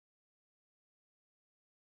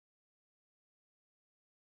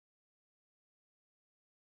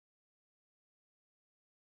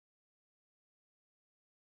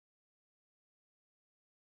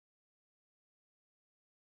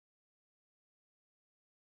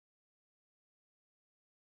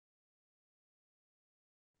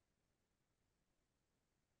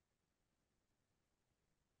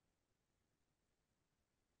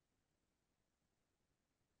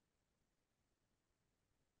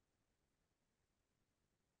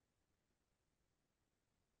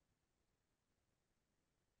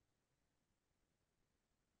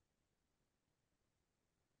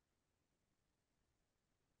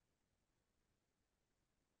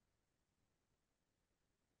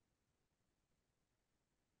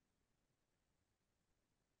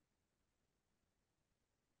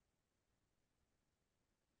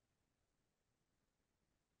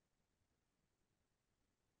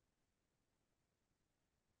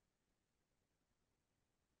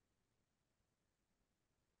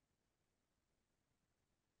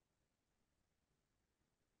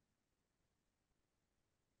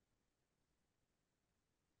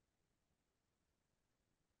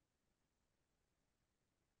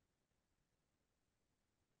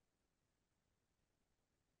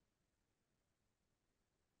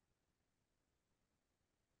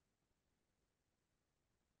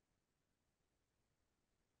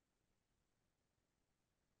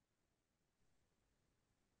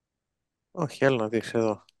Όχι, έλα να δείξει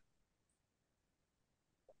εδώ.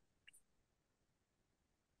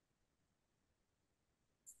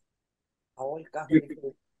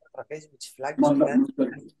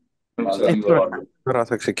 Τώρα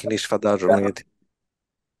θα ξεκινήσει, φαντάζομαι, γιατί.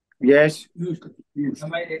 Yes.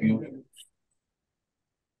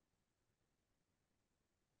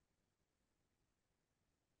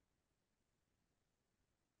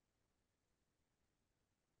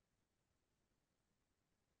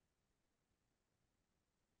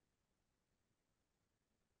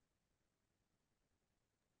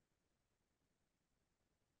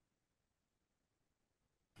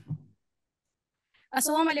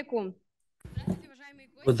 Assalamu alaikum.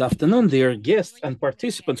 Good afternoon, dear guests and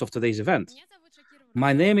participants of today's event.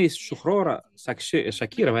 My name is Shukhrora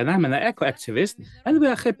Shakirova, and I'm an eco-activist, and we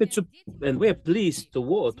are happy to and we are pleased to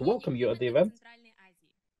welcome you at the event.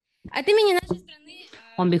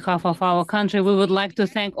 On behalf of our country, we would like to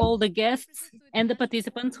thank all the guests and the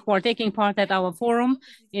participants who are taking part at our forum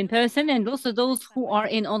in person, and also those who are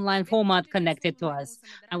in online format connected to us.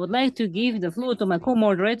 I would like to give the floor to my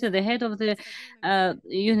co-moderator, the head of the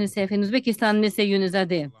UNICEF in Uzbekistan, Mr.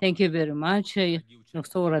 Yunizadeh. Thank you very much,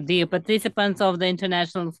 Nuksora. Dear participants of the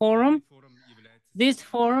International Forum, this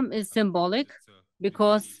forum is symbolic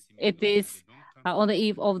because it is on the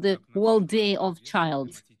eve of the World Day of Child.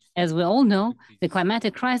 As we all know, the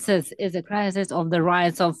climatic crisis is a crisis of the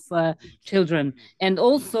rights of children, and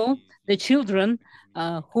also the children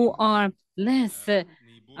who are less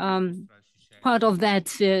part of that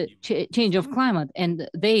change of climate, and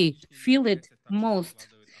they feel it most.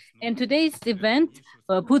 And today's event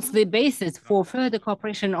puts the basis for further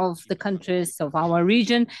cooperation of the countries of our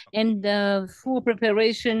region and for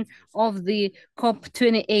preparation of the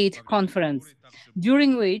COP28 conference,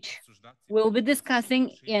 during which we'll be discussing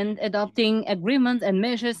and adopting agreements and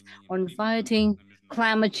measures on fighting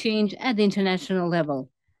climate change at the international level.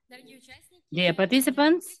 Dear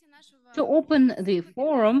participants, to open the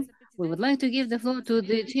forum, we would like to give the floor to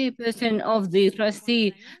the chairperson of the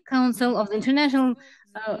Trustee Council of the International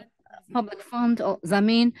Public Fund,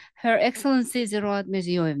 Zamin, Her Excellency Zeroat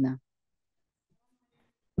Mirziyoyevna.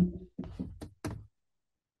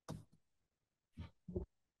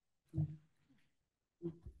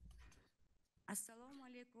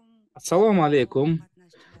 Assalamu alaikum,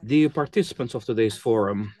 dear participants of today's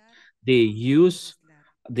forum, dear youth,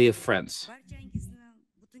 dear friends.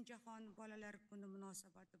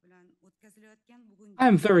 I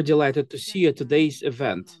am very delighted to see you at today's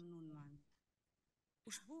event.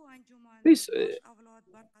 This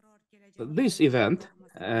event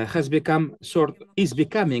is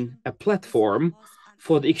becoming a platform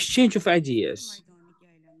for the exchange of ideas,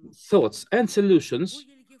 thoughts, and solutions.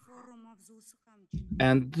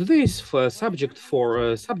 And this subject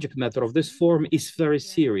matter of this forum is very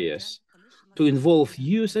serious, to involve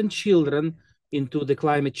youth and children into the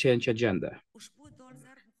climate change agenda.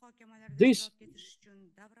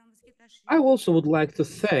 I also would like to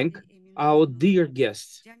thank our dear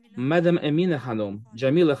guests, Madam Emina Hanum,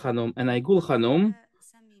 Jamila Hanum, and Aygul Hanum,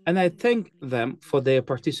 and I thank them for their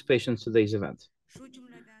participation in today's event.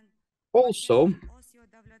 Also,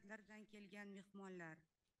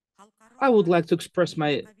 I would like to express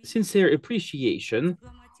my sincere appreciation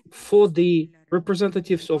for the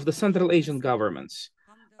representatives of the Central Asian governments,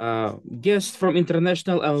 guests from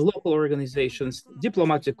international and local organizations,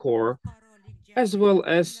 diplomatic corps, as well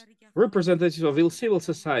as representatives of civil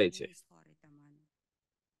society.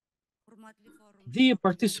 Dear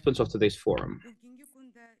participants of today's forum,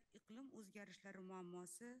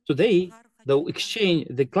 today,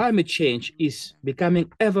 the climate change is becoming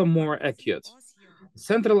ever more acute.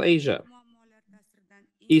 Central Asia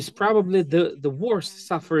is probably the worst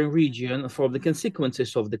suffering region from the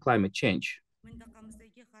consequences of the climate change.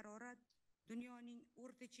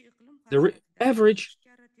 The average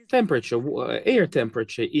air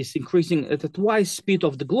temperature is increasing at a twice speed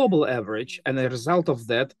of the global average, and as a result of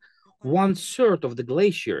that, 1/3 of the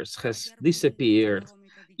glaciers has disappeared.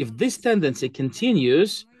 If this tendency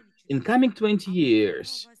continues, in coming 20 years,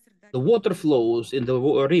 the water flows in the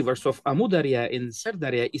rivers of Amu Darya and Ser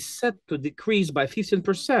Darya is set to decrease by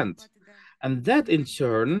 15%. And that in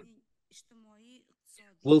turn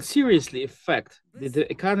will seriously affect the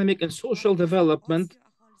economic and social development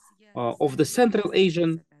of the Central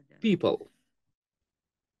Asian people.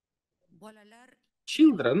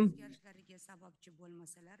 Children,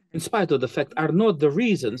 in spite of the fact, are not the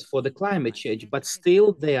reasons for the climate change, but still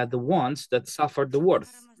they are the ones that suffer the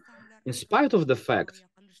worst. In spite of the fact,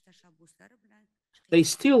 they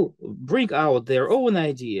still bring out their own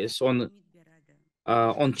ideas on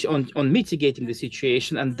mitigating the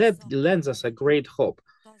situation, and that lends us a great hope.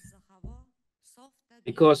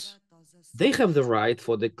 because they have the right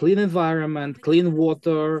for the clean environment, clean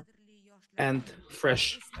water, and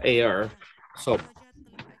fresh air. So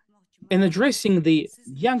in addressing the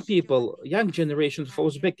young people, young generation of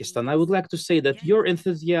Uzbekistan, I would like to say that your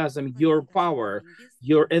enthusiasm, your power,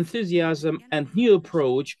 your enthusiasm and new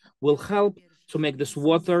approach will help to make this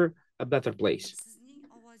water a better place.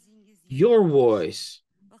 Your voice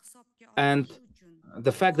and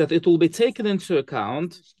the fact that it will be taken into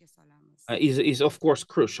account is of course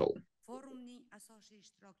crucial.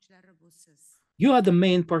 You are the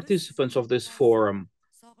main participants of this forum.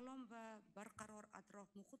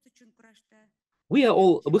 We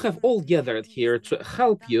have all gathered here to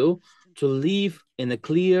help you to live in a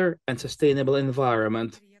clear and sustainable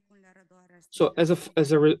environment. So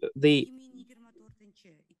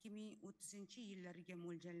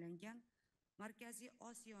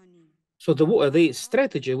the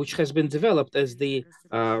strategy which has been developed as the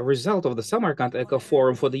result of the Samarkand Eco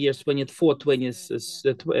Forum for the years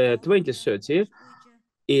 2030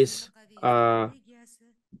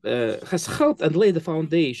 has helped and laid the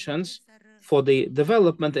foundations for the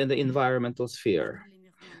development in the environmental sphere.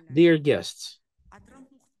 Dear guests,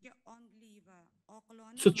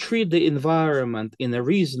 to treat the environment in a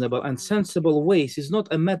reasonable and sensible ways is not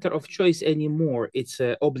a matter of choice anymore, it's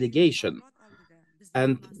an obligation.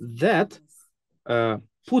 And that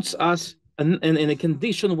puts us in a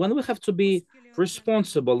condition when we have to be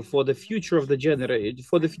responsible for the future of the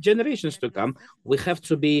generations to come. We have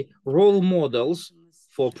to be role models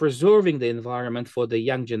for preserving the environment for the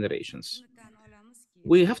young generations.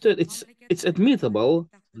 We have to, it's admittable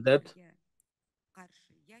that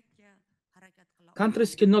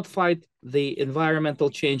countries cannot fight the environmental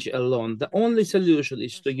change alone. The only solution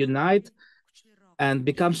is to unite and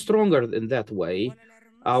become stronger in that way.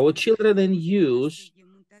 Our children and youth,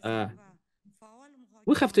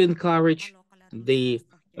 we have to encourage the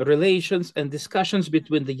relations and discussions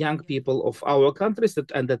between the young people of our countries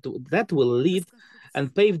that will lead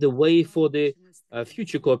and pave the way for the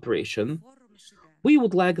future cooperation. We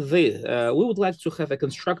would like to have a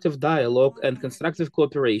constructive dialogue and constructive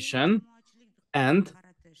cooperation, and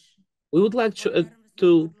we would like to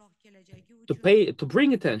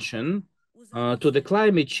bring attention to the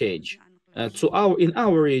climate change in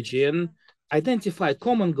our region, identify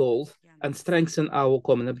common goals and strengthen our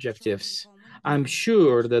common objectives. I'm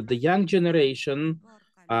sure that the young generation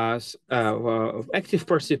of active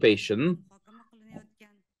participation,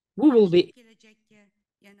 we will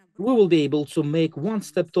be able to make one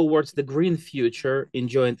step towards the green future in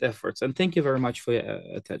joint efforts. And thank you very much for your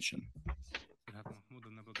attention.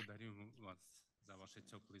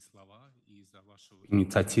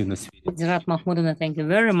 Zirat Mahmoudovna, thank you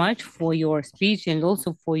very much for your speech and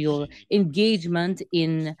also for your engagement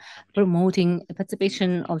in promoting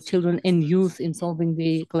participation of children and youth in solving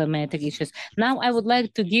the climatic issues. Now I would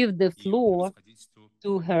like to give the floor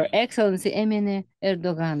to Her Excellency Emine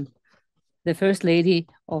Erdogan, the First Lady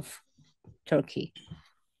of Turkey.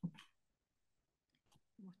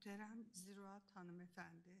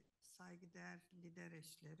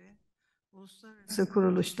 Uluslararası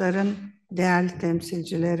kuruluşların değerli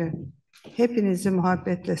temsilcileri, hepinizi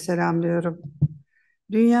muhabbetle selamlıyorum.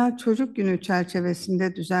 Dünya Çocuk Günü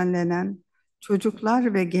çerçevesinde düzenlenen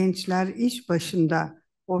Çocuklar ve Gençler İş Başında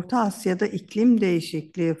Orta Asya'da İklim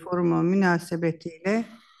Değişikliği Forumu münasebetiyle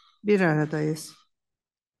bir aradayız.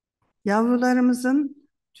 Yavrularımızın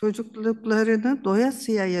çocukluklarını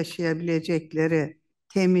doyasıya yaşayabilecekleri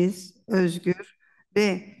temiz, özgür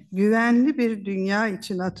ve güvenli bir dünya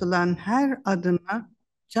için atılan her adıma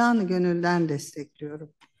canı gönülden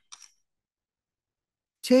destekliyorum.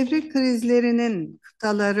 Çevre krizlerinin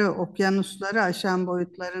kıtaları, okyanusları aşan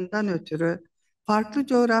boyutlarından ötürü farklı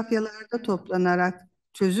coğrafyalarda toplanarak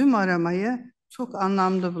çözüm aramayı çok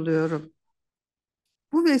anlamlı buluyorum.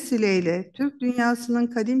 Bu vesileyle Türk dünyasının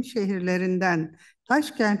kadim şehirlerinden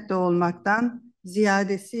Taşkent'te olmaktan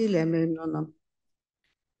ziyadesiyle memnunum.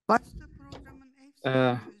 Başta programın ev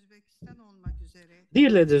sahibi Özbekistan olmak üzere.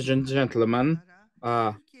 Dear ladies and gentlemen,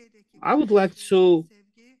 I would like to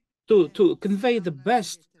convey the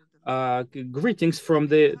best greetings from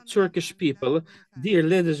the Turkish people. Dear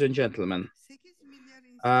ladies and gentlemen,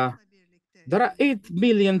 there are 8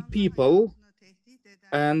 billion people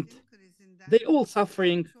and they all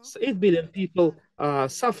suffering, 8 billion people are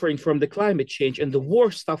suffering from the climate change, and the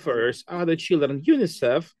worst sufferers are the children.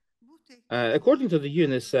 UNICEF, according to the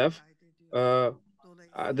UNICEF,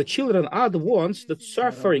 the children are the ones that are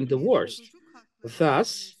suffering the worst.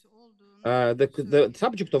 Thus, the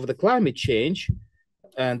subject of the climate change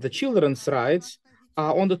and the children's rights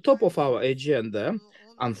are on the top of our agenda.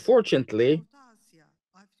 Unfortunately,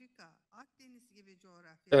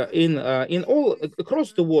 in all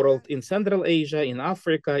across the world, in Central Asia, in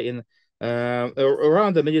Africa, in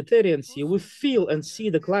around the Mediterranean Sea, we feel and see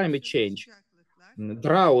the climate change,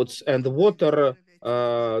 droughts, and the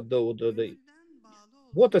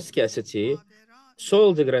water scarcity,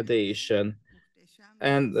 soil degradation,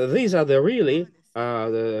 and these are the really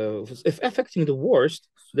affecting the worst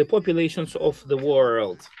the populations of the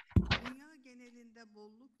world.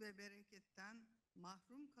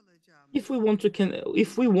 If we want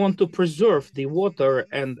to preserve the water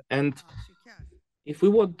and if we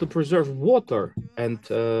want to preserve water and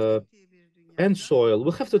soil,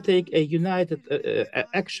 we have to take a united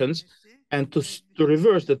actions and to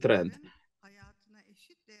reverse the trend.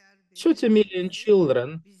 30 million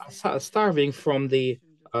children are starving from the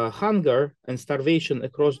hunger and starvation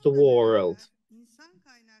across the world.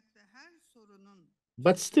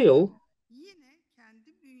 But still,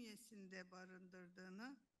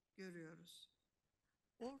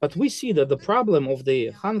 we see that the problem of the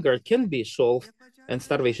hunger can be solved and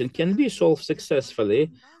starvation can be solved successfully.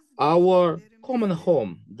 Our common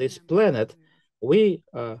home, this planet, we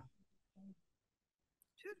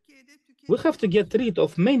have to get rid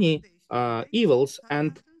of many evils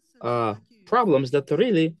and problems that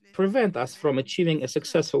really prevent us from achieving a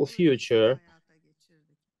successful future.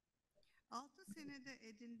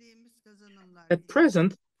 At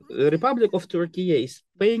present, the Republic of Turkey is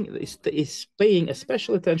paying a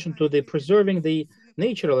special attention to the preserving the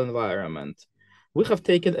natural environment. We have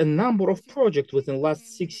taken a number of projects within the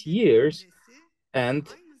last 6 years, and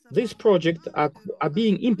these projects are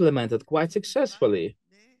being implemented quite successfully.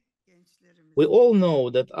 We all know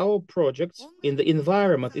that our projects in the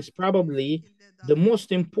environment is probably the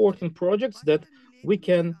most important projects that we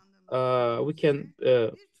can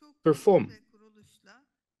perform.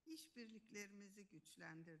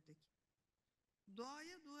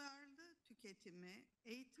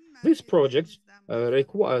 These projects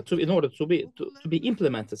require in order to be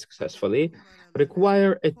implemented successfully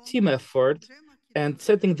require a team effort and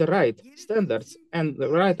setting the right standards and the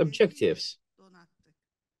right objectives.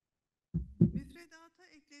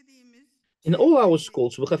 In all our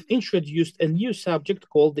schools, we have introduced a new subject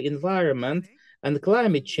called the environment and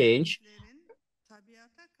climate change.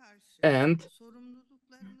 And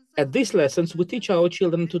at these lessons, we teach our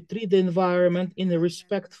children to treat the environment in a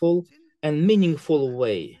respectful and meaningful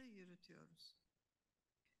way.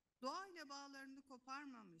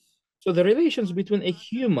 So the relations between a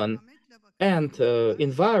human and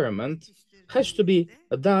environment should be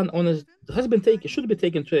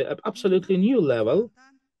taken to an absolutely new level.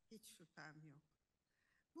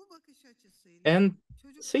 And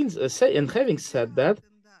having said that,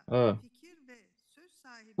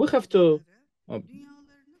 we have to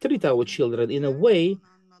treat our children in a way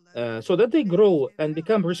so that they grow and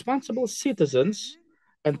become responsible citizens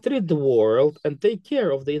and treat the world and take care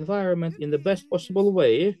of the environment in the best possible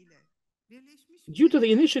way. Due to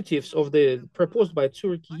the initiatives proposed by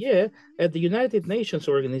Turkey at the United Nations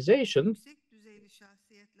Organization,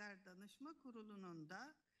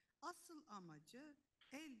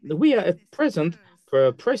 we are at present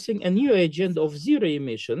pressing a new agenda of zero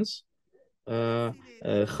emissions,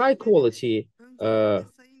 high quality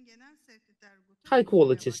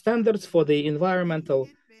standards for the environmental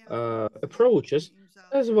approaches,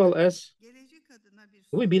 as well as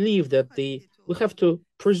we believe that we have to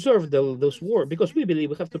preserve those war because we believe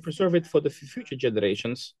we have to preserve it for the future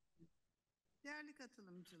generations.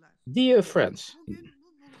 Dear friends,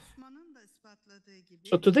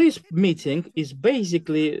 so today's meeting is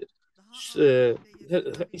basically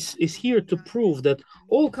is here to prove that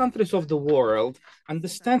all countries of the world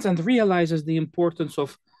understands and realizes the importance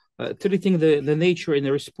of treating the nature in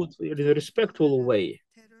a respectful way.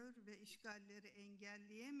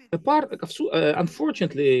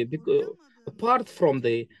 Unfortunately, apart from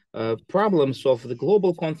the problems of the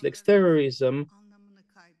global conflicts, terrorism,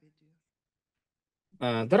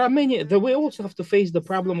 there are many. We also have to face the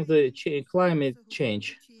problem of the climate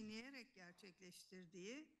change.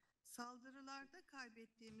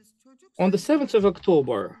 On the 7th of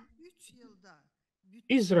October,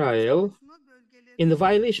 Israel, in the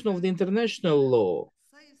violation of the international law,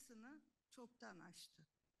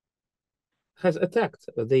 has attacked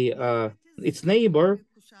its neighbor,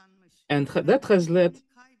 and that has led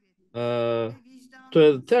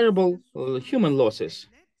to terrible human losses.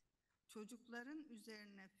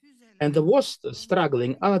 And the worst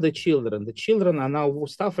struggling are the children. The children are now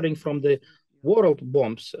suffering from the world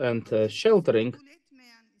bombs and sheltering.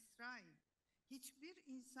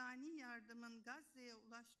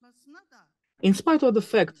 In spite of the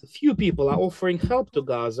fact few people are offering help to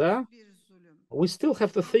Gaza, we still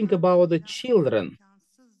have to think about the children.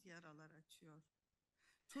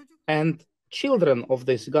 And children of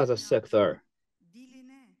this Gaza sector,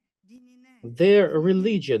 their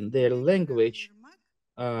religion, their language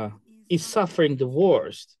is suffering the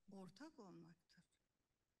worst.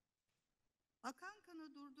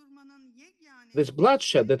 This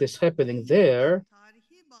bloodshed that is happening there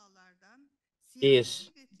is,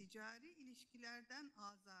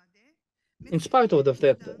 in spite of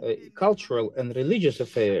that cultural and religious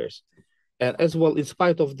affairs, and as well in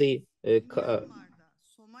spite of the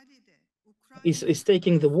is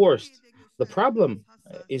taking the worst. The problem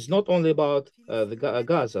is not only about the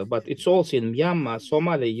Gaza, but it's also in Myanmar,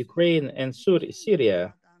 Somalia, Ukraine, and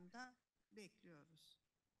Syria.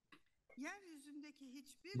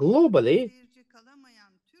 Globally,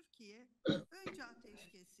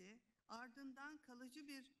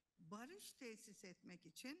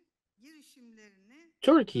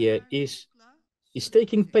 Turkey is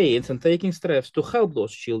taking pains and taking steps to help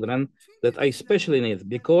those children that I especially need,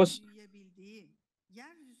 because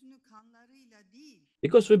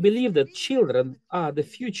we believe that children are the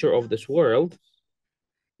future of this world,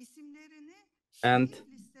 and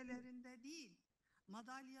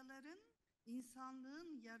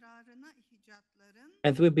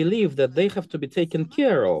we believe that they have to be taken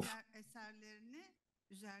care of.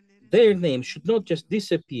 Their name should not just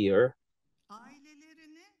disappear.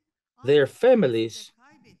 Their families,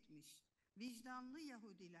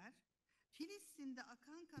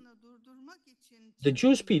 the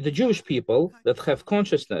Jewish people that have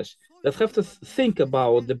consciousness, that have to think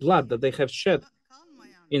about the blood that they have shed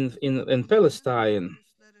in Palestine,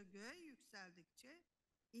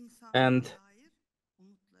 and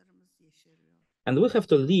we have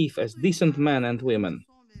to live as decent men and women.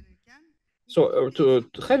 So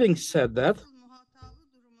having said that,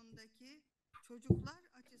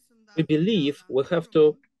 we believe we have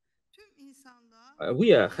to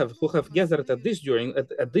who have gathered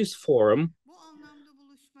at this forum,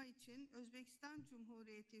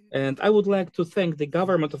 and I would like to thank the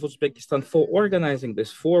government of Uzbekistan for organizing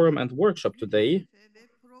this forum and workshop today.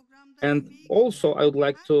 And also I would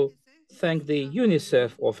like to thank the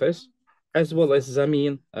UNICEF office as well as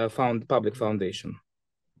Zamin Public Foundation.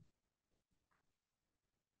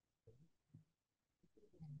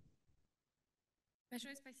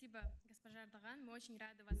 Большое спасибо, госпожа Эрдоган. Мы очень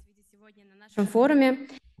рады вас видеть сегодня на нашем форуме.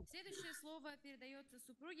 Следующее слово передается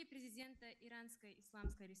супруге президента Иранской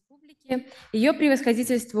Исламской Республики, ее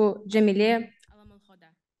превосходительству Джамиле Аламалхода.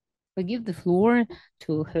 We give the floor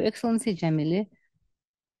to Her Excellency Jamile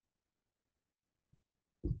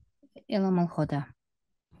Elamalkhoda.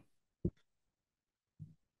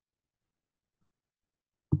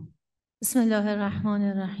 بسم الله الرحمن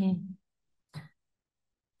الرحیم.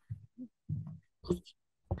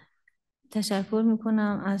 تشکر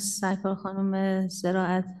میکنم از سرکار خانم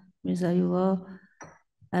زراعت میرزایووا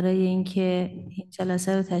برای اینکه این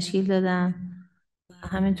جلسه رو تشکیل دادن.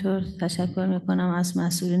 همینطور تشکر میکنم از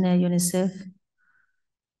مسئولین یونیسف.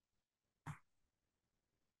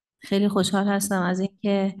 خیلی خوشحال هستم از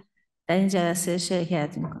اینکه در این جلسه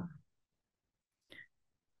شرکت میکنم.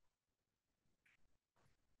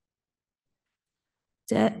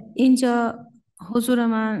 اینجا حضور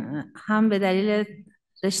من هم به دلیل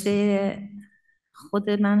رشته خود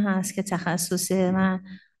من هست که تخصص من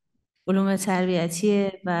علوم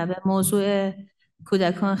تربیتیه و به موضوع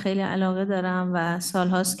کودکان خیلی علاقه دارم و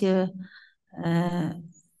سالهاست که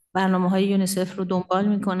برنامه‌های یونیسف رو دنبال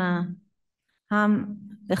میکنم. هم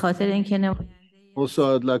به خاطر اینکه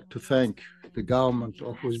Also, I'd like to thank the government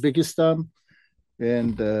of Uzbekistan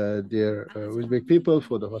and their Uzbek people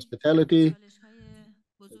for the hospitality,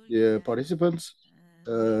 the participants.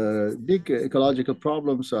 Big ecological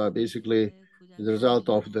problems are basically the result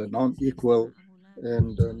of the non-equal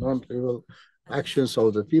and non-equal actions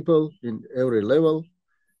of the people in every level,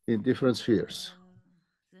 in different spheres.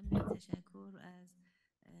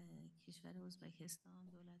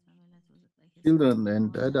 Children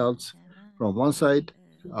and adults from one side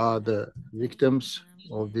are the victims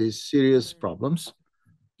of these serious problems.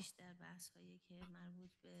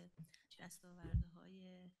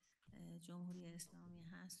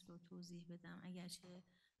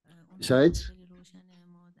 Besides,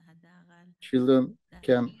 children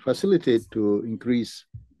can facilitate to increase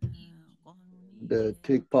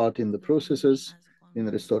take part in the processes in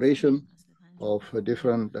the restoration of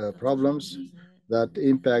different problems that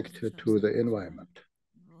impact to the environment.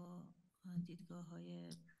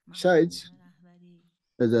 Besides,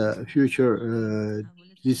 the future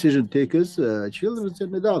decision takers, children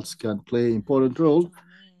and adults can play an important role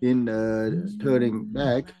in turning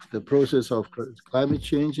back the process of climate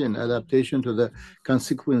change and adaptation to the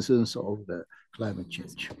consequences of the climate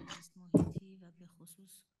change.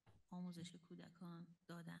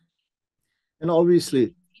 And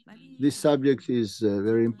obviously, this subject is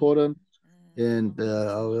very important. And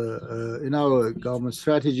in our government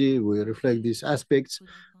strategy, we reflect these aspects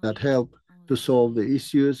that help to solve the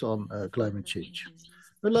issues on climate change.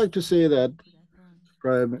 I'd like to say that,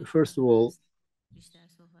 first of all,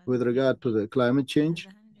 with regard to the climate change,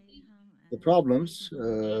 the problems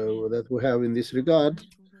that we have in this regard,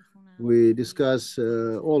 we discuss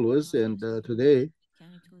always, and today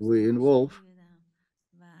we involve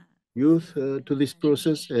youth to this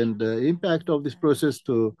process, and the impact of this process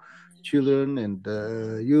to children and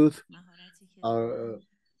youth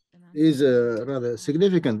is rather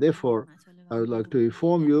significant. Therefore, I would like to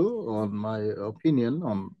inform you on my opinion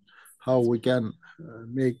on how we can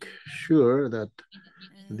make sure that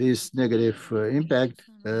this negative impact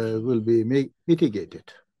will be mitigated.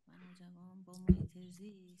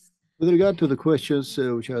 With regard to the questions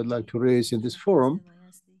which I would like to raise in this forum,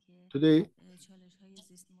 today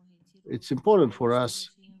it's important for us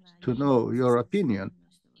to know your opinion,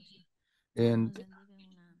 and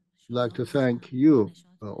I'd like to thank you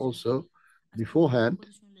also beforehand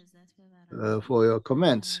for your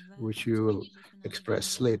comments, which you will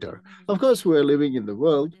express later. Of course, we're living in the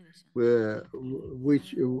world where,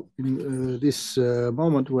 which in this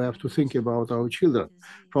moment, we have to think about our children.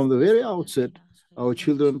 From the very outset, our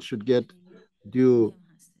children should get due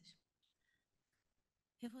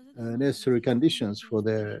necessary conditions for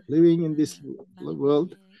their living in this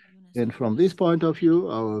world. And from this point of view,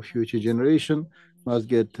 our future generation must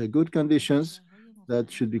get good conditions that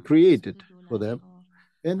should be created for them.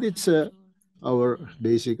 And it's our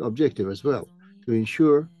basic objective as well, to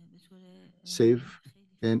ensure safe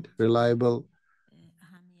and reliable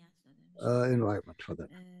environment for them.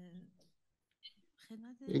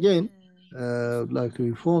 Again, I'd like to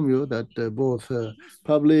inform you that both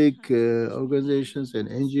public organizations and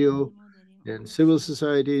NGO and civil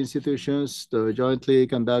society institutions jointly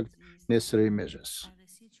conduct necessary measures.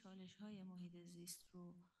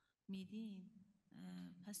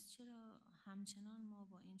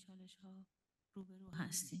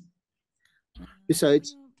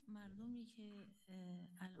 Besides,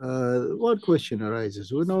 one question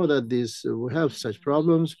arises. We know that we have such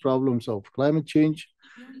problems of climate change.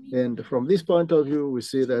 And from this point of view, we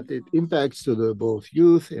see that it impacts to both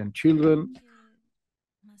youth and children.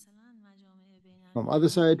 From other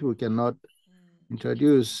side, we cannot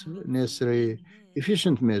introduce necessary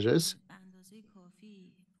efficient measures,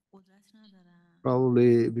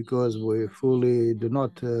 probably because we fully do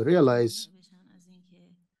not realize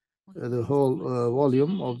the whole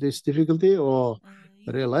volume of this difficulty, or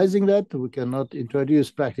realizing that we cannot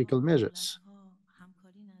introduce practical measures.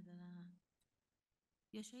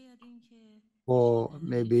 Or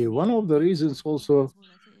maybe one of the reasons also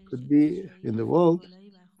could be in the world,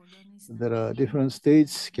 there are different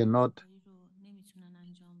states cannot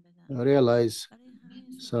realize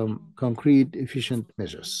some concrete, efficient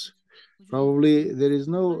measures. Probably there is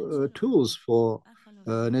no tools for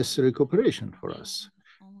necessary cooperation for us.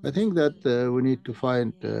 I think that we need to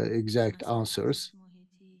find exact answers.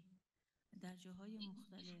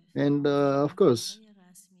 And of course,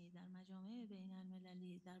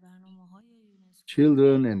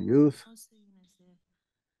 children and youth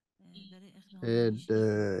and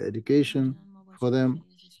education for them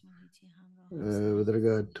with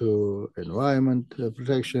regard to environment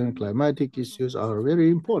protection, climatic issues are very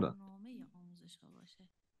important.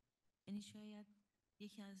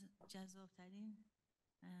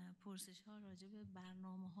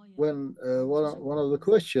 When one of the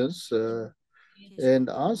questions and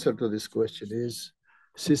answer to this question is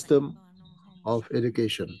system of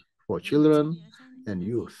education for children and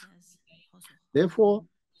youth. Therefore,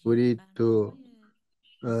 we need to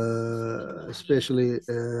especially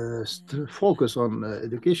focus on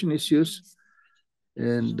education issues.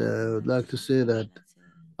 And I would like to say that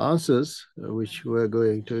answers which we're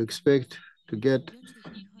going to expect to get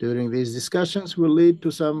during these discussions will lead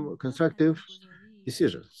to some constructive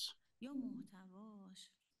decisions.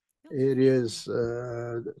 Areas,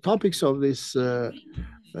 topics of this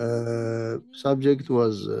subject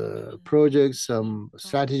was projects, some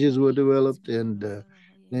strategies were developed, and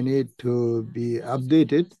they need to be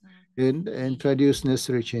updated and introduce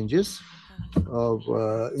necessary changes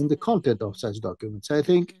in the content of such documents. I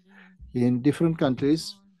think in different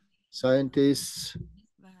countries, scientists,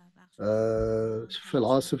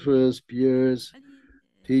 philosophers, peers,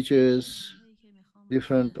 teachers,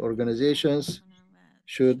 different organizations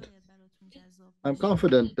should, I'm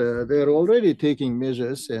confident they're already taking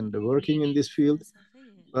measures and working in this field,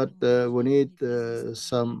 but we need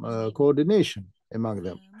some coordination among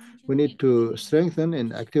them. We need to strengthen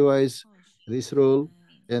and activize this role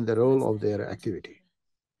and the role of their activity.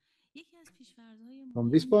 From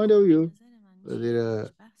this point of view,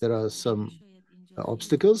 there are some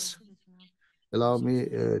obstacles. Allow me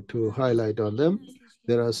to highlight on them.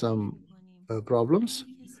 There are some problems,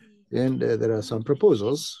 and there are some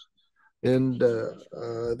proposals, and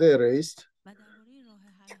they raised,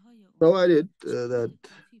 provided that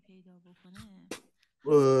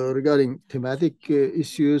regarding thematic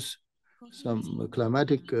issues, some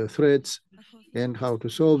climatic threats, and how to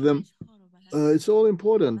solve them. It's all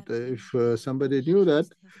important. If somebody knew that,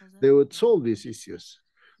 they would solve these issues.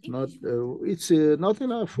 It's not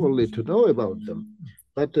enough only to know about them,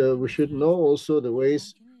 but we should know also the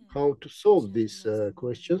ways how to solve these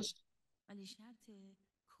questions.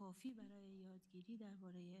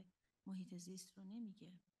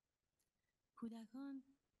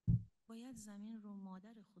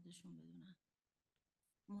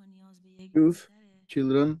 Youth,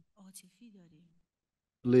 children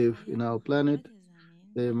live in our planet.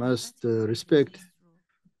 They must respect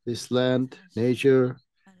this land, nature,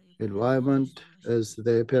 environment as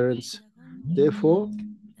their parents. Therefore,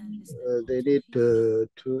 they need to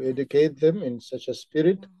educate them in such a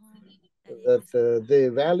spirit that they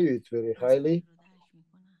value it very highly.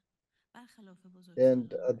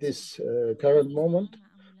 And at this current moment,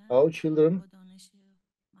 our children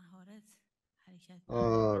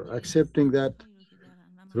are accepting that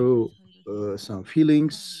through some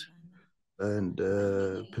feelings and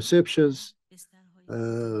perceptions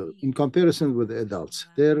in comparison with adults.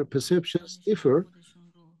 Their perceptions differ,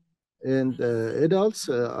 and adults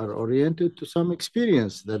are oriented to some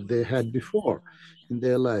experience that they had before in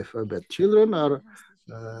their life. But children are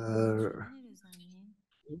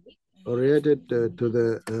oriented to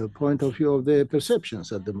the point of view of their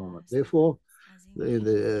perceptions at the moment. Therefore, in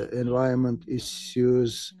the environment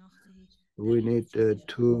issues, we need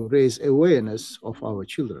to raise awareness of our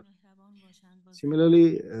children.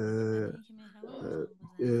 Similarly,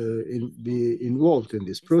 be involved in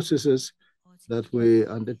these processes that we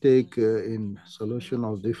undertake in solution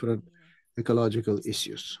of different ecological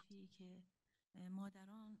issues.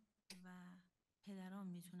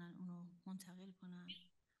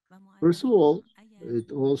 First of all,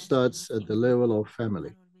 it all starts at the level of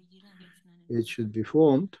family. It should be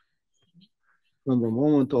formed from the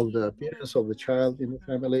moment of the appearance of the child in the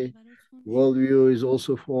family. Worldview is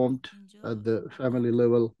also formed at the family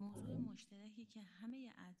level.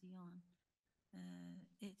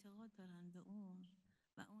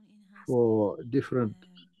 For different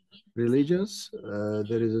religions,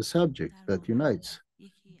 there is a subject that unites.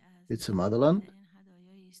 It's a motherland.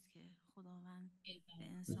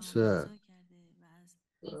 It's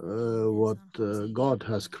what God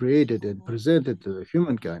has created and presented to the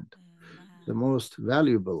humankind, the most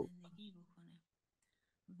valuable,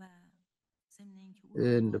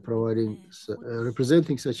 in providing,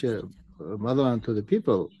 representing such a motherland to the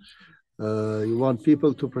people. You want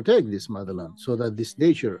people to protect this motherland so that this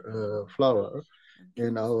nature flower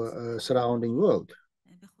in our surrounding world.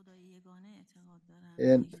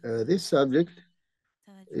 And this subject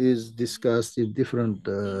is discussed in different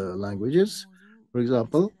languages. For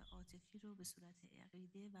example,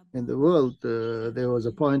 in the world, there was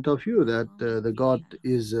a point of view that the God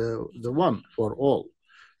is the one for all.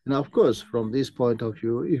 And of course, from this point of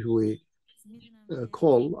view, if we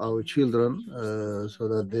call our children so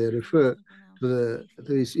that they refer to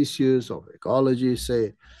these issues of ecology,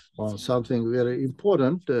 say, on something very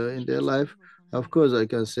important in their life, of course, I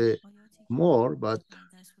can say more, but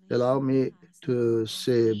allow me to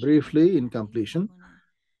say briefly in completion,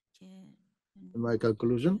 in my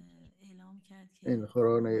conclusion. In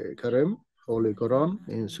Quran Karim, Holy Quran,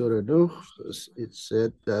 in Surah Nuh, it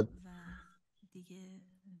said that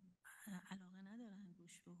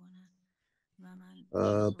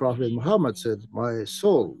Prophet Muhammad said, my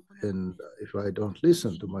soul, and if I don't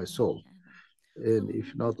listen to my soul, and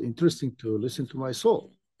if not interesting to listen to my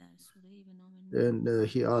soul, and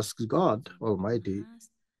he asks God Almighty,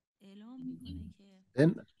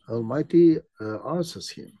 then Almighty answers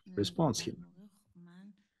him, responds him.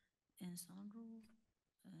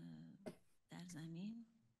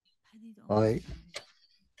 I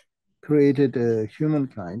created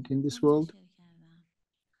humankind in this world,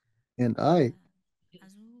 and I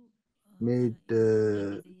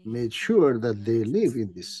made sure that they live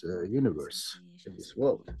in this universe, in this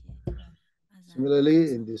world.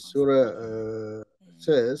 Similarly, in this surah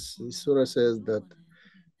says that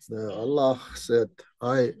Allah said,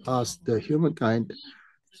 I asked the humankind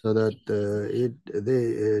so that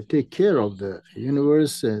they take care of the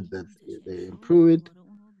universe and that they improve it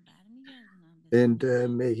and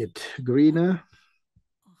make it greener.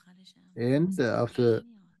 And after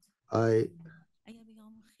I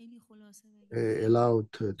allowed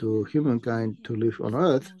to humankind to live on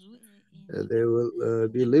Earth, they will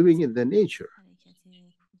be living in the nature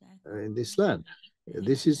in this land.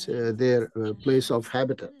 This is their place of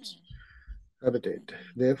habitat.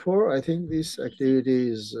 Therefore, I think this activity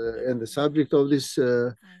is, and the subject of this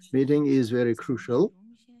meeting is very crucial.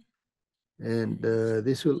 And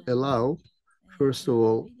this will allow, first of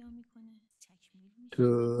all,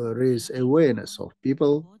 to raise awareness of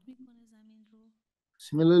people.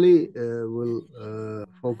 Similarly, will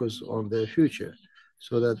focus on their future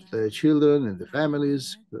so that the children and the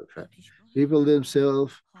families, people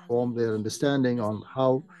themselves form their understanding on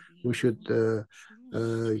how we should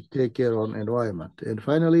take care on environment. And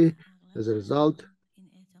finally, as a result,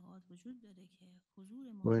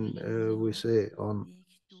 when we say on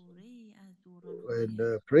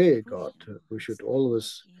when pray God, we should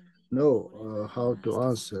always know how to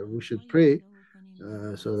answer. We should pray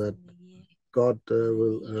so that God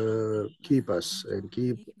will keep us and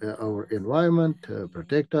keep our environment,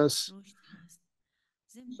 protect us.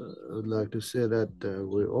 I would like to say that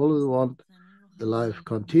we always want the life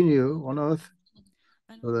continue on earth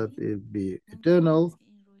so that it be eternal.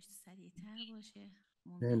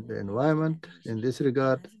 And the environment in this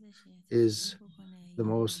regard is the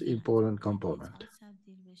most important component.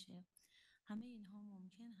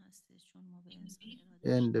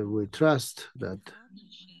 And we trust that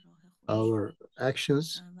our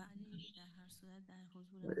actions,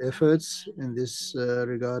 efforts in this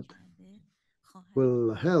regard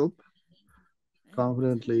will help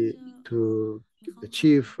confidently to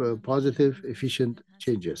achieve positive, efficient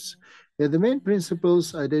changes. And the main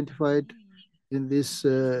principles identified in this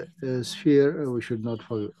sphere we should not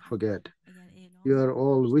forget. You are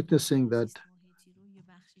all witnessing that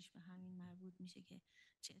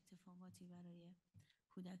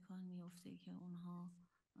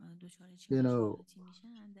you know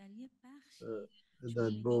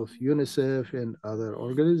that both UNICEF and other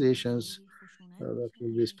organizations that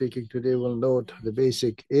we'll be speaking today will note the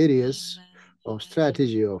basic areas of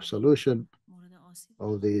strategy of solution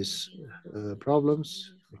of these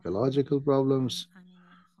problems, ecological problems,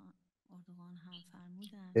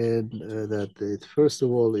 and that it first of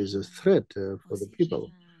all is a threat for the people,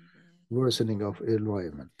 worsening of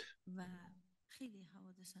environment.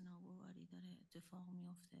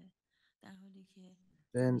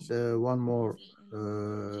 And one more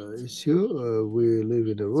issue, we live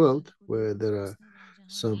in a world where there are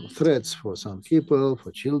some threats for some people,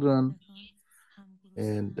 for children,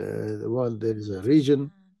 and while there is a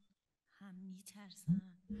region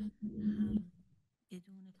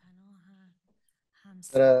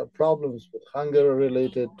there are problems with hunger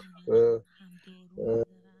related,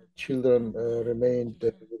 children remained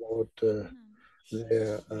without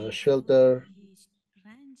their shelter,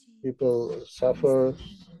 people suffer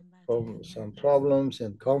from some problems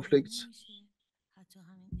and conflicts,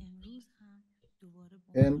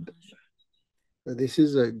 and this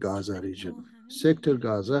is a Gaza region, sector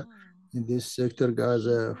Gaza. In this sector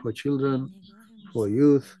Gaza, for children, for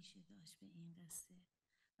youth,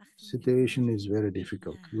 situation is very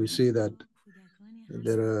difficult. We see that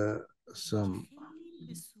there are some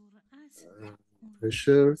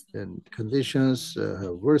pressure and conditions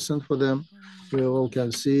have worsened for them. We all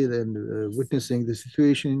can see and witnessing the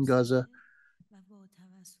situation in Gaza.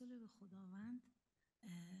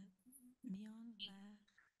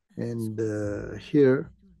 And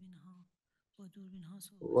here,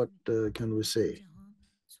 what can we say?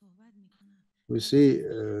 We see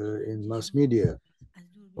in mass media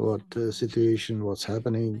what situation, what's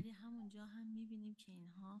happening.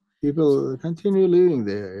 People continue living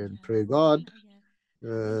there and pray God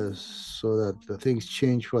so that the things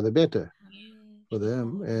change for the better for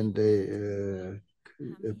them, and they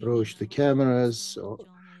approach the cameras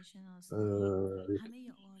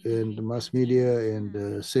and mass media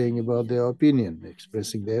and saying about their opinion,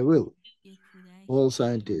 expressing their will. All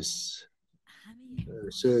scientists,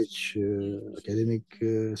 research, academic,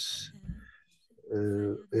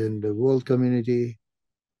 and the world community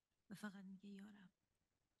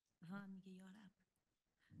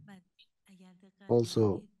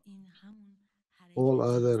also all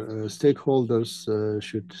other stakeholders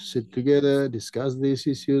should sit together, discuss these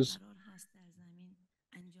issues.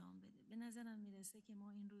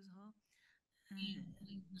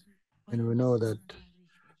 And we know that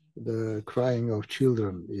the crying of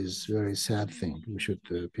children is a very sad thing. We should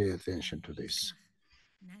pay attention to this.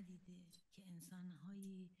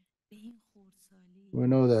 We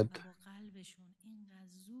know that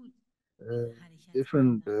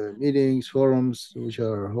different meetings, forums which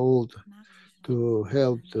are held to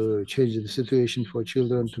help to change the situation for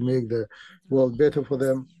children, to make the world better for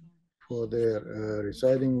them, for their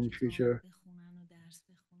residing in future.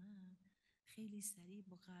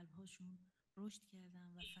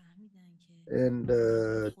 And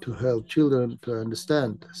to help children to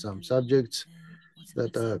understand some subjects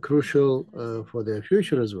that are crucial for their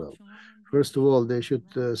future as well. First of all, they should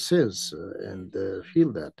sense and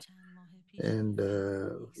feel that, and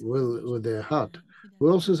will with their heart. We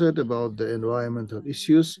also said about the environmental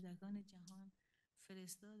issues.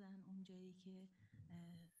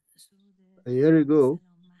 A year ago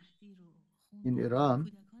in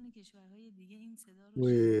Iran,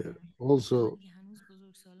 we also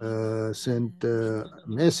sent a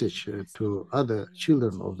message to other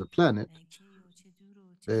children of the planet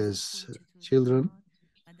as children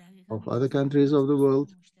of other countries of the world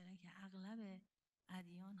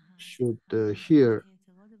should hear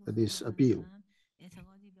this appeal.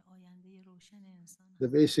 The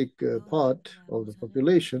basic part of the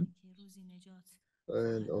population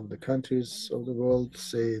and of the countries of the world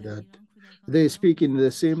say that they speak in the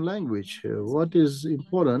same language. What is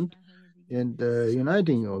important and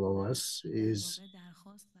uniting all of us is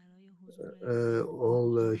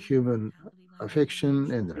all human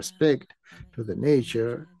affection and respect to the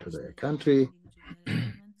nature, to the country,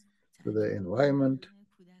 to the environment.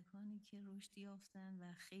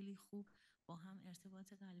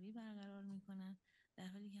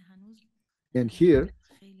 And here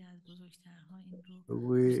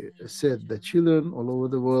we said the children all over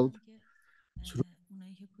the world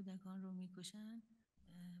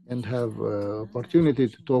and have opportunity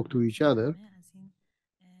to talk to each other.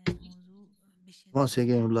 Once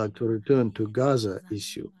again, I would like to return to Gaza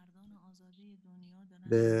issue.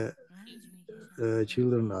 The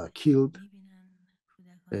children are killed,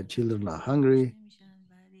 the children are hungry,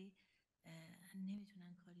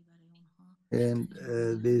 and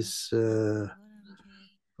this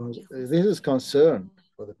is concern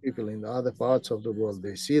for the people in the other parts of the world.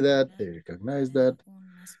 They see that, they recognize that.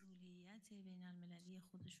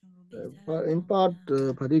 In part,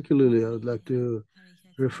 particularly, I would like to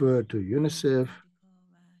refer to UNICEF,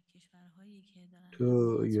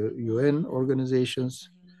 to UN organizations.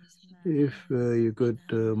 If you could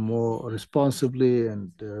more responsibly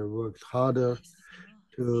and work harder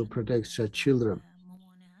to protect such children.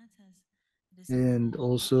 And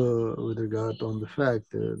also with regard on the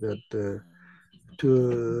fact that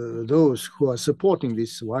to those who are supporting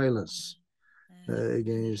this violence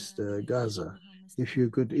against Gaza, if you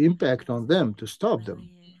could impact on them to stop them,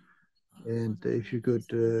 and if you could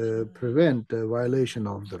prevent the violation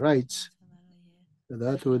of the rights,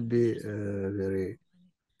 that would be very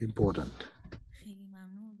important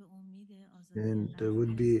and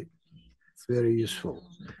would be very useful.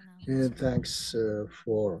 And thanks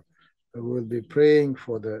for, we'll be praying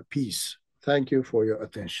for the peace. Thank you for your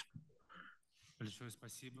attention.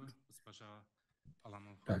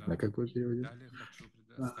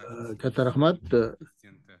 Katta rahmat.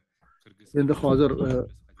 Endi hozir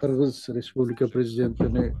Qirg'iz Respublika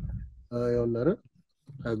prezidentini ayollari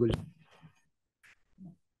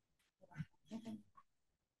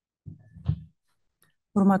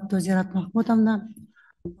Hurmatli Ziyorat Mahmudovna,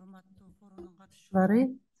 hurmatli forumning qatnashchilari,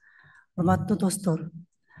 hurmatli do'stlar.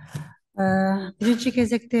 Birinchi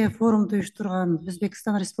кезекте forumni uyushtirgan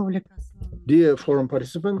O'zbekiston Respublikasi. Dear forum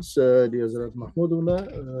participants, dear Ziyorat Mahmudovna,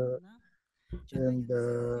 and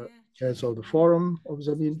chairs of the forum of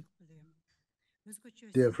Zamin,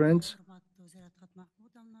 dear friends.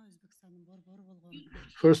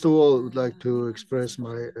 First of all, I would like to express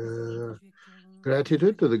my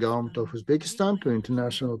gratitude to the government of Uzbekistan, to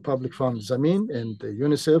International Public Fund Zamin and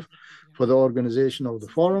UNICEF for the organization of the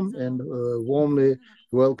forum, and warmly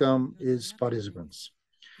welcome its participants.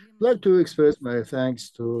 I'd like to express my thanks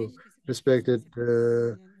to respected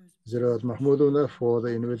Zirat Mahmudovna for the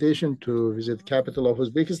invitation to visit capital of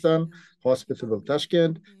Uzbekistan, hospitable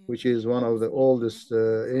Tashkent, which is one of the oldest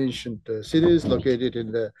ancient cities located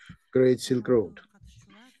in the Great Silk Road.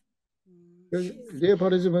 Dear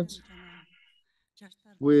participants,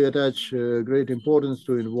 we attach great importance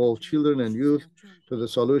to involve children and youth to the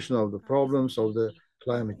solution of the problems of the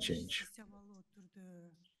climate change.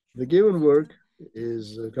 The given work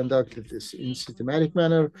is conducted in systematic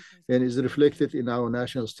manner and is reflected in our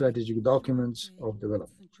national strategic documents of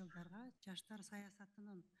development.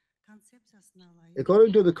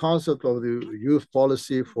 According to the concept of the youth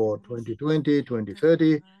policy for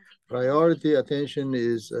 2020-2030, priority attention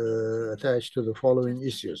is attached to the following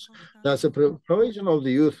issues. That's a provision of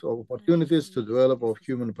the youth of opportunities to develop of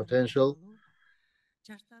human potential,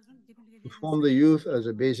 to form the youth as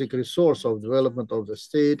a basic resource of development of the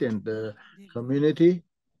state and the community.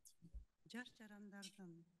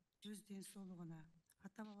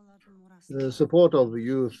 The support of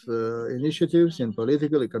youth initiatives in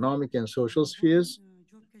political, economic, and social spheres,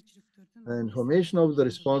 and formation of the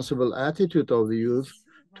responsible attitude of the youth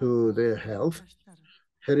to their health,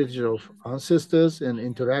 heritage of ancestors, and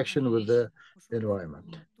interaction with the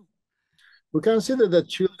environment. We consider that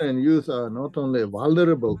children and youth are not only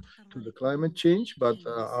vulnerable to the climate change, but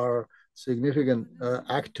are significant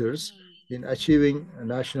actors in achieving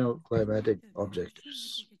national climatic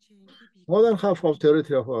objectives. More than half of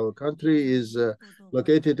territory of our country is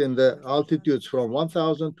located in the altitudes from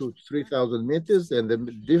 1,000 to 3,000 meters, and the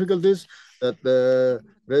difficulties that the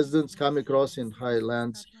residents come across in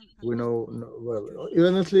highlands, we know well.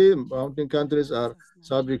 Evidently, mountain countries are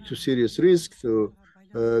subject to serious risk to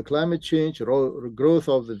climate change, growth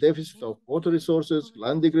of the deficit of water resources,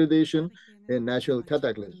 land degradation, and natural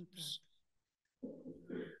cataclysms.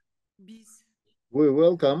 We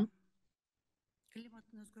welcome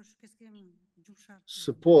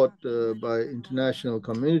support by international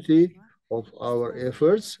community of our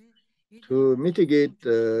efforts to mitigate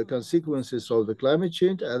the consequences of the climate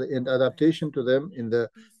change and adaptation to them in the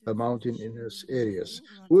mountainous areas.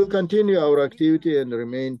 We will continue our activity and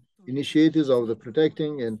remain initiators of the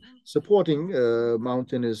protecting and supporting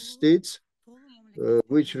mountainous states,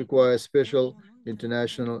 which require special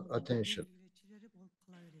international attention.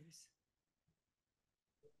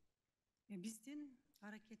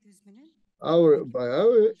 By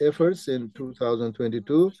our efforts in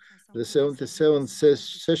 2022, the 77th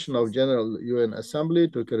session of General UN Assembly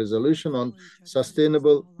took a resolution on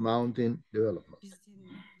sustainable mountain development.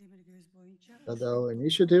 At our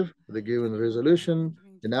initiative, the given resolution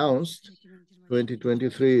announced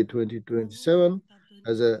 2023-2027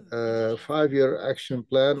 as a 5-year action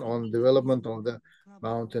plan on development of the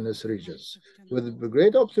mountainous regions. With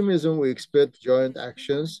great optimism, we expect joint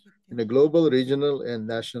actions in the global, regional, and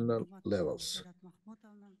national levels.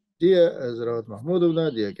 Dear Azrat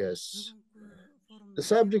Mahmoudovna, dear guests, the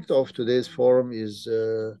subject of today's forum is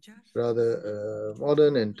rather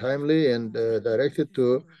modern and timely and directed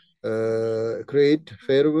to create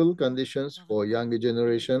favorable conditions for younger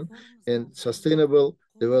generation and sustainable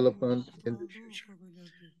development in the future.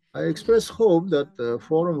 I express hope that the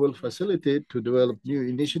forum will facilitate to develop new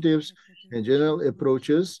initiatives and general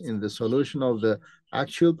approaches in the solution of the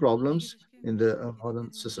actual problems in the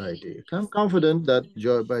modern society. I'm confident that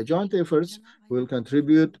by joint efforts, we will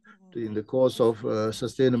contribute in the cause of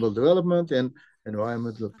sustainable development and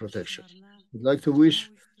environmental protection. I'd like to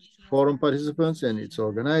wish forum participants and its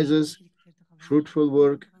organizers fruitful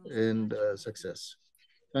work and success.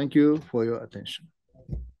 Thank you for your attention.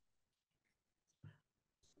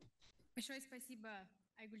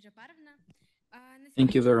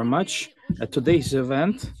 Thank you very much. At today's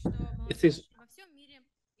event, it is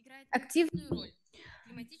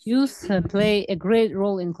Youth play a great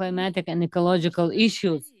role in climatic and ecological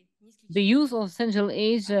issues. The youth of Central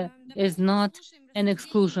Asia is not an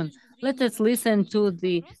exclusion. Let us listen to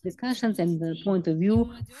the discussions and the point of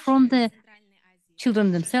view from the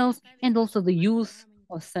children themselves and also the youth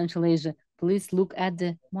of Central Asia. Please look at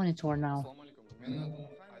the monitor now.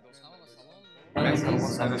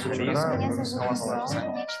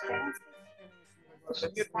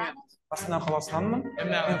 Астана қаласынанмын.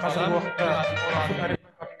 Мен қазіргі уақытта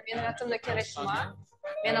менің атым да Керешма.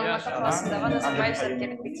 Мен Алматы қаласындағы Назарбаев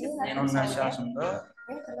зияткерлік мектебінен мен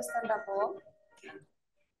Қырғызстанда боламын.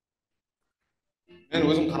 Мен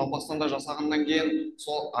өзім Қарақалпақстанда жасағаннан кейін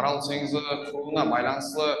сол Арал теңізі құруына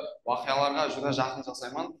байланысты вақияларға жүзә жақын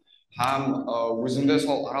жасаймын. Һәм өзімде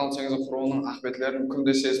сол Арал теңізі құруының ақбетлерін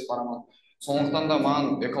күнде сезіп барамын. Сондықтан да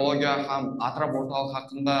маған экология һәм атырап орталық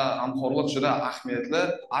хақында қамқорлық жүзә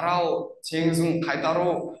ахметлі. Арал теңізін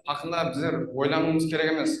қайтару хақында біздер ойлануымыз керек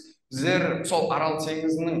емес. Біздер сол Арал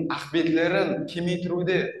теңізінің ақбетлерін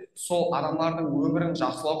кемейтіруде сол адамдардың өмірін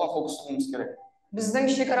жақсылауға фокус қылуымыз керек. Біздің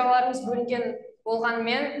шекараларымыз бөлінген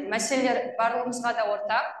болғанымен мәселелер барлығымызға да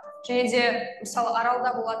ортақ. Және де мысалы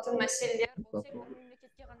Аралда болатын мәселелер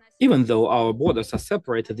Even though our borders are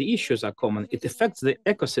separated, the issues are common. It affects the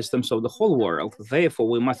ecosystems of the whole world. Therefore,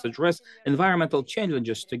 we must address environmental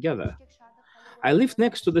challenges together. I live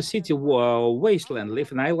next to the city wasteland,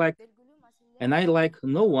 and I like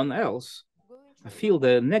no one else. I feel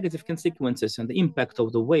the negative consequences and the impact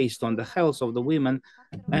of the waste on the health of the women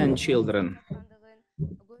and children.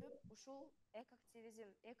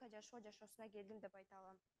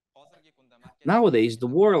 Nowadays, the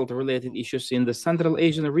world-related issues in the Central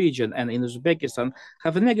Asian region and in Uzbekistan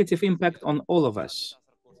have a negative impact on all of us.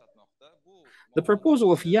 The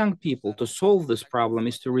proposal of young people to solve this problem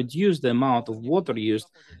is to reduce the amount of water used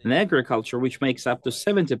in agriculture, which makes up to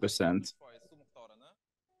 70%.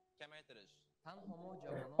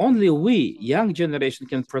 Only we, young generation,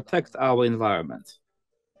 can protect our environment.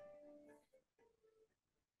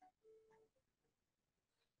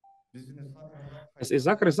 As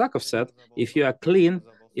Isaac Rezakov said, if you are clean,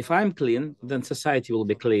 if I'm clean, then society will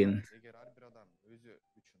be clean.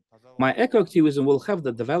 My eco-activism will help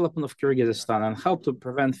the development of Kyrgyzstan and help to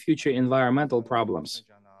prevent future environmental problems.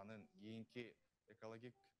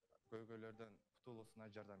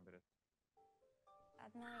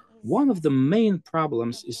 One of the main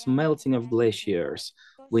problems is melting of glaciers.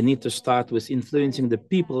 We need to start with influencing the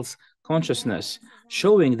people's consciousness,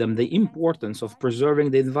 showing them the importance of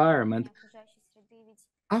preserving the environment.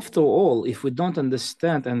 After all, if we don't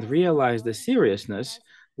understand and realize the seriousness,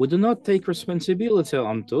 we do not take responsibility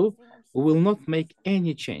onto, we will not make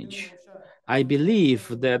any change. I believe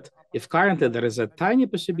that if currently there is a tiny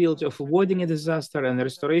possibility of avoiding a disaster and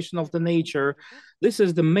restoration of the nature, this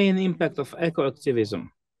is the main impact of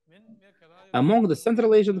eco-activism. Among the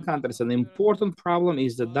Central Asian countries, an important problem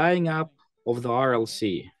is the drying up of the Aral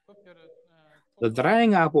Sea. The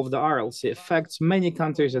drying up of the Aral Sea affects many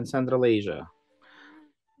countries in Central Asia.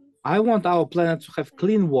 I want our planet to have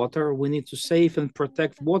clean water. We need to save and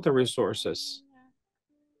protect water resources.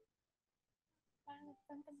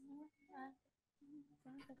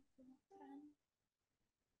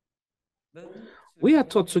 We are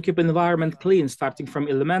taught to keep environment clean starting from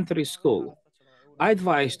elementary school. I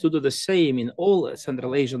advise to do the same in all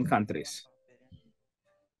Central Asian countries.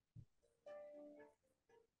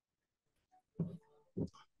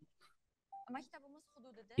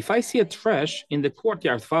 If I see a trash in the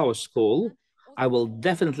courtyard of our school, I will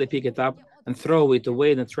definitely pick it up and throw it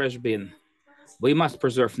away in the trash bin. We must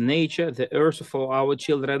preserve nature, the earth for our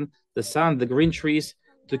children, the sun, the green trees,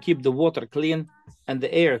 to keep the water clean and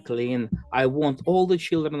the air clean. I want all the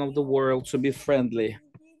children of the world to be friendly.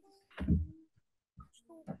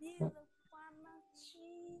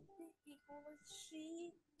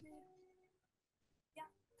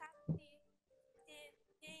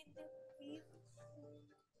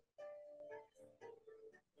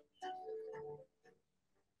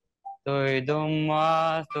 Duydum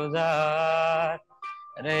mastuzar,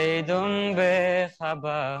 reydum be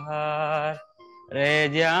khabar,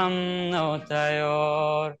 redyam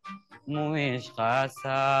notayor, muish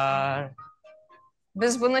khasar.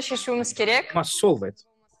 Biz bunu şişmemiz gerek. Must solve it.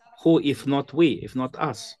 Who, if not we, if not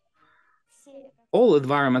us? All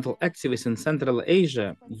environmental activists in Central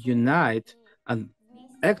Asia unite and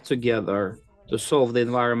act together to solve the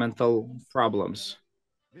environmental problems.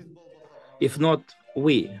 If not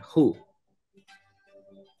we, who?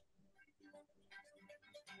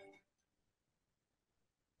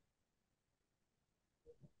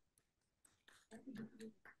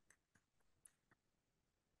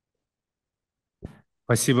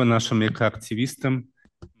 Спасибо нашим экоактивистам.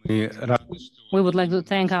 We would like to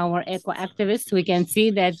thank our eco-activists. We can see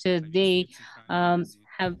that they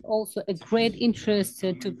have also a great interest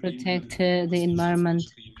to protect the environment.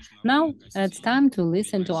 Now it's time to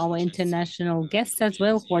listen to our international guests as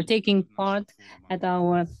well who are taking part at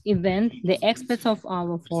our event, the experts of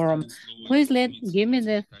our forum. Please give me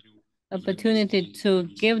the opportunity to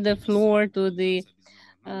give the floor to the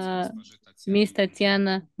Ms.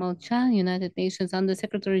 Tatiana Malcha, United Nations Under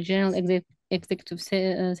Secretary General, Executive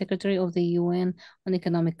Secretary of the UN on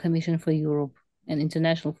Economic Commission for Europe and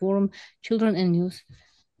International Forum, Children and Youth.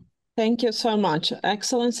 Thank you so much.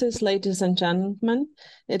 Excellencies, ladies and gentlemen,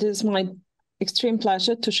 it is my extreme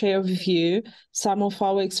pleasure to share with you some of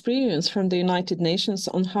our experience from the United Nations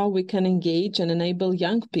on how we can engage and enable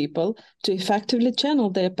young people to effectively channel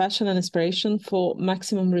their passion and inspiration for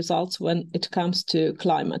maximum results when it comes to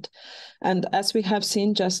climate. And as we have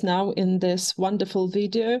seen just now in this wonderful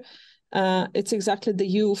video, it's exactly the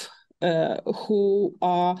youth who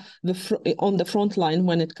are on the front line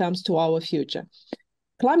when it comes to our future.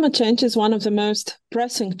 Climate change is one of the most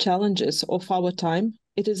pressing challenges of our time.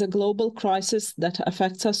 It is a global crisis that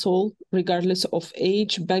affects us all, regardless of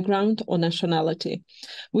age, background, or nationality.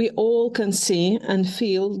 We all can see and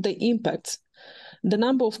feel the impacts. The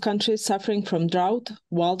number of countries suffering from drought,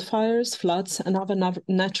 wildfires, floods, and other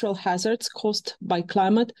natural hazards caused by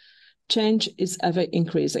climate change is ever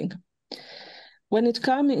increasing. When it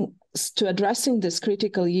comes to addressing this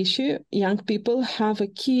critical issue, young people have a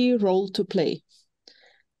key role to play.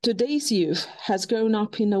 Today's youth has grown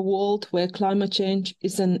up in a world where climate change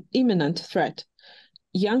is an imminent threat.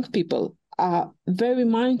 Young people are very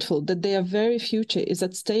mindful that their very future is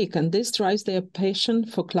at stake, and this drives their passion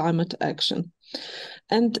for climate action.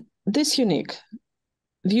 And This unique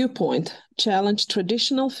viewpoint challenges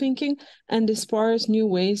traditional thinking and inspires new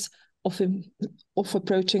ways of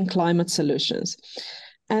approaching climate solutions.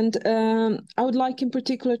 And I would like in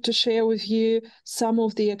particular to share with you some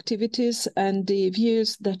of the activities and the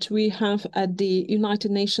views that we have at the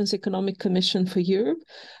United Nations Economic Commission for Europe,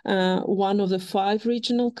 one of the 5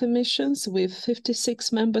 regional commissions with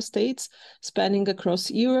 56 member states spanning across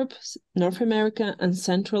Europe, North America, and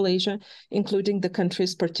Central Asia, including the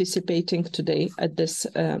countries participating today at this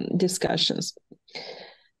discussions.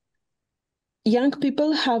 Young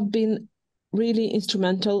people have been really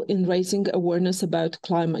instrumental in raising awareness about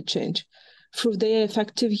climate change. Through their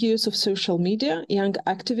effective use of social media, young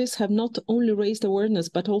activists have not only raised awareness,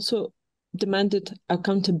 but also demanded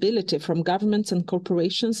accountability from governments and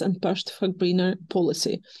corporations and pushed for greener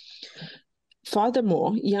policy.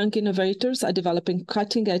 Furthermore, young innovators are developing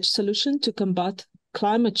cutting-edge solutions to combat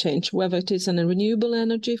climate change, whether it is in renewable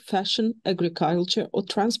energy, fashion, agriculture, or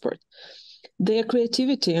transport. Their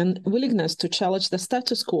creativity and willingness to challenge the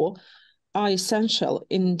status quo are essential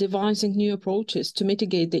in devising new approaches to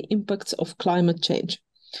mitigate the impacts of climate change.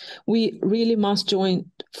 We really must join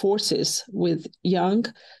forces with young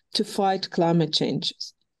to fight climate change.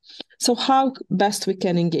 So how best we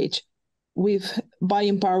can engage? By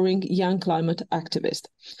empowering young climate activists.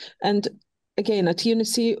 And again, at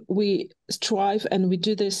UNESC, we strive and we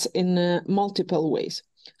do this in multiple ways.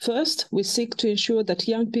 First, we seek to ensure that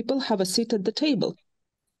young people have a seat at the table.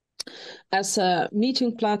 As a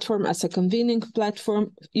meeting platform, as a convening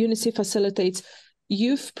platform, UNESC facilitates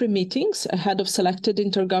youth pre-meetings ahead of selected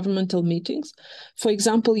intergovernmental meetings. For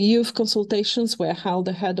example, youth consultations were held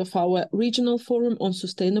ahead of our regional forum on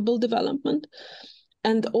sustainable development.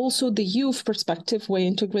 And also the youth perspective were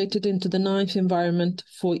integrated into the 9th Environment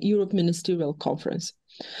for Europe Ministerial Conference.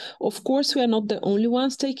 Of course, we are not the only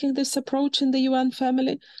ones taking this approach in the UN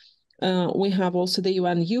family. We have also the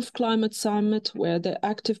UN Youth Climate Summit, where the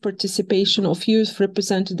active participation of youth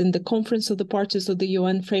represented in the Conference of the Parties of the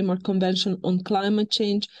UN Framework Convention on Climate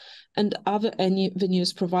Change and other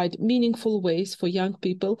venues provide meaningful ways for young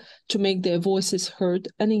people to make their voices heard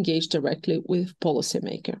and engage directly with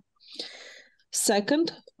policymakers.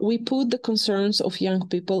 Second, we put the concerns of young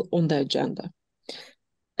people on the agenda.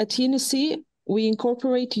 At UNESC, we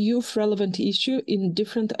incorporate youth-relevant issues in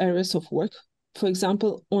different areas of work. For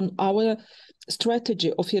example, on our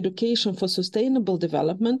strategy of education for sustainable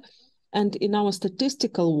development and in our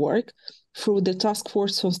statistical work through the Task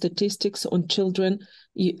Force on Statistics on Children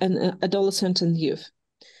and Adolescents and Youth.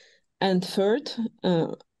 And third,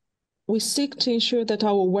 we seek to ensure that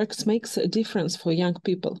our work makes a difference for young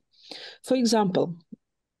people. For example,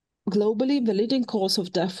 globally, the leading cause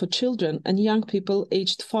of death for children and young people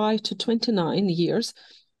aged 5 to 29 years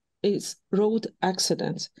is road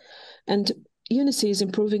accidents. And UNESC is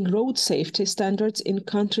improving road safety standards in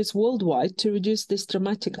countries worldwide to reduce these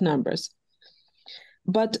dramatic numbers.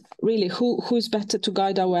 But really, who is better to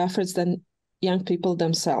guide our efforts than young people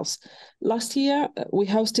themselves? Last year, we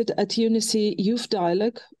hosted at UNESC Youth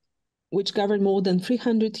Dialogue, which gathered more than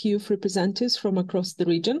 300 youth representatives from across the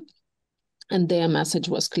region. And their message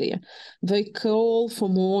was clear. They call for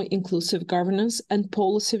more inclusive governance and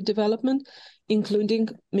policy development, including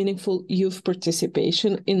meaningful youth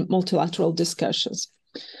participation in multilateral discussions.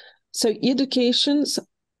 So education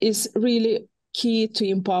is really key to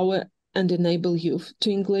empower and enable youth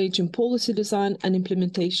to engage in policy design and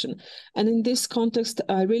implementation. And in this context,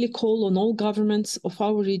 I really call on all governments of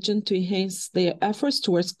our region to enhance their efforts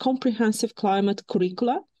towards comprehensive climate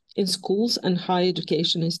curricula in schools and higher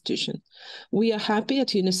education institutions. We are happy at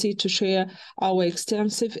UNESC to share our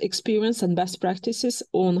extensive experience and best practices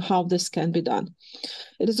on how this can be done.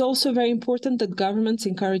 It is also very important that governments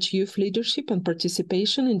encourage youth leadership and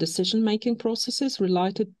participation in decision-making processes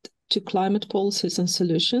related to climate policies and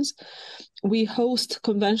solutions. We host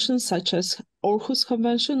conventions such as Aarhus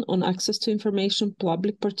Convention on access to information,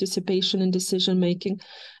 public participation in decision-making,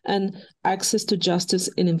 and access to justice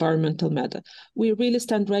in environmental matter. We really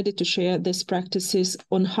stand ready to share these practices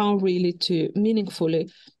on how really to meaningfully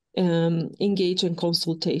engage in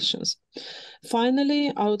consultations.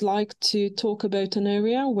 Finally, I would like to talk about an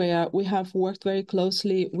area where we have worked very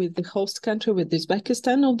closely with the host country, with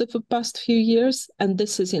Uzbekistan, over the past few years, and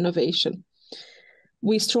this is innovation.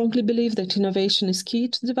 We strongly believe that innovation is key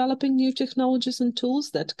to developing new technologies and tools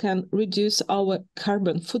that can reduce our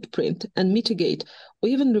carbon footprint and mitigate or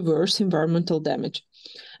even reverse environmental damage.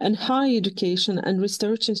 And higher education and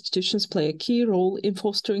research institutions play a key role in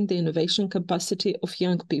fostering the innovation capacity of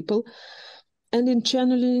young people and in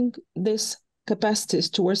channeling these capacities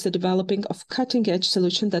towards the developing of cutting-edge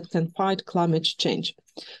solutions that can fight climate change.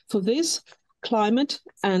 For this, climate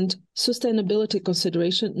and sustainability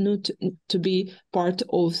consideration need to be part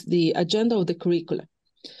of the agenda of the curricula.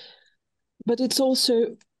 But it's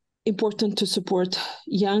also important to support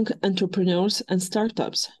young entrepreneurs and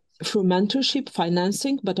startups through mentorship,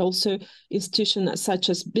 financing, but also institutions such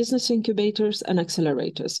as business incubators and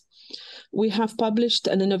accelerators. We have published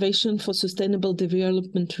an Innovation for Sustainable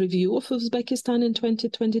Development review of Uzbekistan in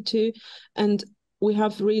 2022, and we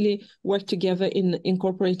have really worked together in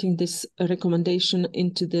incorporating this recommendation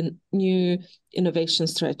into the new innovation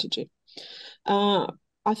strategy.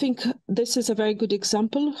 I think this is a very good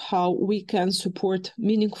example how we can support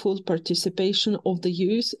meaningful participation of the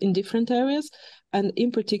youth in different areas, and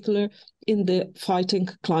in particular in the fighting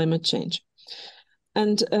climate change.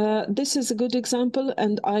 And this is a good example,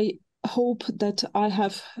 and I hope that I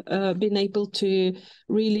have been able to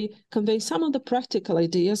really convey some of the practical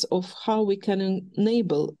ideas of how we can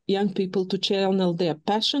enable young people to channel their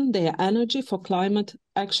passion, their energy for climate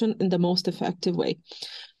action in the most effective way.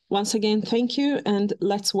 Once again, thank you, and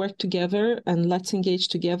let's work together and let's engage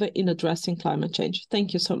together in addressing climate change.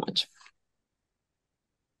 Thank you so much.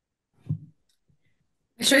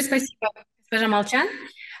 Thank you very much,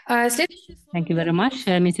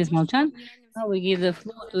 Mrs. Molchan. Now we give the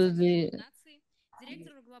floor to the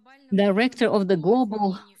Director of the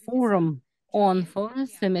Global Forum on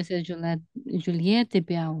Forests, Mrs. Juliette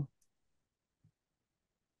Biao,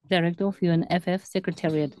 Director of UNFF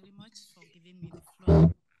Secretariat.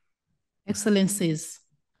 Excellencies,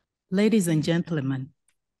 ladies and gentlemen,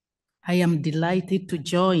 I am delighted to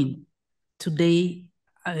join today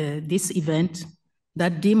this event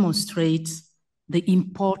that demonstrates the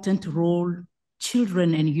important role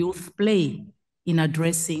children and youth play in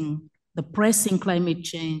addressing the pressing climate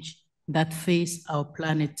change that face our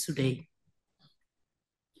planet today.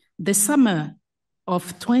 The summer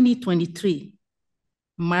of 2023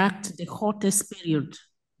 marked the hottest period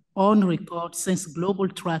on record since global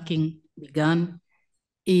tracking began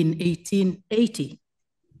in 1880,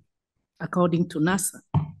 according to NASA.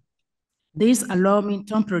 These alarming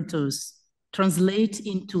temperatures translate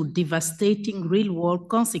into devastating real-world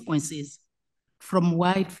consequences, from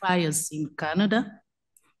wildfires in Canada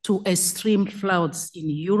to extreme floods in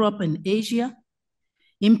Europe and Asia,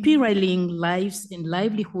 imperiling lives and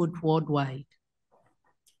livelihood worldwide.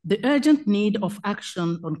 The urgent need of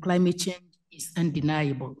action on climate change is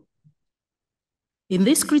undeniable. In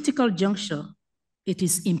this critical juncture, it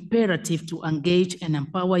is imperative to engage and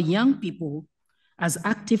empower young people as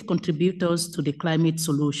active contributors to the climate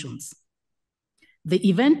solutions. The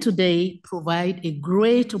event today provides a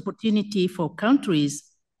great opportunity for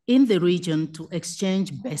countries in the region to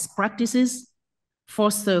exchange best practices,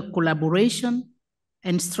 foster collaboration,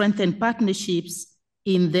 and strengthen partnerships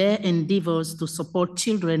in their endeavors to support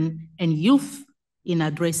children and youth in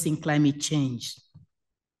addressing climate change.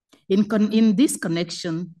 In this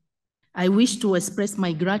connection, I wish to express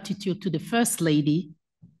my gratitude to the First Lady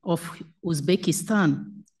of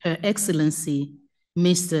Uzbekistan, Her Excellency,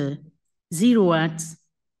 Mr. Ziruat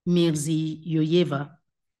Mirziyoyeva,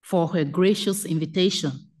 for her gracious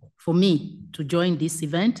invitation for me to join this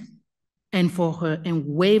event and for her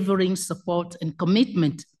unwavering support and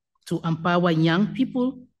commitment to empower young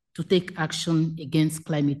people to take action against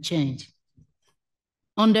climate change.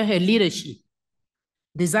 Under her leadership,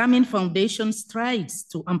 the Zamin Foundation strives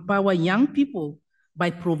to empower young people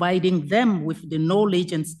by providing them with the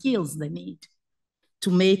knowledge and skills they need to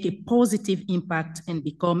make a positive impact and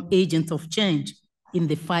become agents of change in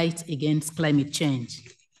the fight against climate change.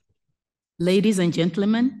 Ladies and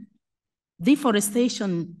gentlemen,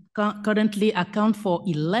 deforestation currently accounts for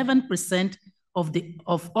 11%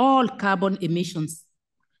 of all carbon emissions,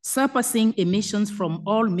 surpassing emissions from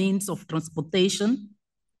all means of transportation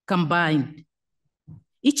combined.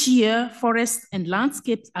 Each year, forests and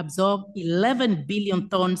landscapes absorb 11 billion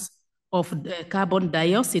tons of carbon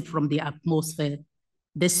dioxide from the atmosphere.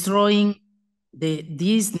 Destroying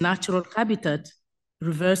these natural habitat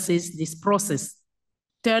reverses this process,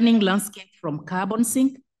 turning landscape from carbon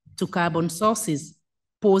sink to carbon sources,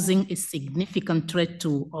 posing a significant threat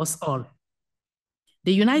to us all.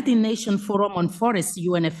 The United Nations Forum on Forests,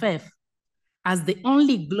 UNFF, as the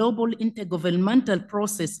only global intergovernmental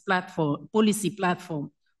policy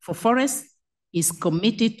platform for forests, is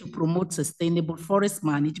committed to promote sustainable forest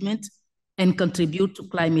management and contribute to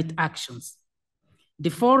climate actions. The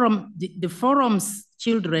forum's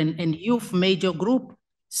children and youth major group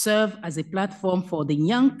serve as a platform for the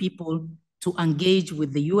young people to engage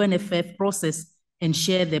with the UNFF process and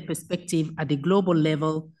share their perspective at the global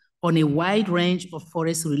level on a wide range of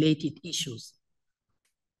forest-related issues.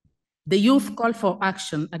 The Youth Call for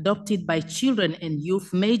Action adopted by Children and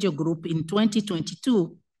Youth Major Group in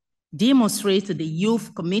 2022 demonstrates the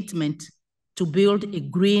youth commitment to build a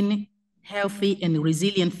green, healthy, and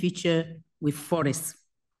resilient future with forests.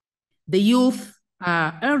 The youth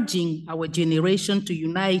are urging our generation to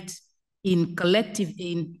unite in collective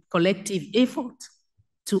effort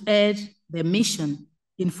to aid their mission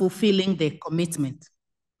in fulfilling their commitment.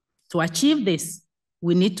 To achieve this,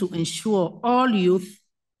 we need to ensure all youth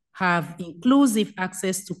have inclusive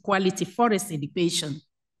access to quality forest education,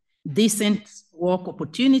 decent work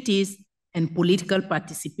opportunities, and political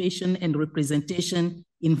participation and representation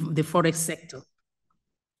in the forest sector.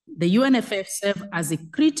 The UNFF serves as a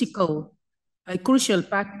crucial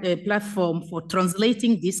platform for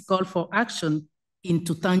translating this call for action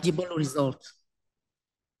into tangible results.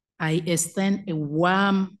 I extend a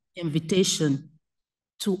warm invitation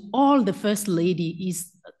to all the First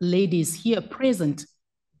ladies here present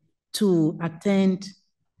to attend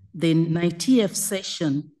the 90th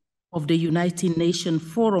session of the United Nations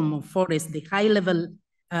Forum on Forests, the high-level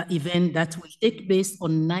event that will take place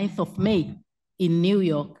on 9th of May in New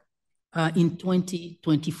York in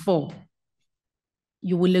 2024.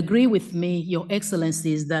 You will agree with me, Your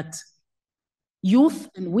Excellencies, that youth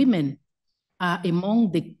and women are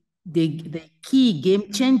among the key game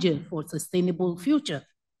changer for sustainable future.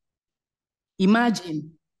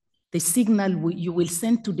 Imagine the signal you will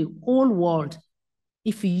send to the whole world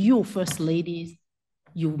if you, First Ladies,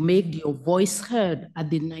 you make your voice heard at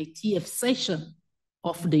the 90th session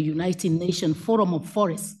of the United Nations Forum of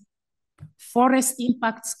Forests. Forest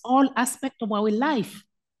impacts all aspects of our life,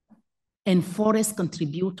 and forests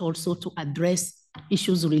contribute also to address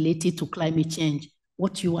issues related to climate change.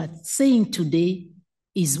 What you are saying today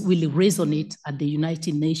will resonate at the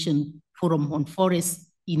United Nations Forum on Forests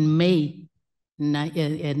in May 9th,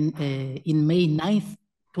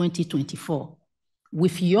 2024.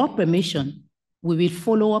 With your permission, we will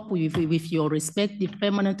follow up with your respective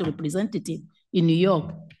permanent representative in New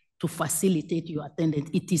York to facilitate your attendance.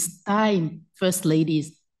 It is time, First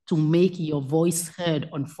Ladies, to make your voice heard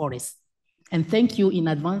on forests. And thank you in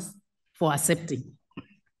advance for accepting.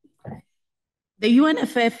 The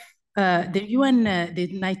UNFF, the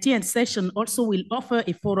 90th session also will offer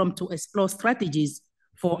a forum to explore strategies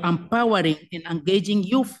for empowering and engaging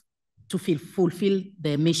youth to fulfill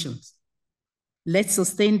their missions. Let's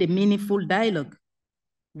sustain the meaningful dialogue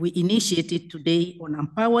we initiated today on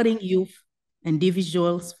empowering youth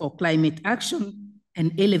individuals for climate action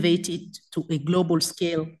and elevate it to a global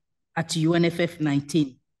scale at UNFF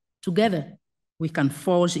 19. Together, we can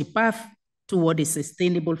forge a path toward a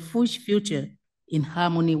sustainable future in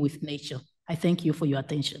harmony with nature. I thank you for your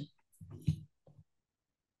attention.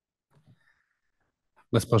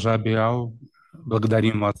 Госпожа Биал,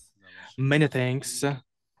 благодарим вас. Many thanks,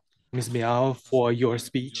 Ms. Biao, for your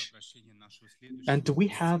speech. And we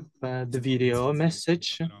have the video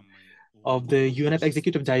message of the UNEP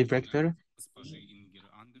Executive Director,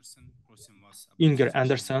 Inger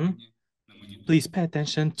Anderson. Please pay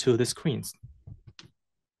attention to the screens.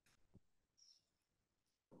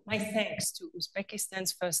 My thanks to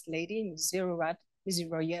Uzbekistan's First Lady, Ms.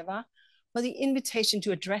 Ziroyeva, for the invitation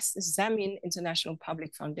to address the Zamin International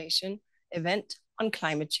Public Foundation event on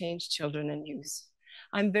climate change, children and youth.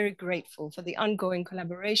 I'm very grateful for the ongoing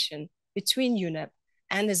collaboration between UNEP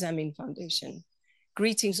and the Zamin Foundation.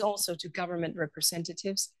 Greetings also to government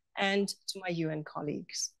representatives and to my UN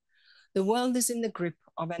colleagues. The world is in the grip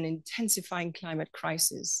of an intensifying climate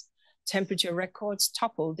crisis. Temperature records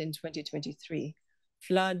toppled in 2023.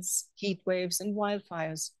 Floods, heat waves, and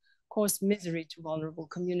wildfires caused misery to vulnerable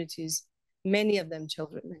communities, many of them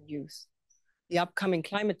children and youth. The upcoming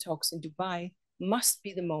climate talks in Dubai must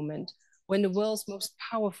be the moment when the world's most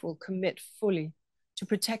powerful commit fully to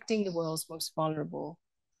protecting the world's most vulnerable,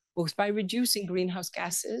 both by reducing greenhouse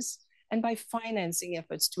gases and by financing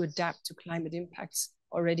efforts to adapt to climate impacts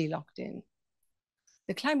already locked in.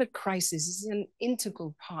 The climate crisis is an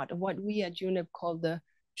integral part of what we at UNEP call the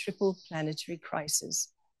triple planetary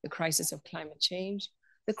crisis: the crisis of climate change,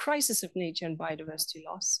 the crisis of nature and biodiversity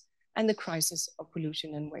loss, and the crisis of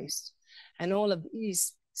pollution and waste. And all of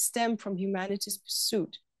these stem from humanity's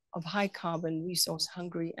pursuit of high carbon, resource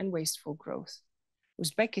hungry, and wasteful growth.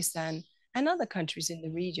 Uzbekistan and other countries in the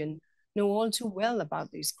region know all too well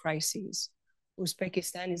about these crises.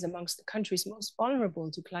 Uzbekistan is amongst the countries most vulnerable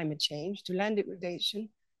to climate change, to land degradation,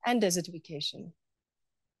 and desertification.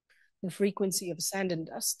 The frequency of sand and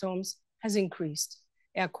dust storms has increased.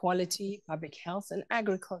 Air quality, public health, and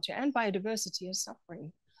agriculture and biodiversity are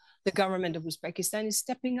suffering. The government of Uzbekistan is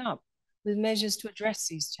stepping up with measures to address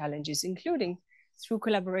these challenges, including through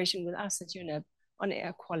collaboration with us at UNEP on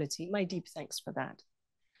air quality. My deep thanks for that.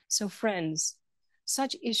 So friends,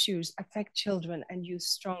 such issues affect children and youth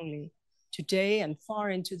strongly today and far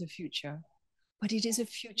into the future. But it is a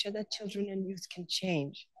future that children and youth can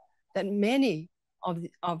change, that many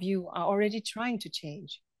of you are already trying to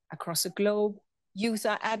change. Across the globe, youth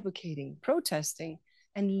are advocating, protesting,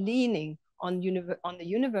 and leaning on the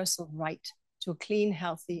universal right to a clean,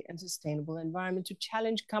 healthy, and sustainable environment to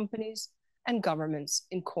challenge companies and governments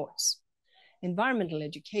in courts. Environmental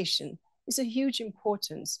education is a huge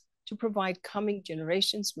importance to provide coming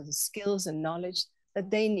generations with the skills and knowledge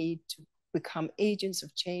that they need to become agents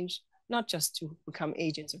of change, not just to become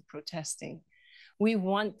agents of protesting. We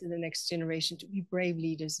want the next generation to be brave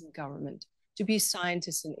leaders in government, to be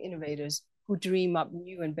scientists and innovators who dream up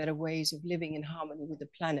new and better ways of living in harmony with the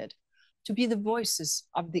planet, to be the voices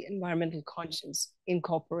of the environmental conscience in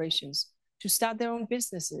corporations, to start their own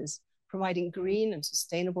businesses, providing green and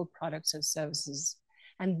sustainable products and services.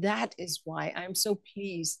 And that is why I'm so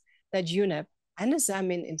pleased that UNEP and the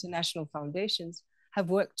Zamin International Foundations have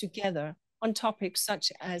worked together on topics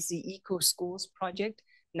such as the Eco Schools project,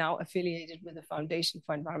 now affiliated with the Foundation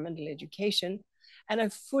for Environmental Education. And I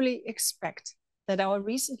fully expect that our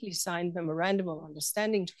recently signed Memorandum of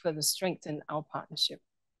Understanding to further strengthen our partnership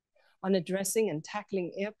on addressing and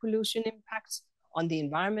tackling air pollution impacts on the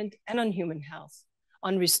environment and on human health,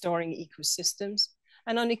 on restoring ecosystems,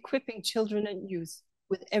 and on equipping children and youth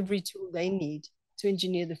with every tool they need to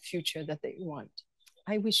engineer the future that they want.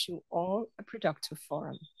 I wish you all a productive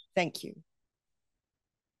forum. Thank you.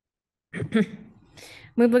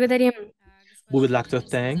 We would like to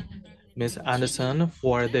thank Ms. Anderson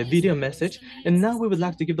for the video message. And now we would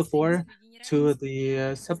like to give the floor to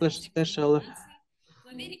the special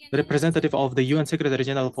representative of the UN Secretary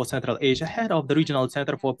General for Central Asia, head of the Regional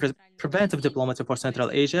Center for Preventive Diplomacy for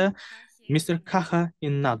Central Asia, Mr. Kaha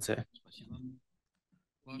Innadze.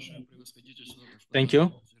 Thank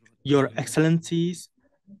you. Your Excellencies,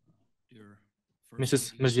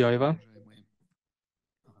 Mrs. Mirziyoyeva,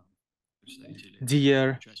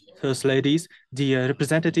 dear First Ladies, dear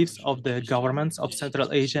representatives of the governments of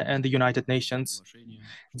Central Asia and the United Nations,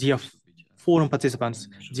 dear forum participants,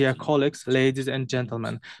 dear colleagues, ladies and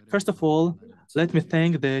gentlemen. First of all, let me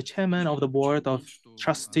thank the chairman of the board of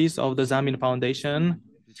trustees of the Zamin Foundation,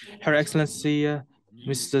 Her Excellency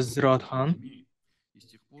Mrs. Rodhan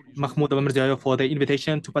Mahmoudova Mirziyoyeva, for the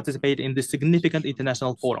invitation to participate in this significant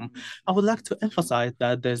international forum. I would like to emphasize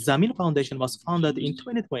that the Zamin Foundation was founded in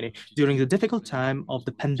 2020 during the difficult time of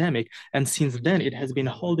the pandemic, and since then it has been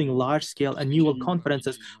holding large-scale annual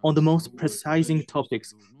conferences on the most precise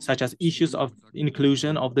topics, such as issues of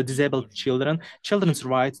inclusion of the disabled children, children's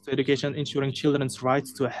rights to education, ensuring children's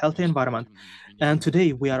rights to a healthy environment. And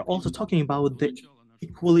today we are also talking about the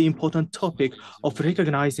equally important topic of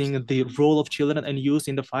recognizing the role of children and youth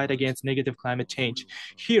in the fight against negative climate change.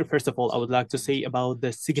 Here, first of all, I would like to say about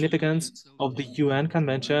the significance of the UN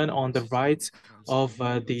Convention on the Rights of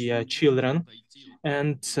the Children.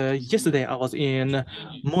 And yesterday I was in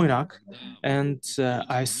Moynak, and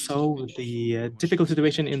I saw the difficult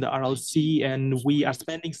situation in the Aral Sea, and we are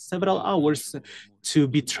spending several hours to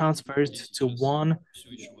be transferred to one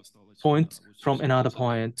point from another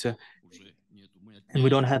point. And we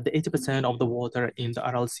don't have the 80% of the water in the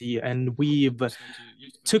Aral Sea, and we've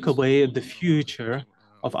took away the future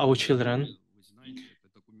of our children.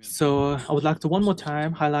 So I would like to one more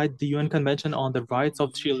time highlight the UN Convention on the Rights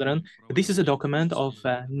of Children. This is a document of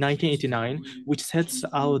 1989, which sets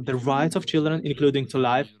out the rights of children, including to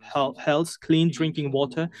life, health, clean drinking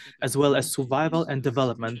water, as well as survival and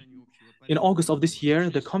development. In August of this year,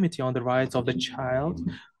 the Committee on the Rights of the Child,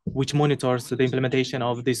 which monitors the implementation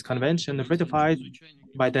of this convention, ratified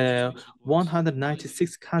by the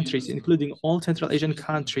 196 countries, including all Central Asian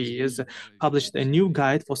countries, published a new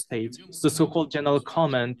guide for states, the so-called general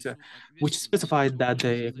comment, which specified that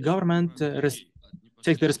the government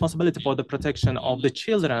takes the responsibility for the protection of the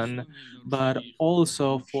children, but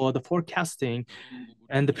also for the forecasting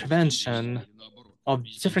and the prevention of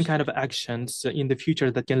different kind of actions in the future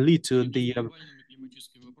that can lead to the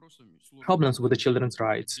problems with the children's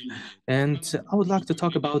rights. And I would like to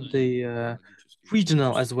talk about the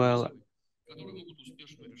regional as well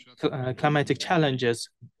climatic challenges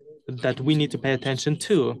that we need to pay attention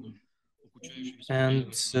to.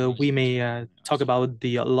 And we may talk about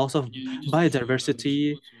the loss of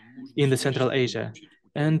biodiversity in the Central Asia.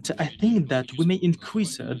 And I think that we may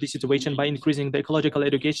increase the situation by increasing the ecological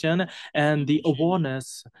education and the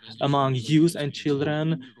awareness among youth and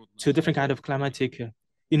children to different kind of climatic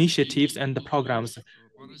initiatives and the programs.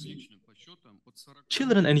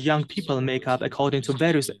 Children and young people make up, according to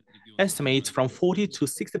various estimates from 40 to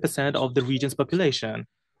 60% of the region's population.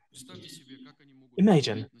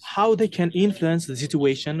 Imagine how they can influence the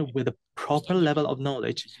situation with a proper level of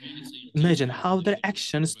knowledge. Imagine how their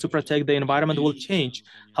actions to protect the environment will change,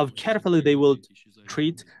 how carefully they will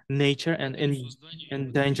treat nature and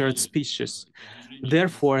endangered species.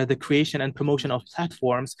 Therefore, the creation and promotion of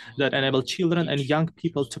platforms that enable children and young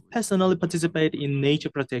people to personally participate in nature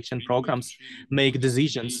protection programs, make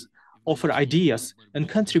decisions, offer ideas, and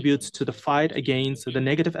contribute to the fight against the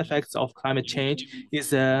negative effects of climate change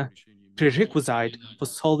is a prerequisite for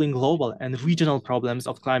solving global and regional problems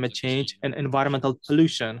of climate change and environmental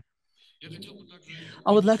pollution.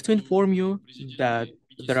 I would like to inform you that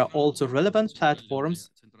there are also relevant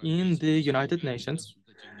platforms in the United Nations.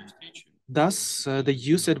 Thus, the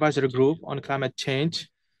Youth Advisory Group on Climate Change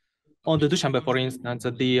on the Dushanbe, for instance,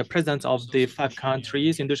 the presidents of the 5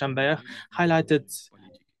 countries in Dushanbe highlighted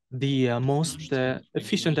the most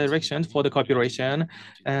efficient direction for the cooperation,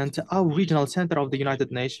 and our regional center of the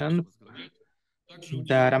United Nations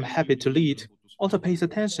that I'm happy to lead also pays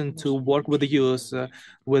attention to work with the youth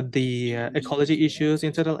with the ecology issues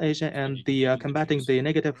in Central Asia and the combating the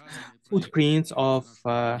negative footprints of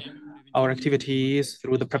our activities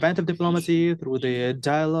through the preventive diplomacy, through the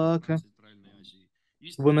dialogue,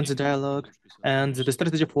 women's dialogue, and the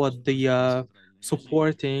strategy for the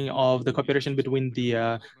supporting of the cooperation between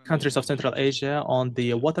the countries of Central Asia on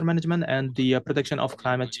the water management and the protection of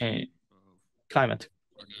climate change,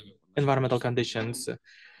 environmental conditions.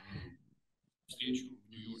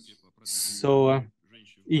 So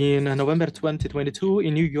in November 2022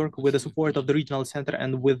 in New York, with the support of the regional center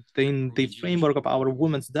and within the framework of our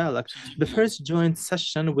Women's Dialogue, the first joint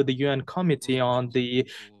session with the UN Committee on the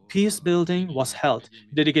Peace Building was held,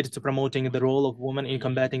 dedicated to promoting the role of women in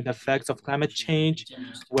combating the effects of climate change,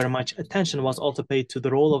 where much attention was also paid to the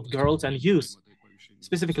role of girls and youth,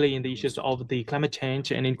 specifically in the issues of the climate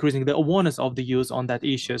change and increasing the awareness of the youth on that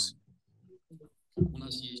issues.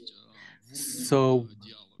 So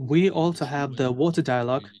we also have the water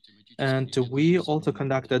dialogue, and we also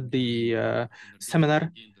conducted the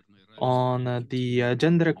seminar on the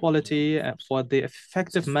gender equality for the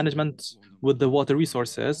effective management with the water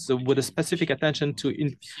resources, with a specific attention to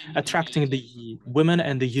attracting the women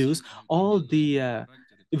and the youth. All the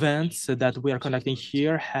events that we are conducting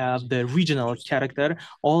here have the regional character.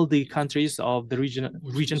 All the countries of the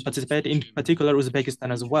region participate, in particular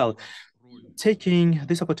Uzbekistan as well. Taking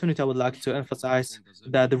this opportunity, I would like to emphasize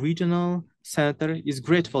that the regional center is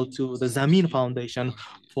grateful to the Zamin Foundation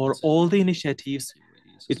for all the initiatives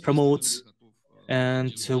it promotes,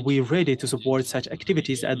 and we're ready to support such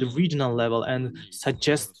activities at the regional level and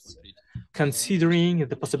suggest considering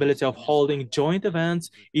the possibility of holding joint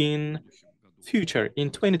events in future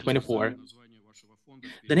in 2024.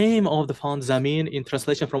 The name of the fund, Zamin, in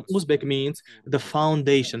translation from Uzbek, means the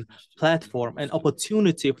foundation, platform, and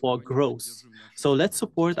opportunity for growth. So let's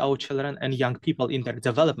support our children and young people in their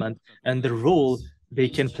development and the role they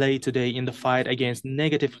can play today in the fight against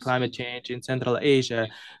negative climate change in Central Asia.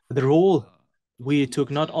 The role we took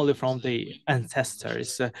not only from the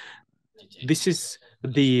ancestors. This is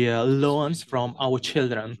the loans from our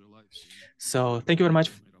children. So thank you very much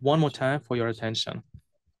one more time for your attention.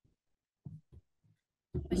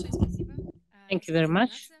 Thank you very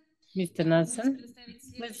much, Mr. Nelson.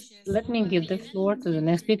 Let me give the floor to the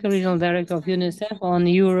next speaker, Regional Director of UNICEF on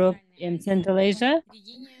Europe and Central Asia,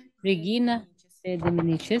 Regina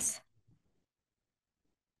Dominicis.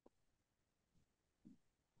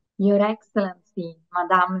 Your Excellency,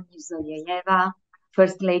 Madame Mirziyoyeva,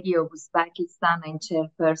 First Lady of Uzbekistan and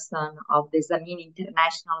Chairperson of the Zamin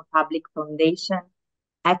International Public Foundation,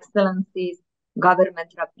 Excellencies,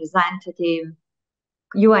 Government Representative,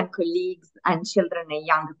 UN colleagues, and children and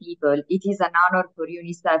young people, it is an honor for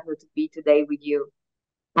UNICEF to be today with you.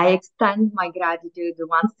 I extend my gratitude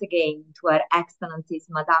once again to Her Excellencies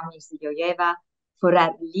Madame Mirziyoyeva for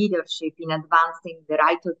her leadership in advancing the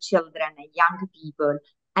right of children and young people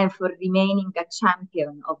and for remaining a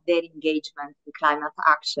champion of their engagement in climate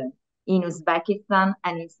action in Uzbekistan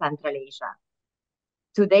and in Central Asia.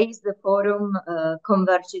 Today's forum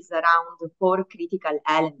converges around 4 critical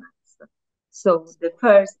elements. So the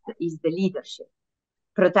first is the leadership.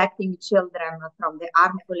 Protecting children from the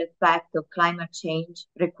harmful effect of climate change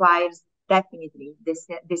requires definitely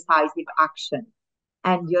decisive action.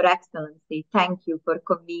 And Your Excellency, thank you for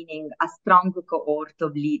convening a strong cohort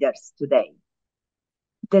of leaders today.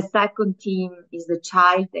 The second theme is the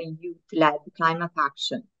child and youth-led climate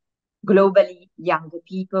action. Globally, young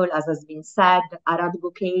people, as has been said, are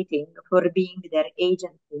advocating for being their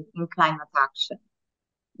agency in climate action.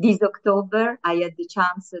 This October, I had the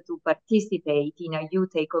chance to participate in a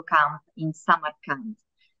youth eco camp in Samarkand,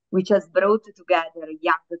 which has brought together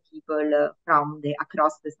young people from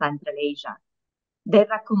across the Central Asia. Their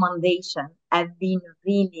recommendations have been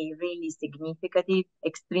really, really significant,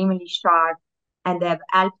 extremely sharp, and have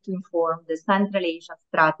helped to inform the Central Asia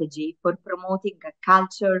strategy for promoting a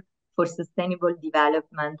culture for sustainable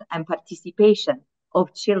development and participation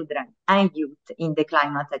of children and youth in the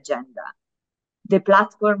climate agenda. The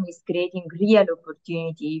platform is creating real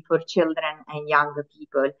opportunity for children and young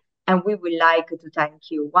people, and we would like to thank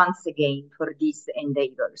you once again for these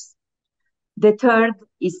endeavors. The third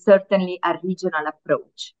is certainly a regional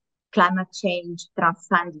approach. Climate change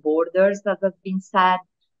transcends borders, as has been said,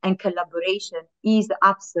 and collaboration is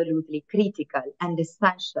absolutely critical and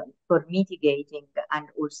essential for mitigating and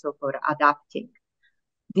also for adapting.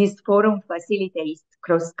 This forum facilitates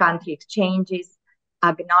cross-country exchanges,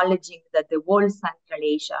 acknowledging that the whole Central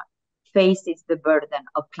Asia faces the burden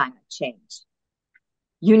of climate change.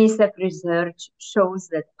 UNICEF research shows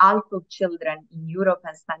that half of children in Europe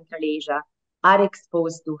and Central Asia are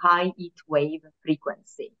exposed to high heat wave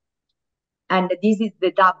frequency. And this is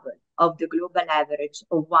the double of the global average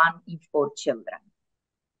of 1 in 4 children.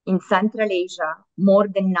 In Central Asia, more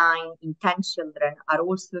than 9 in 10 children are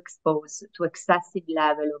also exposed to excessive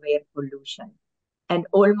level of air pollution, and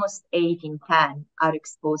almost 8 in 10 are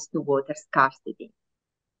exposed to water scarcity.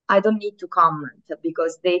 I don't need to comment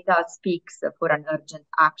because data speaks for an urgent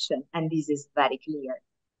action, and this is very clear.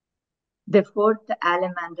 The fourth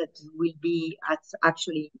element that will be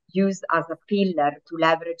actually used as a pillar to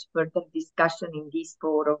leverage further discussion in this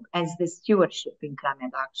forum is the stewardship in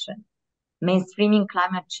climate action. Mainstreaming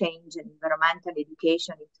climate change and environmental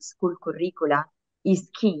education into school curricula is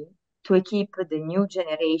key to equip the new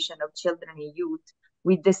generation of children and youth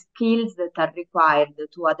with the skills that are required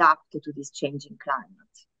to adapt to this changing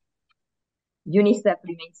climate. UNICEF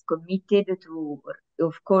remains committed to,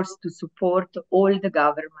 of course, to support all the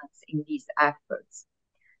governments in these efforts.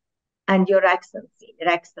 And Your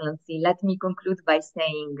Excellency, let me conclude by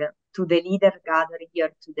saying to the leader gathered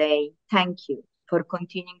here today, thank you for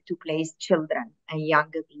continuing to place children and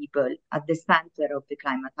younger people at the center of the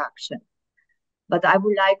climate action. But I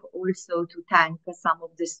would like also to thank some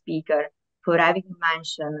of the speakers for having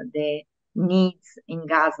mentioned the needs in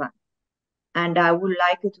Gaza. And I would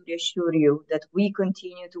like to reassure you that we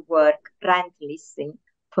continue to work relentlessly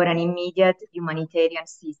for an immediate humanitarian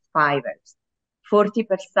ceasefire. 40%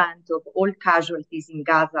 of all casualties in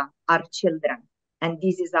Gaza are children, and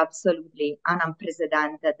this is absolutely an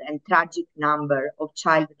unprecedented and tragic number of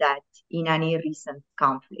child death in any recent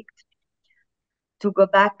conflict. To go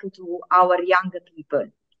back to our young people,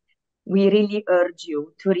 we really urge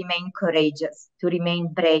you to remain courageous, to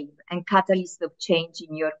remain brave, and catalyst of change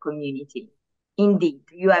in your community. Indeed,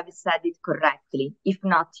 you have said it correctly. If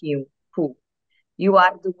not you, who? You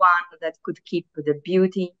are the one that could keep the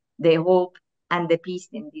beauty, the hope, and the peace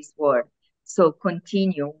in this world. So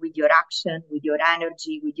continue with your action, with your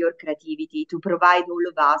energy, with your creativity to provide all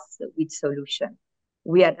of us with solutions.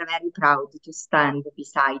 We are very proud to stand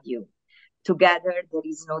beside you. Together, there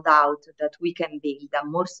is no doubt that we can build a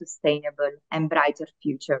more sustainable and brighter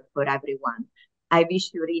future for everyone. I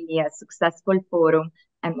wish you really a successful forum.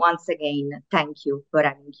 And once again, thank you for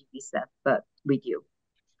having UNICEF with you.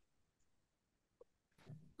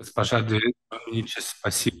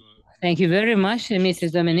 Thank you very much,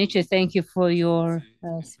 Mrs. Domenici. Thank you for your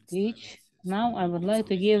speech. Now I would like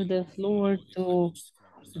to give the floor to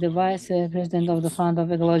the Vice President of the Fund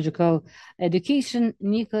of Ecological Education,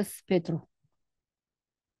 Nikos Petru.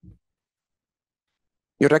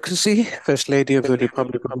 Your Excellency, First Lady of the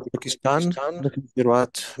Republic of Pakistan,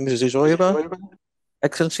 Mrs. Zoyeva,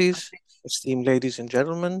 Excellencies, esteemed ladies and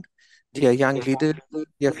gentlemen, dear young leaders,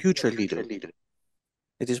 dear future leaders.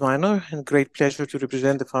 It is my honor and great pleasure to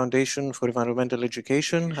represent the Foundation for Environmental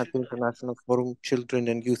Education at the International Forum Children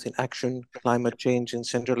and Youth in Action, Climate Change in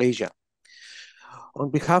Central Asia. On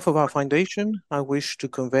behalf of our foundation, I wish to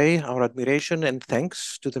convey our admiration and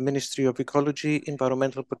thanks to the Ministry of Ecology,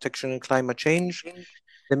 Environmental Protection and Climate Change,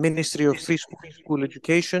 the Ministry of Free School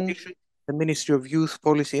Education, the Ministry of Youth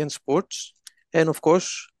Policy and Sports, and of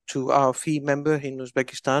course, to our fee member in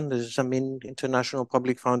Uzbekistan, the Zamin International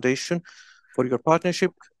Public Foundation, for your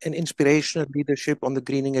partnership and inspirational leadership on the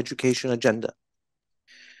greening education agenda.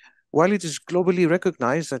 While it is globally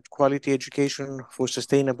recognized that quality education for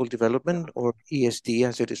sustainable development, or ESD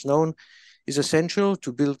as it is known, is essential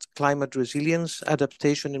to build climate resilience,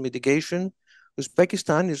 adaptation, and mitigation,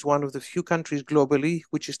 Uzbekistan is one of the few countries globally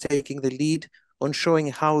which is taking the lead on showing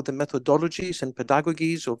how the methodologies and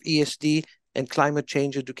pedagogies of ESD and climate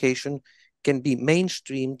change education can be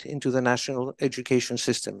mainstreamed into the national education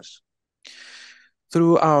systems.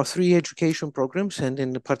 Through our 3 education programs, and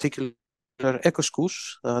in particular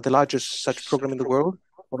EcoSchools, the largest such program in the world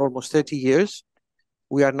for almost 30 years,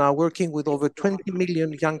 we are now working with over 20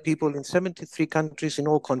 million young people in 73 countries in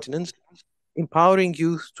all continents, empowering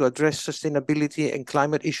youth to address sustainability and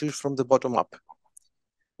climate issues from the bottom up.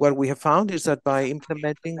 What we have found is that by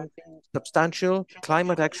implementing substantial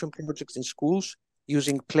climate action projects in schools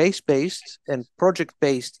using place-based and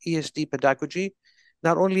project-based ESD pedagogy,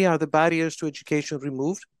 not only are the barriers to education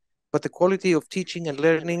removed, but the quality of teaching and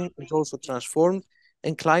learning is also transformed,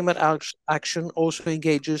 and climate action also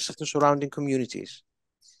engages the surrounding communities.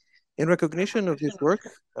 In recognition of this work,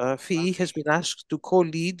 FEE has been asked to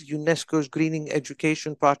co-lead UNESCO's Greening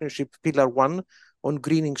Education Partnership Pillar 1 on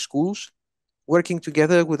greening schools, working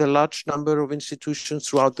together with a large number of institutions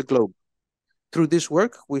throughout the globe. Through this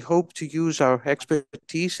work, we hope to use our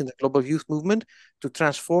expertise in the global youth movement to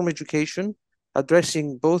transform education,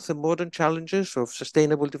 addressing both the modern challenges of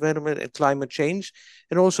sustainable development and climate change,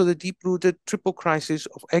 and also the deep-rooted triple crisis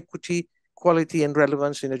of equity, quality, and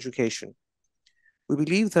relevance in education. We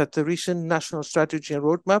believe that the recent national strategy and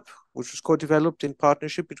roadmap, which was co-developed in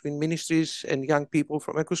partnership between ministries and young people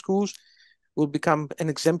from EcoSchools, will become an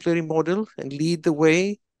exemplary model and lead the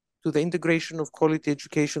way to the integration of quality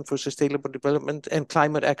education for sustainable development and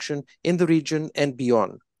climate action in the region and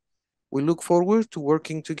beyond. We look forward to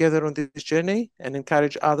working together on this journey and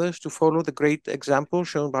encourage others to follow the great example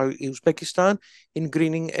shown by Uzbekistan in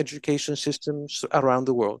greening education systems around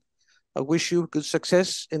the world. I wish you good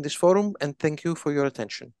success in this forum and thank you for your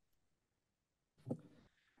attention.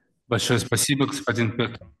 Большое спасибо, господин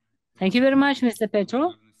Петр. Thank you very much, Mr.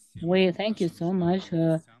 Petro. We thank you so much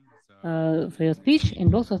for your speech,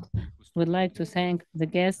 and also would like to thank the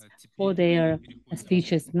guests for their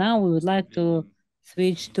speeches. Now we would like to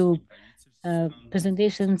switch to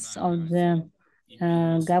presentations of the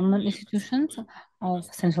government institutions of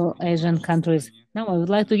Central Asian countries. Now I would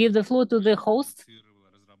like to give the floor to the host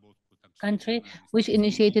country, which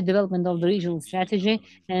initiated development of the regional strategy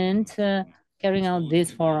and carrying out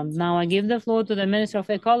this forum. Now I give the floor to the Minister of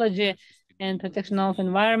Ecology and Protection of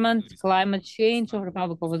Environment, Climate Change of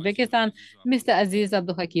Republic of Uzbekistan, Mr. Aziz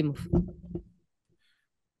Abduhakimov.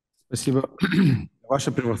 Спасибо.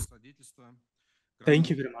 Ваше превосходительство. Thank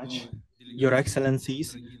you very much, Your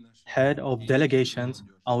Excellencies, Head of Delegations,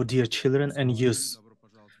 our dear children and youth.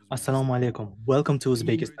 Assalamu alaikum. Welcome to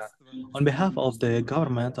Uzbekistan. On behalf of the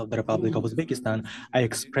government of the Republic of Uzbekistan, I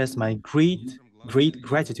express my great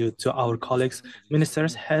gratitude to our colleagues,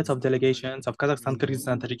 ministers, heads of delegations of Kazakhstan,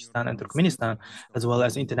 Kyrgyzstan, Tajikistan, and Turkmenistan, as well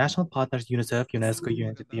as international partners UNICEF, UNESCO,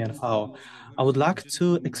 UNDP, and FAO. I would like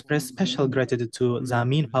to express special gratitude to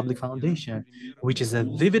Zamin Public Foundation, which is a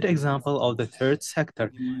vivid example of the third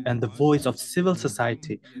sector and the voice of civil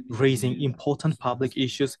society, raising important public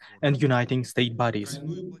issues and uniting state bodies.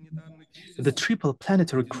 The triple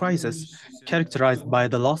planetary crisis, characterized by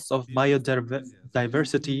the loss of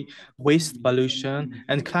biodiversity, waste pollution,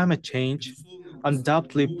 and climate change,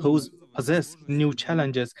 undoubtedly possess new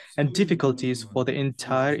challenges and difficulties for the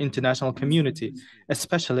entire international community,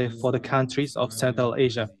 especially for the countries of Central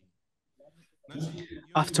Asia.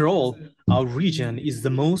 After all, our region is the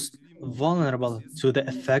most vulnerable to the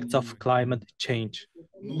effects of climate change.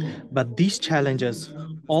 But these challenges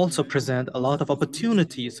also present a lot of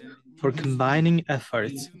opportunities for combining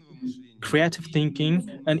efforts, creative thinking,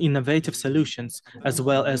 and innovative solutions, as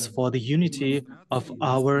well as for the unity of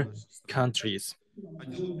our countries.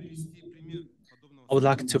 I would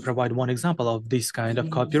like to provide one example of this kind of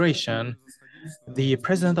cooperation. The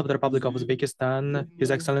President of the Republic of Uzbekistan, His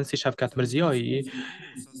Excellency Shavkat Mirziyoyev,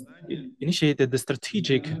 initiated the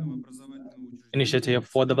strategic initiative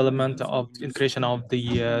for development of and creation of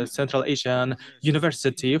the Central Asian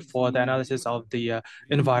University for the analysis of the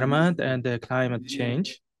environment and the climate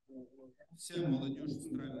change.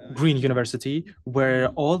 Green University, where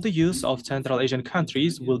all the youth of Central Asian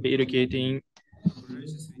countries will be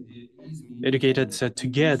educated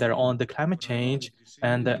together on the climate change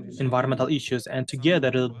and the environmental issues, and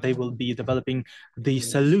together they will be developing the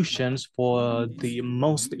solutions for the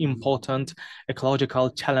most important ecological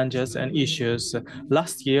challenges and issues.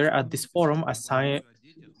 Last year at this forum,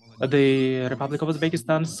 the Republic of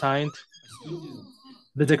Uzbekistan signed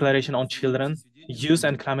the Declaration on Children, Youth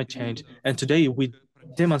and Climate Change, and today we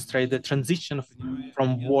demonstrate the transition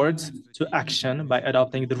from words to action by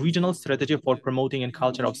adopting the regional strategy for promoting a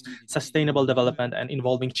culture of sustainable development and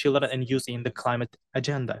involving children and youth in the climate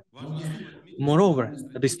agenda. Moreover,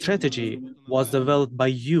 the strategy was developed by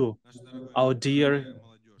you, our dear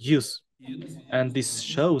youth, And this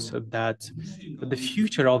shows that the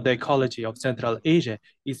future of the ecology of Central Asia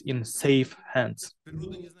is in safe hands.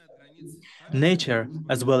 Nature,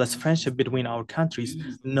 as well as friendship between our countries,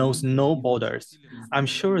 knows no borders. I'm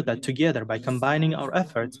sure that together, by combining our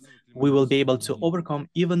efforts, we will be able to overcome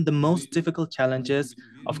even the most difficult challenges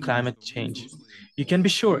of climate change. You can be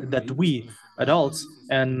sure that we, adults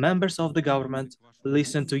and members of the government,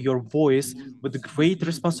 listen to your voice with great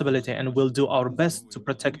responsibility and will do our best to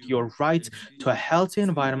protect your right to a healthy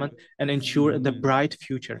environment and ensure the bright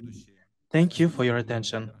future. Thank you for your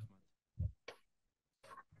attention.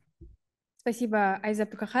 Спасибо, Айза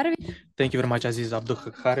Абдукахарович. Thank you very much, Aziz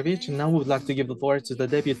Abdukharovich. Now we would like to give the floor to the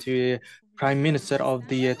Deputy Prime Minister of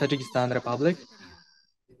the Tajikistan Republic,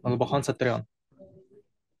 Албахан Сатарян.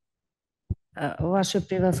 Ваше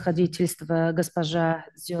превосходительство, госпожа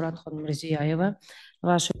Зюратхон Мирзияева,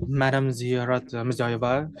 Madam Ziarat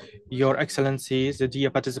Mirziyoyeva, Your Excellencies, the dear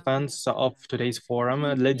participants of today's forum,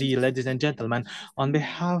 ladies and gentlemen, on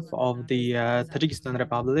behalf of the Tajikistan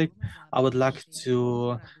Republic, I would like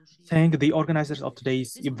to thank the organizers of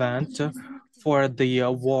today's event for the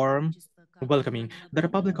warm welcoming. The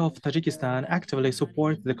Republic of Tajikistan actively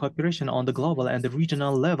supports the cooperation on the global and the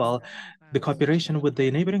regional level, the cooperation with the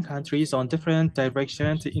neighboring countries on different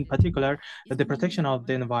directions, in particular, the protection of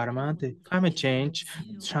the environment, climate change,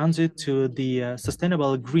 transit to the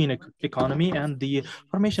sustainable green economy, and the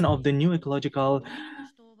formation of the new ecological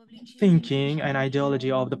thinking and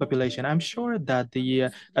ideology of the population. I'm sure that the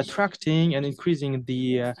attracting and increasing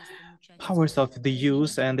the powers of the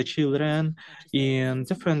youth and the children in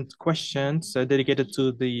different questions dedicated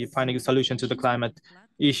to the finding a solution to the climate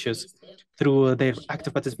issues through their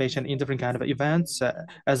active participation in different kind of events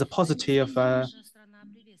as a positive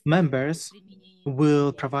members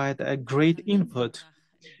will provide a great input.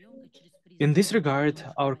 In this regard,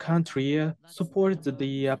 our country supports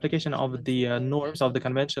the application of the norms of the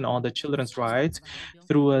Convention on the Children's Rights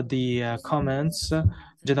through the comments,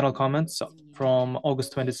 general comments from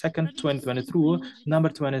August 22nd, 2022, number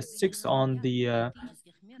 26 on the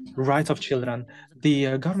rights of children.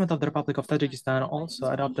 The government of the Republic of Tajikistan also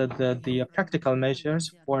adopted the practical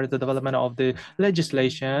measures for the development of the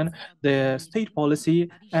legislation, the state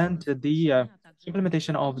policy, and the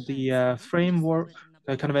implementation of the framework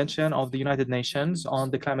Convention of the United Nations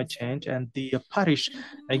on the climate change and the Paris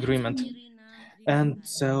Agreement. And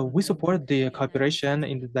so we support the cooperation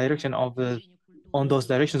in the direction of on those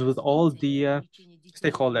directions with all the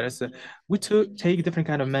stakeholders. We take different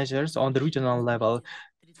kind of measures on the regional level.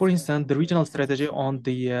 For instance, the regional strategy on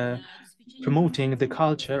the promoting the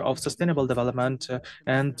culture of sustainable development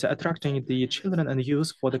and attracting the children and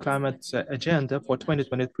youth for the climate agenda for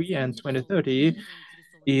 2023 and 2030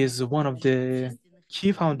 is one of the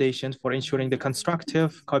key foundations for ensuring the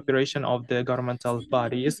constructive cooperation of the governmental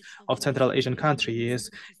bodies of Central Asian countries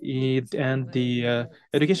and the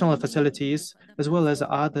educational facilities, as well as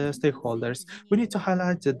other stakeholders. We need to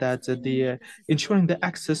highlight that the ensuring the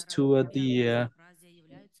access to the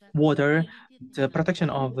water, the protection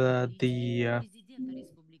of the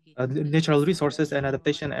natural resources and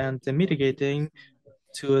adaptation and mitigating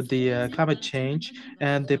to the climate change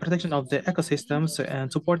and the protection of the ecosystems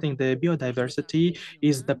and supporting the biodiversity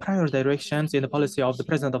is the prior directions in the policy of the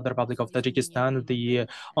President of the Republic of Tajikistan, the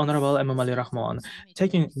Honorable Emomali Rahman.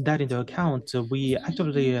 Taking that into account, we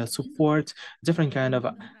actively support different kind of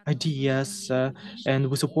ideas and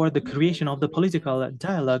we support the creation of the political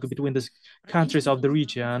dialogue between the countries of the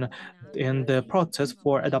region in the process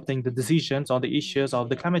for adopting the decisions on the issues of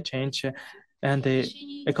the climate change and the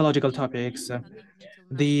ecological topics.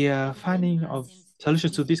 The finding of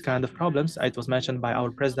solutions to these kind of problems, it was mentioned by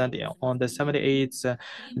our president on the 78th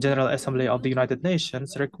General Assembly of the United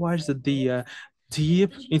Nations, requires the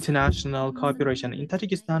deep international cooperation. In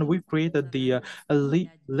Tajikistan, we've created the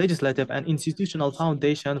legislative and institutional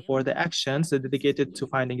foundation for the actions dedicated to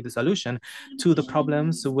finding the solution to the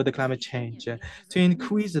problems with the climate change, to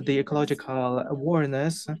increase the ecological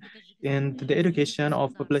awareness and the education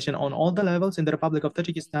of population on all the levels. In the Republic of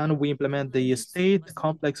Tajikistan, we implement the state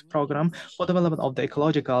complex program for development of the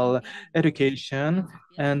ecological education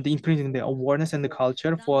and increasing the awareness and the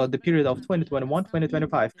culture for the period of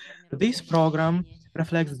 2021-2025. This program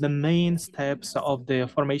reflects the main steps of the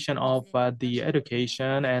formation of the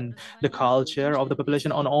education and the culture of the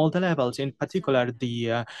population on all the levels, in particular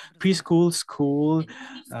the preschool, school,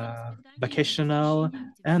 vocational,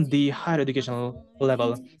 and the higher educational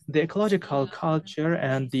level. The ecological culture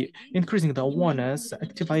and the increasing the awareness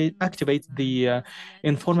activate the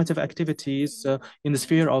informative activities in the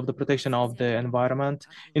sphere of the protection of the environment,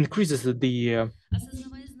 increases the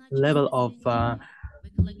level of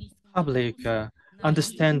public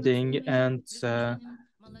understanding and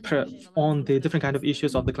on the different kind of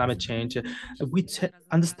issues of the climate change. We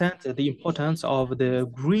understand the importance of the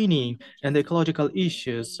greening and the ecological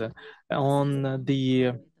issues on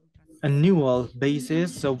the annual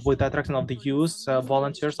basis with the attraction of the youth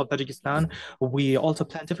volunteers of Tajikistan. We also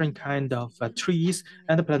plant different kind of trees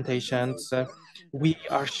and the plantations. We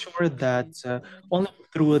are sure that only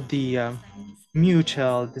through the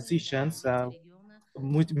mutual decisions,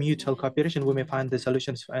 mutual cooperation, we may find the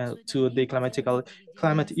solutions to the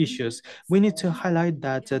climate issues. We need to highlight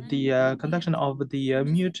that the conduction of the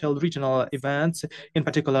mutual regional events, in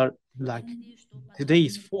particular, like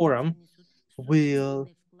today's forum, will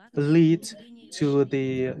lead to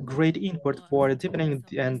the great input for deepening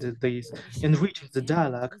and this enriching the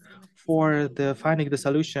dialogue for the finding the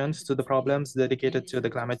solutions to the problems dedicated to the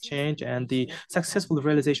climate change and the successful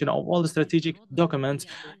realization of all the strategic documents,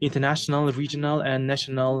 international, regional, and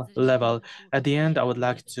national level. At the end, I would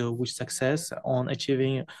like to wish success on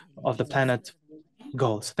achieving of the planet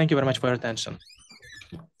goals. Thank you very much for your attention.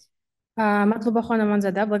 Матлуба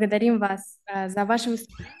Ханаманзада, благодарим вас за ваше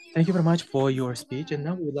выступление. Thank you very much for your speech. And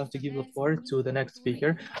now we would like to give the floor to the next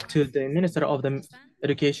speaker, to the Minister of the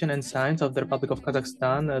Education and Science of the Republic of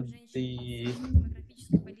Kazakhstan,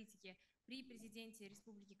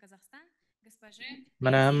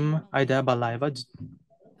 Madam Aida Balaeva.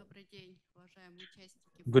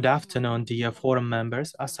 Good afternoon, dear forum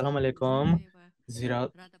members. Assalamu alaikum,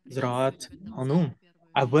 Ziraat Hanum.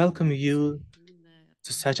 I welcome you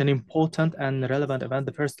to such an important and relevant event.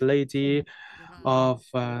 The First Lady of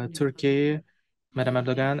Turkey, Madam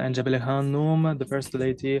Erdogan, and Jabal Hanum, the First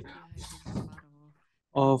Lady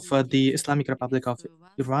of the Islamic Republic of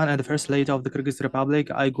Iran, and the First Lady of the Kyrgyz Republic,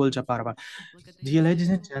 Aygul Japarova. Dear ladies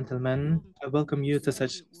and gentlemen, I welcome you to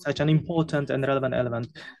such an important and relevant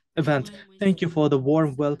event. Thank you for the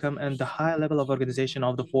warm welcome and the high level of organization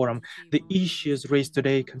of the forum. The issues raised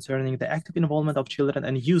today concerning the active involvement of children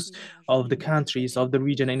and youth of the countries of the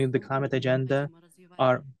region in the climate agenda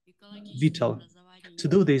are vital. To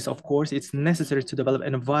do this, of course, it's necessary to develop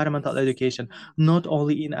environmental education, not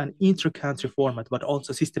only in an inter-country format, but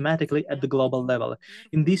also systematically at the global level.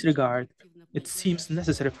 In this regard, it seems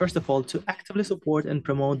necessary, first of all, to actively support and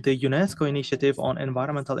promote the UNESCO initiative on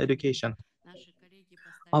environmental education.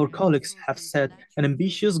 Our colleagues have set an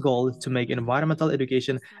ambitious goal to make environmental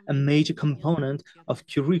education a major component of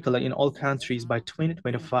curricula in all countries by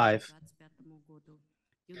 2025.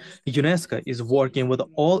 UNESCO is working with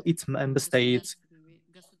all its member states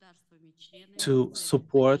to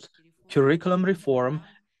support curriculum reform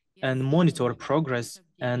and monitor progress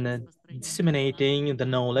and disseminating the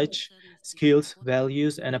knowledge, skills,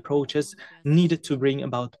 values, and approaches needed to bring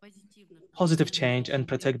about positive change and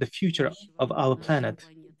protect the future of our planet.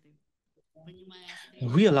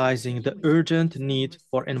 Realizing the urgent need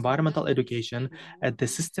for environmental education at the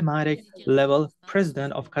systematic level,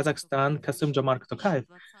 President of Kazakhstan, Kassym-Jomart Tokayev,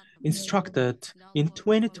 instructed in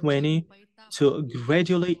 2020 to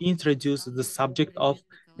gradually introduce the subject of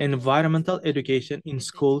environmental education in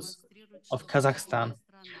schools of Kazakhstan.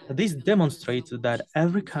 This demonstrates that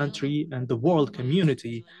every country and the world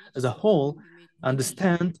community as a whole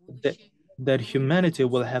understand that humanity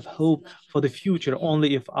will have hope for the future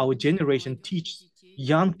only if our generation teaches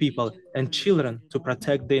young people and children to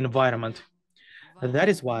protect the environment. That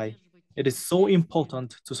is why it is so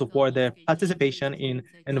important to support their participation in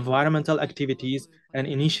environmental activities and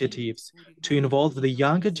initiatives to involve the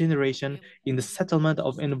younger generation in the settlement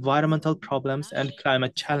of environmental problems and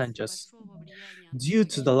climate challenges. Due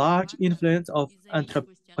to the large influence of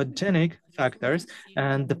anthropogenic factors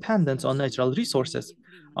and dependence on natural resources,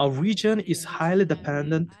 our region is highly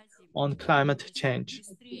dependent on climate change.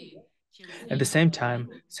 At the same time,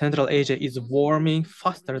 Central Asia is warming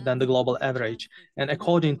faster than the global average, and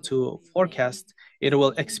according to forecasts, it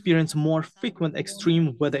will experience more frequent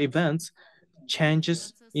extreme weather events,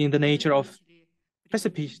 changes in the nature of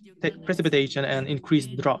precipitation, and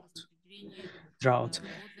increased drought.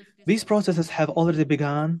 These processes have already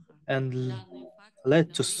begun and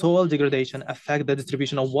led to soil degradation, affect the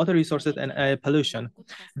distribution of water resources, and air pollution.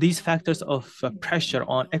 These factors of pressure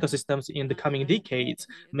on ecosystems in the coming decades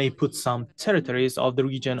may put some territories of the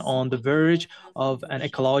region on the verge of an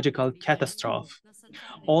ecological catastrophe.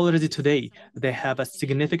 Already today, they have a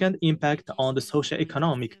significant impact on the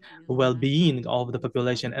socio-economic well-being of the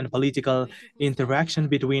population and political interaction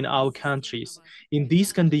between our countries. In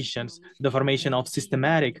these conditions, the formation of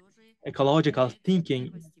systematic ecological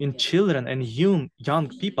thinking in children and young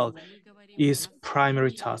people is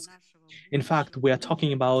primary task. In fact, we are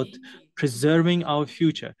talking about preserving our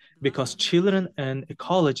future because children and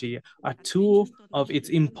ecology are two of its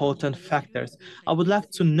important factors. I would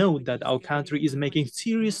like to note that our country is making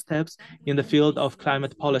serious steps in the field of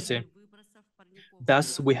climate policy.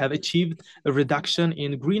 Thus, we have achieved a reduction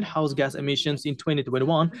in greenhouse gas emissions in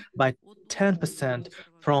 2021 by 10%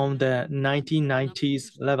 from the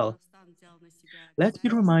 1990s level. Let me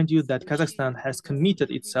remind you that Kazakhstan has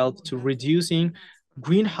committed itself to reducing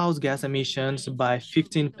greenhouse gas emissions by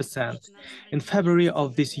 15%. In February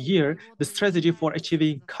of this year, the strategy for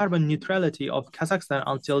achieving carbon neutrality of Kazakhstan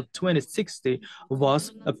until 2060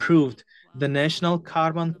 was approved. The National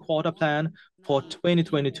Carbon Quota Plan for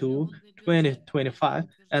 2022-2025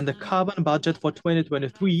 and the carbon budget for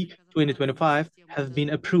 2023-2025 have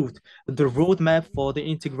been approved. The roadmap for the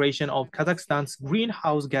integration of Kazakhstan's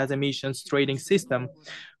greenhouse gas emissions trading system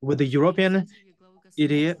with the European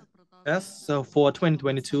ETS for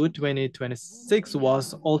 2022-2026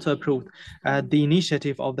 was also approved. The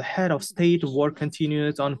initiative of the head of state work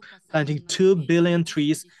continues on planting 2 billion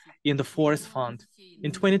trees in the forest fund.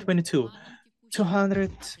 In 2022,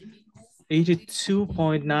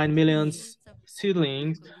 282.9 million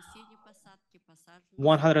seedlings,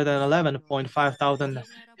 111.5 thousand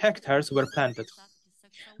hectares were planted.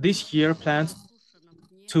 This year, plans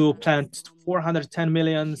to plant 410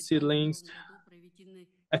 million seedlings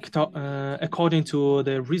according to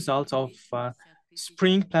the results of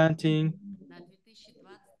spring planting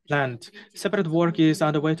planned. Separate work is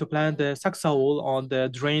underway to plant the saxaul on the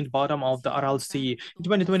drained bottom of the Aral Sea. In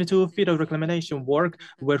 2022, field reclamation work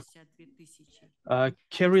were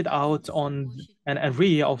carried out on an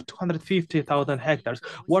area of 250,000 hectares.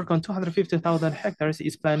 Work on 250,000 hectares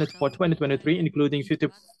is planned for 2023, including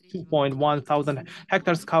 52.1 thousand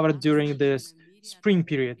hectares covered during this spring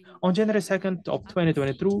period. On January 2nd of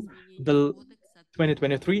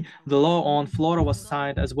 2023, the law on flora was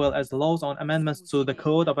signed, as well as laws on amendments to the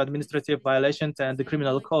Code of Administrative Violations and the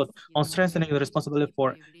Criminal Code on strengthening the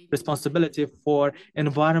responsibility for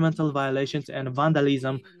environmental violations and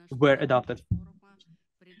vandalism were adopted.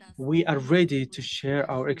 We are ready to share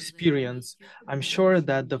our experience. I'm sure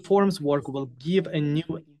that the forum's work will give a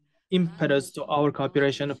new impetus to our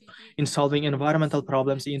cooperation in solving environmental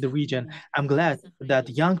problems in the region. I'm glad that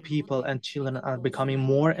young people and children are becoming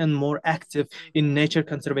more and more active in nature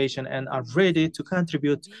conservation and are ready to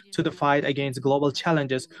contribute to the fight against global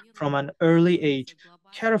challenges from an early age.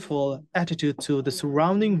 Careful attitude to the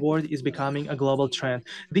surrounding world is becoming a global trend.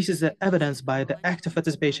 This is evidenced by the active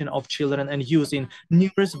participation of children and youth in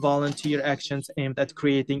numerous volunteer actions aimed at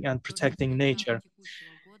creating and protecting nature.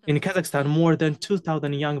 In Kazakhstan, more than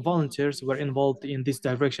 2,000 young volunteers were involved in this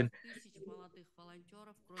direction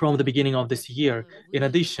from the beginning of this year. In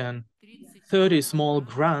addition, 30 small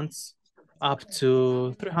grants up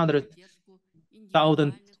to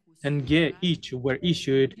 300,000 tenge each were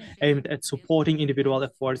issued aimed at supporting individual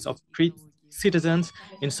efforts of citizens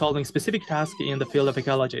in solving specific tasks in the field of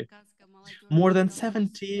ecology. More than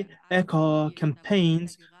 70 eco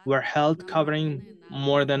campaigns were held covering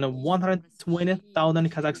more than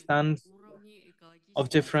 120,000 Kazakhstan of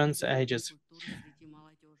different ages.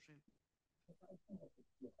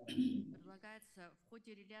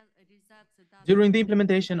 During the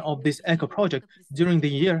implementation of this eco project, during the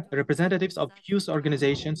year, representatives of youth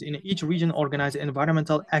organizations in each region organized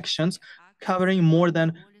environmental actions covering more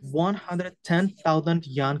than 110,000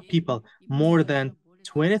 young people. More than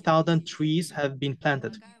 20,000 trees have been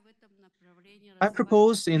planted. I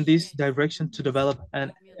propose in this direction to develop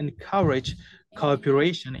and encourage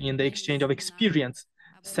cooperation in the exchange of experience,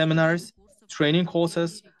 seminars, training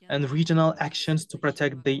courses, and regional actions to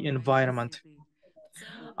protect the environment.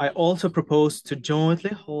 I also propose to jointly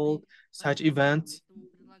hold such events,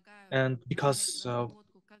 and because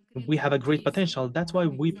we have a great potential, that's why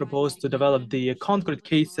we propose to develop the concrete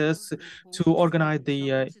cases to organize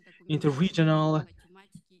the interregional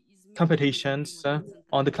competitions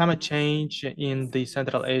on the climate change in the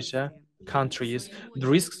Central Asia countries, the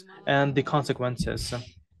risks and the consequences.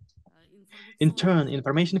 In turn,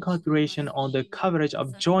 information cooperation on the coverage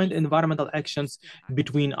of joint environmental actions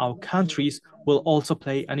between our countries will also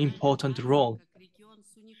play an important role.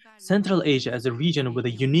 Central Asia, as a region with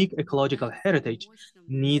a unique ecological heritage,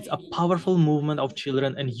 needs a powerful movement of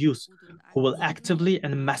children and youth who will actively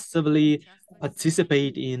and massively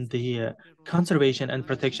participate in the conservation and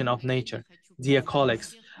protection of nature. Dear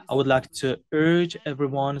colleagues, I would like to urge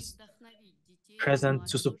everyone present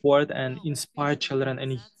to support and inspire children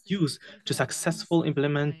and youth to successful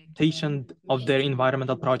implementation of their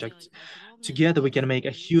environmental projects. Together, we can make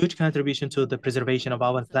a huge contribution to the preservation of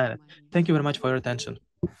our planet. Thank you very much for your attention.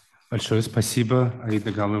 Большое спасибо,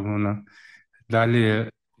 Аида Галимовна. Далее.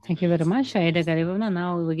 Thank you very much, Aida Garibovna.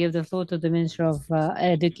 Now we will give the floor to the Minister of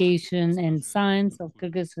Education and Science of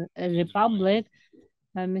Kyrgyz Republic,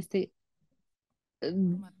 Mr.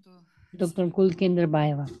 Dr.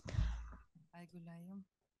 Kulkinderbayeva.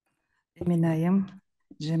 Минайым,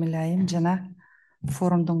 Жемилайым жана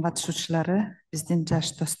форумдун катышуучулары, биздин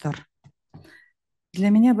жаш достор. Для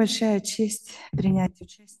меня большая честь принять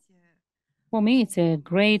участие. For me, it's a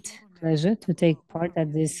great pleasure to take part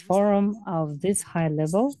at this forum of this high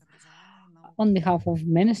level on behalf of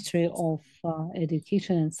Ministry of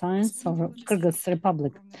Education and Science of Kyrgyz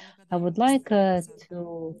Republic. I would like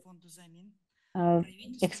to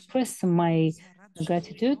express my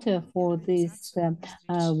gratitude for this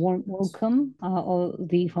warm welcome of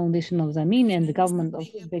the Foundation of Zamin and the government of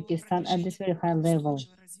Uzbekistan at this very high level.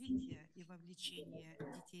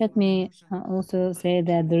 Let me also say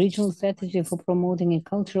that the regional strategy for promoting a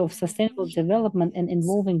culture of sustainable development and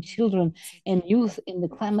involving children and youth in the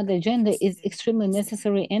climate agenda is extremely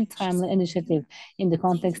necessary and timely initiative in the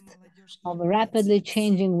context of a rapidly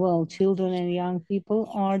changing world. Children and young people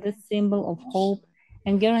are the symbol of hope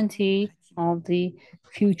and guarantee of the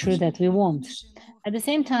future that we want. At the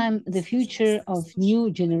same time, the future of new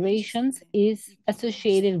generations is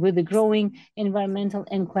associated with the growing environmental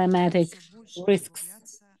and climatic risks,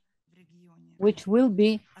 which will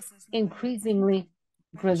be increasingly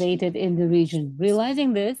gradated in the region.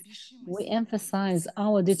 Realizing this, we emphasize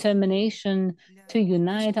our determination to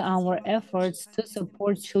unite our efforts to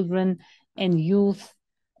support children and youth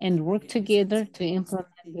and work together to implement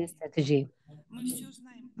this strategy.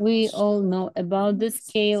 We all know about the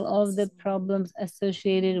scale of the problems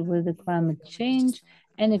associated with the climate change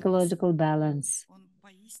and ecological balance.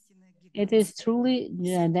 It is truly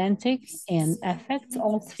gigantic and affects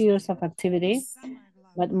all spheres of activity,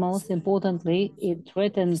 but most importantly, it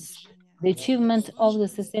threatens the achievement of the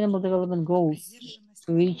Sustainable Development Goals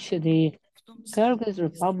to reach the Kyrgyz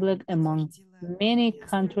Republic among many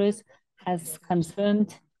countries has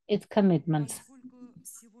confirmed its commitment.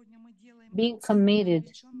 Being committed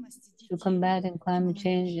to combating climate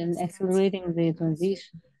change and accelerating the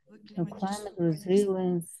transition to climate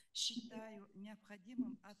resilience,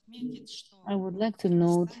 I would like to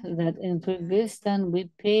note that in Kyrgyzstan we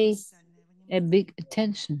pay a big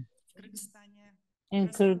attention. In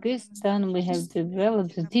Kyrgyzstan, we have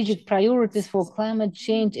developed strategic priorities for climate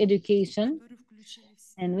change education,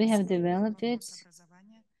 and we have developed it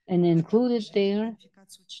and included there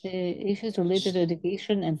the issues related to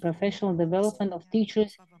education and professional development of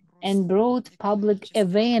teachers and broad public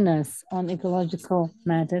awareness on ecological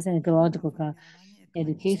matters and ecological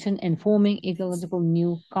education and forming ecological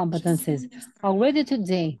new competencies. Already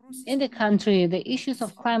today, in the country, the issues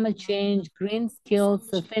of climate change, green skills,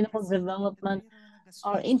 sustainable development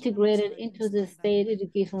are integrated into the state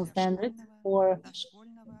educational standards for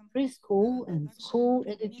preschool and school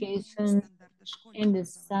education in the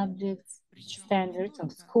subjects standards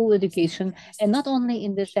of school education, and not only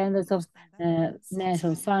in the standards of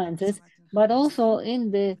natural sciences, but also in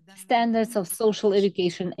the standards of social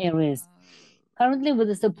education areas. Currently, with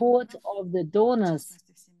the support of the donors,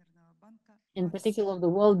 in particular of the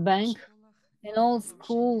World Bank, in all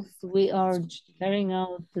schools, we are carrying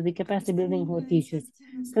out the capacity building for teachers.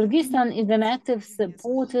 Kyrgyzstan is an active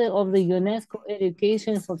supporter of the UNESCO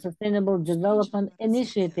Education for Sustainable Development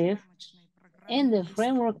Initiative and the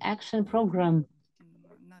Framework Action Program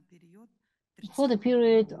for the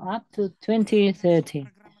period up to 2030.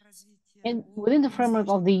 And within the framework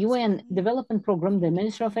of the UN Development Program, the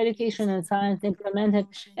Ministry of Education and Science implemented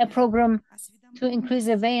a program to increase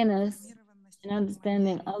awareness and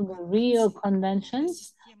understanding of the Rio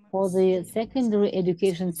Conventions for the secondary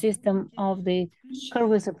education system of the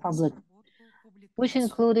Kyrgyz Republic, which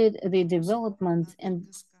included the development and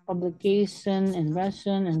publication in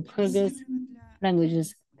Russian and Kyrgyz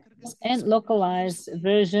languages, and localized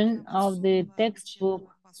version of the textbook,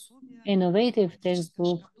 innovative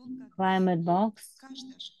textbook, Climate Box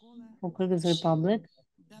for Kyrgyz Republic.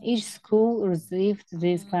 Each school received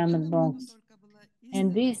this climate box.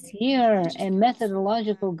 And this year, a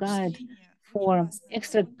methodological guide for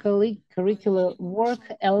extracurricular work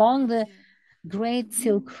along the Great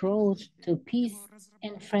Silk Road to Peace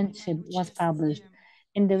and Friendship was published.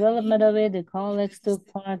 In development of it, the colleagues took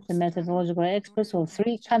part, the methodological experts of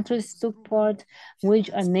 3 countries took part, which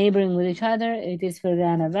are neighboring with each other. It is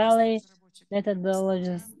Fergana Valley.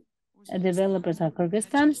 Methodologists developers are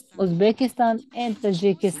Kyrgyzstan, Uzbekistan, and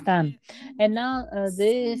Tajikistan. And now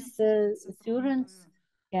these students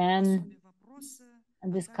can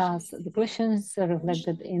discuss the questions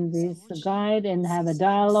reflected in this guide and have a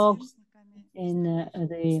dialogue in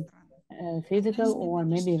the physical or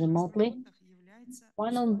maybe remotely.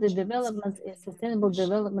 One of the developments is sustainable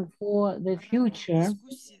development for the future.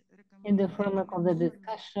 In the framework of the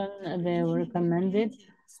discussion, they were recommended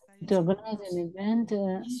to organize an event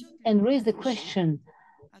and raise the question,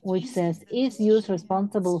 which says, is youth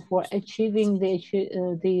responsible for achieving the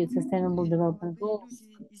sustainable development goals?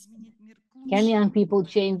 Can young people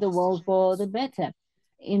change the world for the better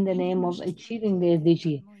in the name of achieving the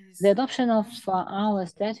SDG? The adoption of our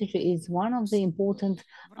strategy is one of the important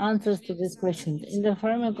answers to this question. In the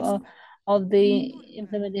framework of the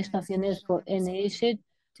implementation of UNESCO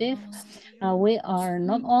initiative, we are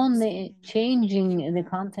not only changing the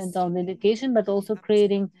content of the education, but also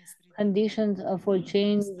creating conditions for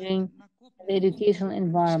changing the educational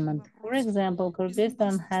environment. For example,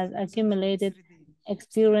 Kyrgyzstan has accumulated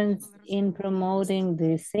experience in promoting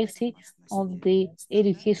the safety of the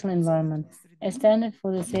educational environment. A standard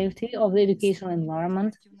for the safety of the educational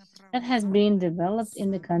environment that has been developed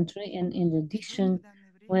in the country, and in addition,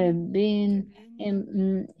 we've been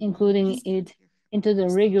including it into the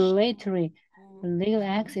regulatory legal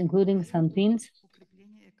acts, including some pins,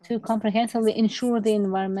 to comprehensively ensure the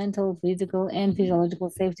environmental, physical, and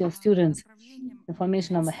physiological safety of students, the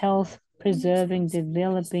formation of a health, preserving,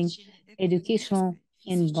 developing educational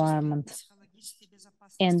environment,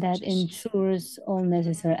 and that ensures all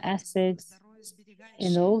necessary aspects,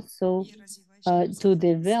 and also to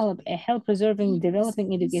develop a health-preserving,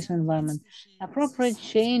 developing education environment. Appropriate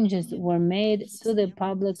changes were made to the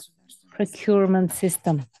public procurement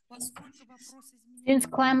system. Since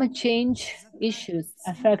climate change issues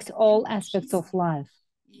affect all aspects of life,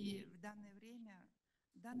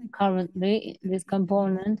 currently this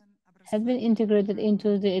component has been integrated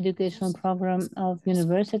into the educational program of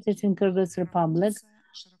universities in Kyrgyz Republic.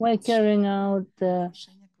 We're carrying out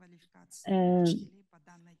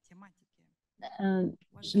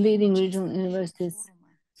leading regional universities.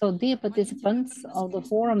 So, dear participants of the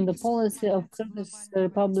forum, the policy of Kyrgyz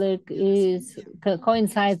Republic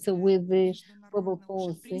coincides with the global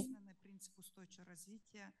policy,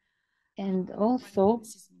 and also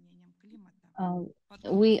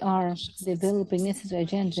we are developing necessary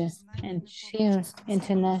agenda and share the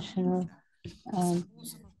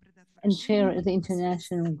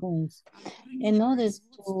international goals in order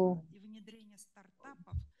to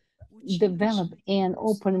develop and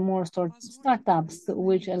open more startups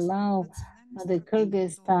which allow the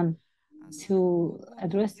Kyrgyzstan to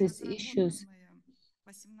address these issues.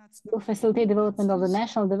 Will facilitate development of the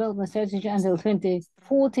national development strategy until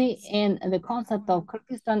 2040, and the concept of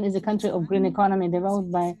Kyrgyzstan is a country of green economy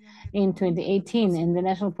developed in 2018, and the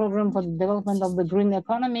national program for the development of the green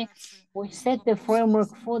economy, which set the framework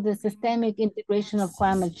for the systemic integration of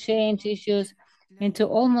climate change issues into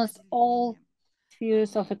almost all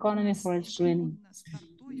spheres of economy for its greening.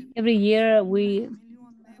 Every year we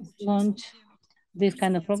launch this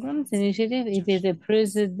kind of programs, initiative. It is a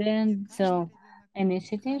presidential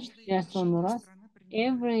initiative, just on us.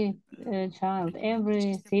 Every child,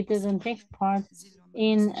 every citizen takes part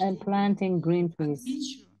in planting green trees.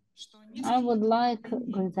 I would like,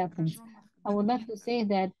 I would like to say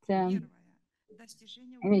that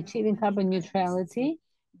in achieving carbon neutrality,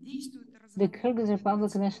 the Kyrgyz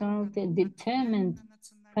Republic nationality determined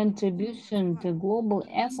contribution to global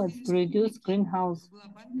efforts to reduce greenhouse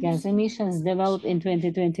gas emissions developed in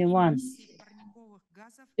 2021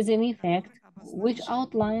 is an effect which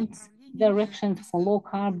outlines directions for low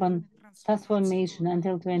carbon transformation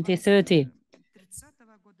until 2030.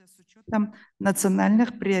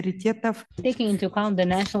 Taking into account the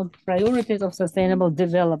national priorities of sustainable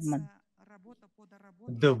development.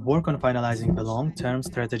 The work on finalizing the long-term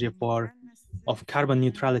strategy of carbon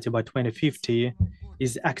neutrality by 2050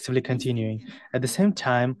 is actively continuing. At the same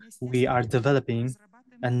time, we are developing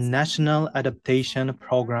a national adaptation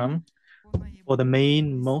program for the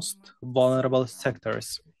most vulnerable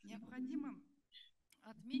sectors.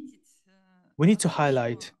 We need to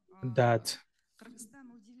highlight that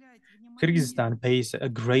Kyrgyzstan pays a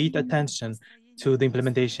great attention to the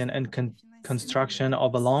implementation and construction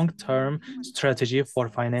of a long-term strategy for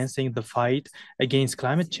financing the fight against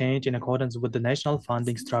climate change in accordance with the national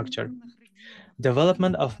funding structure.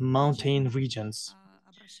 Development of mountain regions.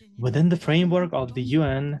 Within the framework of the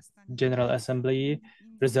UN General Assembly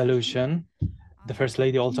resolution, the First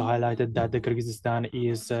Lady also highlighted that the Kyrgyzstan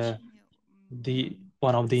is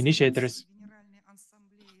one of the initiators.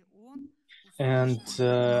 And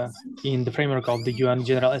in the framework of the UN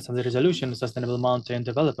General Assembly resolution, Sustainable Mountain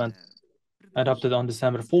Development, adopted on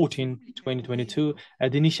December 14, 2022,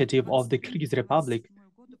 at the initiative of the Kyrgyz Republic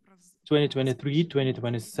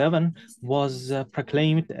 2023-2027 was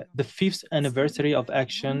proclaimed the 5th anniversary of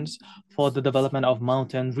actions for the development of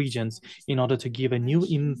mountain regions in order to give a new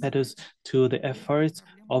impetus to the efforts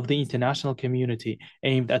of the international community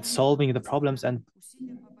aimed at solving the problems and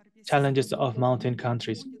challenges of mountain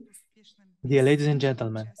countries. Dear ladies and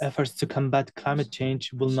gentlemen, efforts to combat climate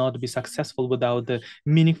change will not be successful without the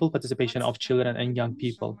meaningful participation of children and young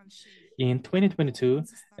people. In 2022,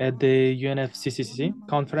 at the UNFCCC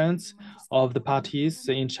conference of the parties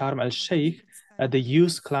in Sharm el-Sheikh, at the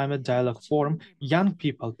Youth Climate Dialogue Forum, young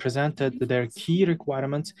people presented their key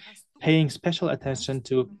requirements, paying special attention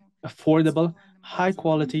to affordable, high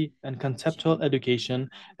quality, and conceptual education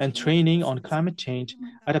and training on climate change,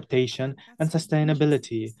 adaptation, and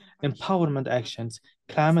sustainability, empowerment actions,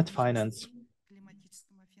 climate finance.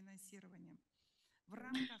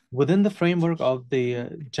 Within the framework of the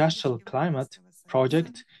Just Climate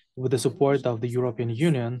project, with the support of the European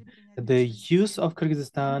Union, the youth of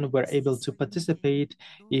Kyrgyzstan were able to participate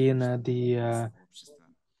in the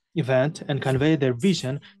event and convey their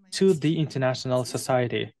vision to the international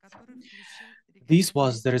society. This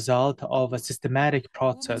was the result of a systematic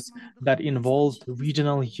process that involved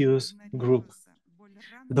regional youth group.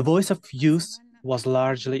 The voice of youth was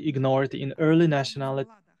largely ignored in early nationally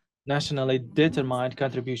determined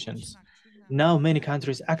contributions. Now many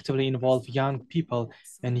countries actively involve young people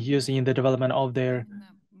and youth in the development of their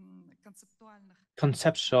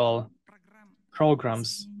conceptual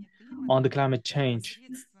programs on the climate change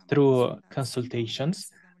through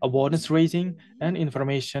consultations, awareness raising, and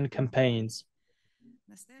information campaigns.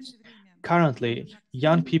 Currently,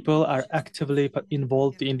 young people are actively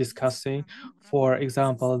involved in discussing, for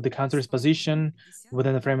example, the country's position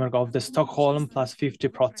within the framework of the Stockholm Plus 50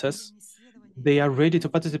 process. They are ready to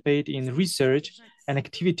participate in research and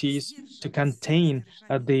activities to contain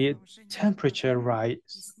the temperature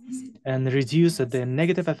rise and reduce the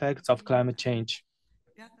negative effects of climate change.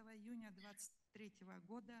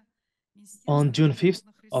 On June 5th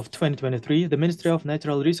of 2023, the Ministry of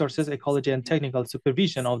Natural Resources, Ecology and Technical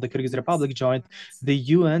Supervision of the Kyrgyz Republic joined the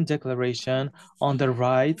UN Declaration on the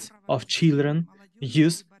Rights of Children,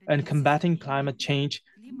 Youth, and Combating Climate Change,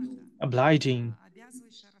 obliging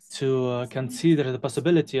to consider the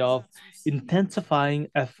possibility of intensifying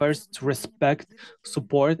efforts to respect,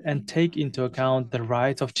 support, and take into account the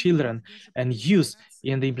rights of children and youth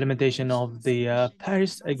in the implementation of the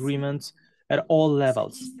Paris Agreement at all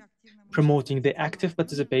levels, promoting the active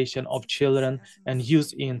participation of children and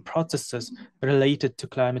youth in processes related to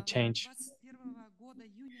climate change.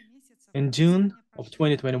 In June of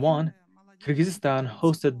 2021, Kyrgyzstan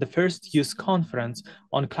hosted the first youth conference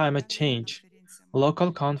on climate change,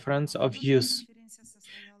 local conference of youth.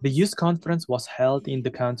 The youth conference was held in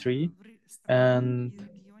the country and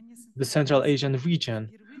the Central Asian region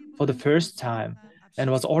for the first time and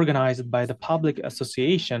was organized by the public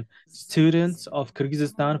association Students of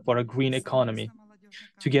Kyrgyzstan for a Green Economy.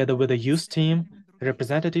 Together with the youth team,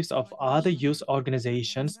 representatives of other youth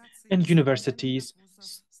organizations and universities,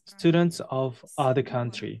 students of other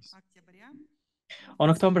countries. On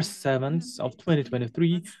October 7th of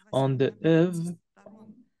 2023, on the eve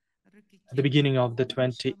at the beginning of the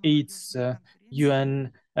 28th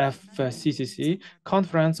UNFCCC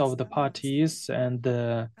Conference of the Parties and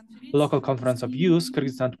the Local Conference of Youth,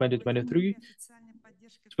 Kyrgyzstan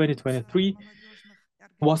 2023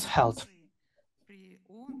 was held.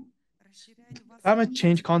 Climate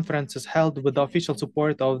change conferences held with the official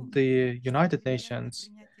support of the United Nations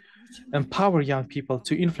empower young people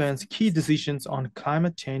to influence key decisions on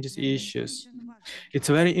climate change issues. It's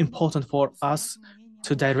very important for us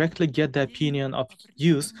to directly get the opinion of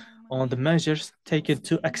youth on the measures taken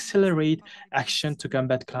to accelerate action to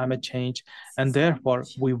combat climate change, and therefore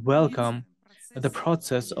we welcome the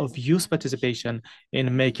process of youth participation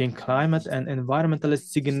in making climate and environmentally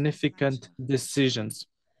significant decisions.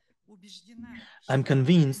 I'm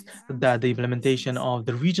convinced that the implementation of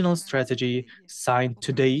the regional strategy signed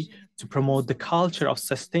today to promote the culture of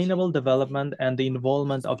sustainable development and the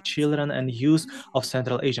involvement of children and youth of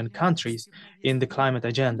Central Asian countries in the climate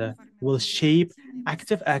agenda will shape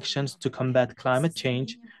active actions to combat climate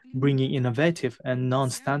change, bringing innovative and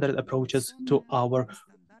non-standard approaches to our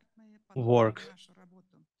work.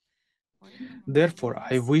 Therefore,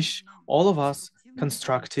 I wish all of us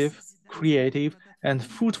constructive, creative, and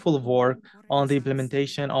fruitful work on the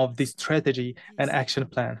implementation of this strategy and action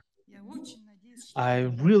plan. I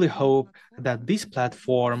really hope that this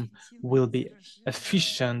platform will be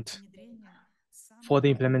efficient for the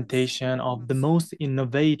implementation of the most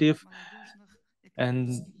innovative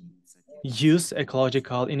and youth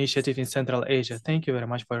ecological initiative in Central Asia. Thank you very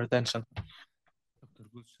much for your attention.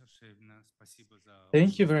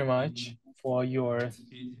 Thank you very much for your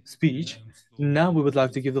speech. Now we would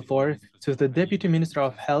like to give the floor to the Deputy Minister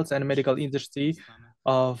of Health and Medical Industry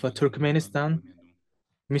of Turkmenistan,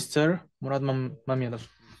 Mr. Murad Mamedov.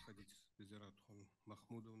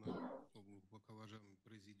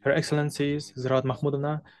 Her Excellencies, Ziraat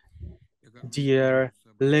Mahmudovna, dear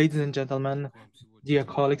ladies and gentlemen, dear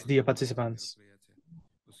colleagues, dear participants.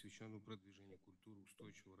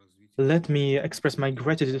 Let me express my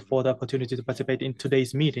gratitude for the opportunity to participate in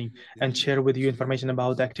today's meeting and share with you information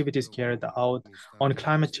about the activities carried out on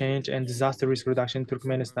climate change and disaster risk reduction in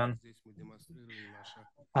Turkmenistan.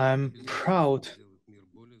 I'm proud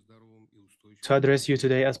to address you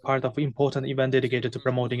today as part of an important event dedicated to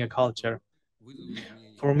promoting a culture.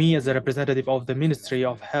 For me, as a representative of the Ministry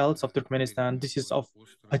of Health of Turkmenistan, this is of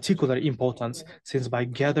particular importance, since by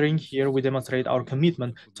gathering here, we demonstrate our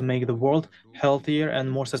commitment to make the world healthier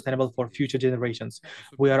and more sustainable for future generations.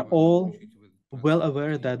 We are all well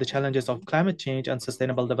aware that the challenges of climate change and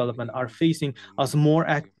sustainable development are facing us more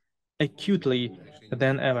acutely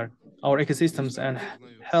than ever. Our ecosystems and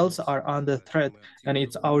health are under threat, and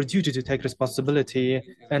it's our duty to take responsibility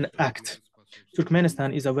and act.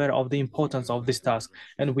 Turkmenistan is aware of the importance of this task,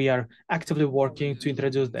 and we are actively working to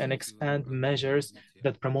introduce and expand measures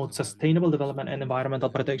that promote sustainable development and environmental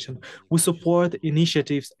protection. We support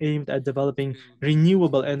initiatives aimed at developing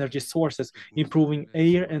renewable energy sources, improving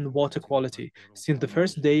air and water quality. Since the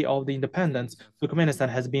first day of the independence, Turkmenistan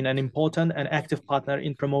has been an important and active partner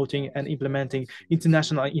in promoting and implementing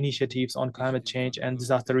international initiatives on climate change and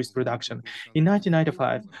disaster risk reduction. In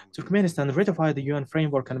 1995, Turkmenistan ratified the UN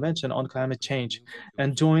Framework Convention on Climate Change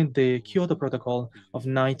and joined the Kyoto Protocol of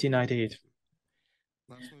 1998.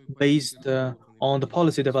 Based on the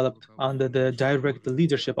policy developed under the direct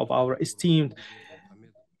leadership of our esteemed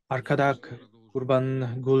Arkadak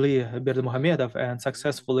Gurbanguly Berdimuhamedov and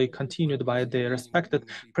successfully continued by the respected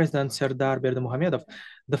President Serdar Berdimuhamedov,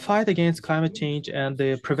 the fight against climate change and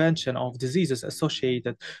the prevention of diseases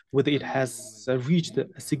associated with it has reached a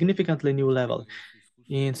significantly new level.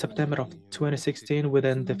 In September of 2016,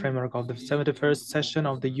 within the framework of the 71st session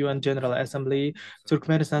of the UN General Assembly,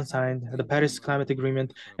 Turkmenistan signed the Paris Climate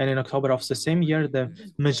Agreement, and in October of the same year, the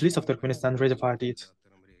Majlis of Turkmenistan ratified it.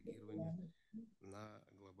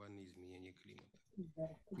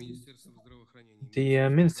 The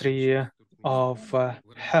Ministry of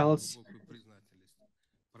Health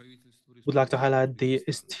would like to highlight the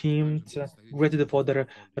esteemed gratitude for the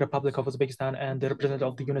Republic of Uzbekistan and the representative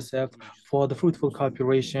of the UNICEF for the fruitful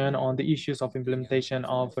cooperation on the issues of implementation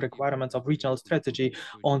of requirements of regional strategy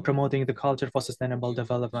on promoting the culture for sustainable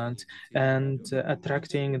development and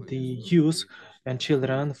attracting the youth and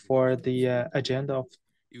children for the agenda of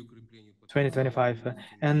 2025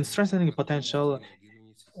 and strengthening the potential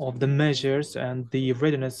of the measures and the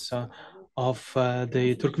readiness of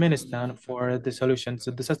the Turkmenistan for the solutions.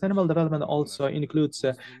 The sustainable development also includes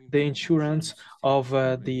the insurance of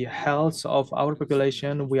the health of our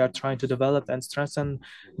population. We are trying to develop and strengthen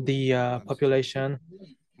the population.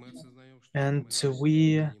 And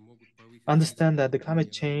we understand that the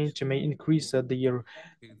climate change may increase the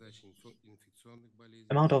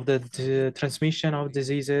amount of the transmission of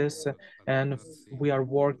diseases, and we are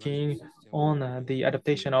working on the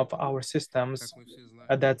adaptation of our systems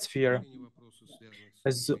at that sphere.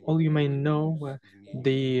 As all you may know,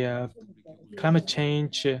 the climate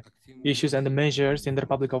change issues and the measures in the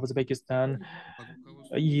Republic of Uzbekistan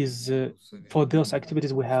is for those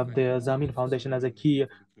activities we have the Zamin Foundation as a key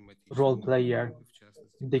role player.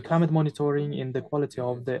 The climate monitoring in the quality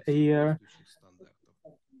of the air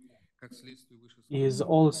is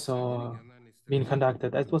also being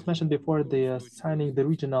conducted. As was mentioned before, they are signing the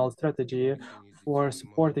regional strategy for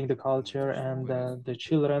supporting the culture and the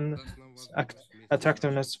children's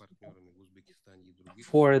attractiveness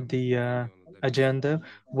for the agenda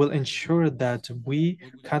will ensure that we,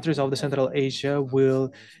 countries of the Central Asia,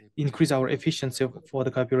 will increase our efficiency for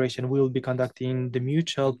the cooperation. We will be conducting the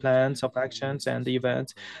mutual plans of actions and the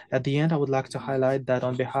events. At the end, I would like to highlight that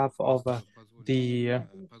on behalf of the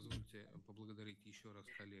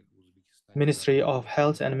Ministry of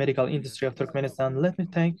Health and Medical Industry of Turkmenistan, let me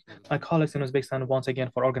thank my colleagues in Uzbekistan once again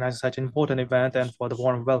for organizing such an important event and for the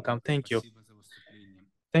warm welcome. Thank you.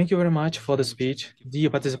 Thank you very much for the speech. Dear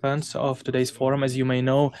participants of today's forum, as you may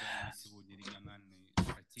know,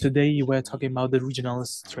 today we're talking about the regional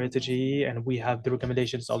strategy, and we have the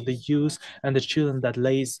recommendations of the youth and the children that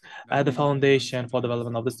lays at the foundation for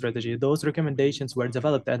development of the strategy. Those recommendations were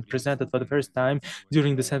developed and presented for the first time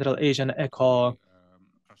during the Central Asian Eco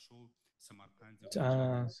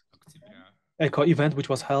event, which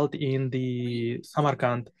was held in the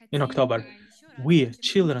Samarkand in October. we,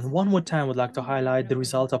 children, one more time would like to highlight the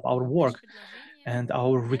results of our work and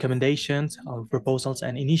our recommendations, our proposals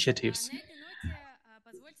and initiatives.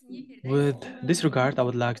 With this regard, I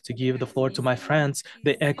would like to give the floor to my friends,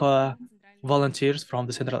 the ECO volunteers from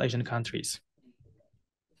the Central Asian countries.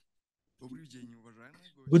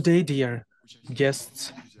 Good day, dear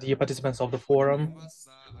guests, dear participants of the forum.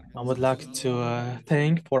 I would like to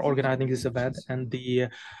thank for organizing this event and the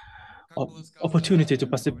opportunity to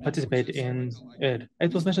participate in it.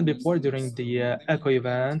 It was mentioned before during the ECO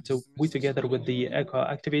event, we together with the ECO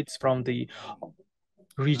activists from the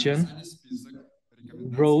region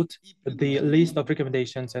wrote the list of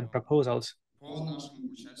recommendations and proposals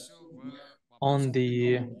on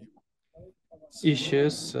the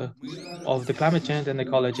issues of the climate change and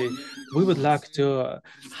ecology. We would like to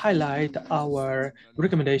highlight our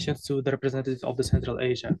recommendations to the representatives of the Central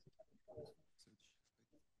Asia.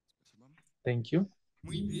 Thank you.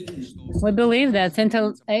 We believe that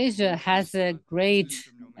Central Asia has a great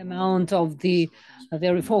amount of the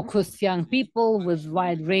very focused young people with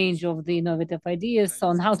wide range of the innovative ideas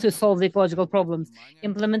on how to solve the ecological problems,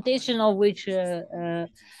 implementation of which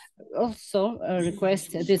also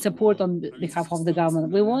request the support on behalf of the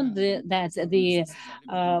government. We want that the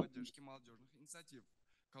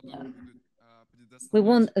we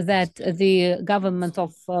want that the government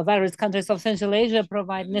of various countries of Central Asia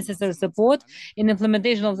provide necessary support in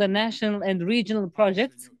implementation of the national and regional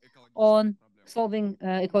projects on solving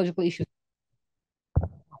ecological issues.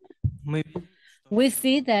 We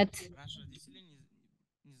see that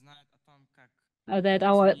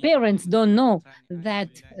our parents don't know that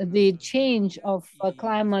the change of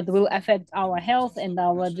climate will affect our health and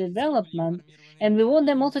our development. And we want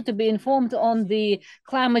them also to be informed on the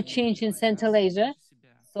climate change in Central Asia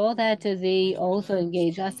so that they also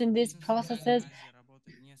engage us in these processes.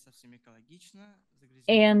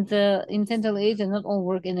 And in Central Asia, not all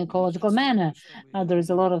work in an ecological manner. There is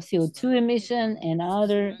a lot of CO2 emission and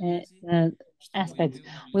other aspects.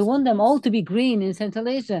 We want them all to be green in Central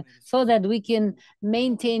Asia so that we can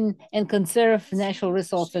maintain and conserve natural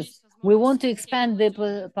resources. We want to expand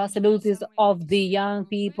the possibilities of the young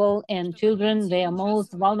people and children, their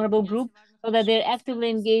most vulnerable group, so that they're actively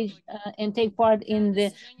engaged and take part in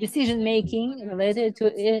the decision-making related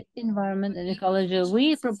to environment and ecology.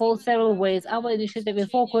 We propose several ways. Our initiative will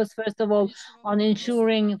focus, first of all, on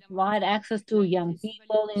ensuring wide access to young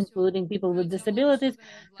people, including people with disabilities,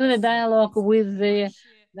 to the dialogue with the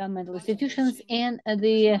governmental institutions and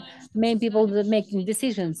the main people that making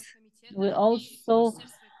decisions. We also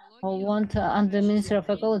want under Minister of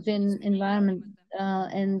Ecology and Environment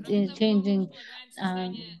and in changing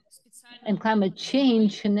and climate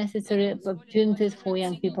change necessary opportunities for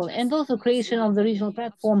young people, and also creation of the regional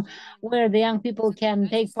platform where the young people can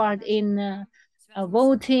take part in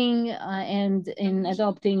voting and in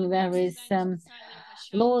adopting various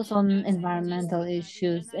laws on environmental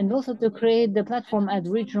issues, and also to create the platform at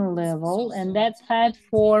regional level. And that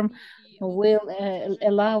platform will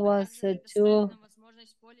allow us to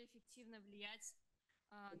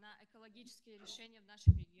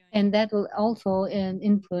and that will also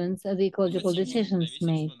influence the ecological decisions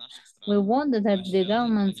made. We want that the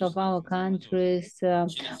governments of our countries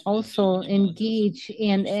also engage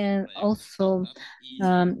and also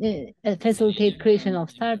facilitate creation of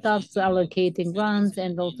startups, allocating grants,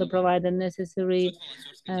 and also provide the necessary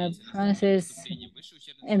process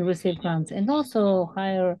and receive grants, and also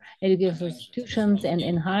higher educational institutions and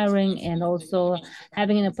in hiring, and also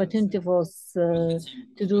having an opportunity for us to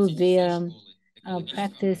do their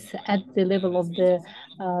practice at the level of the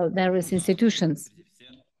various institutions.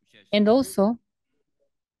 And also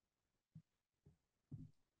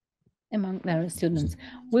among various students.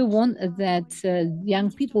 We want that young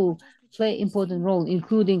people play important role,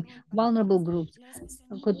 including vulnerable groups,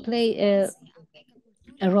 could play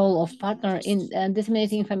a role of partner in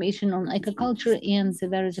disseminating information on agriculture and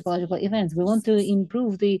various ecological events. We want to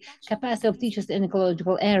improve the capacity of teachers in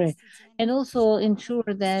ecological area and also ensure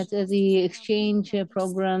that the exchange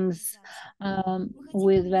programs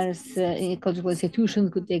with various ecological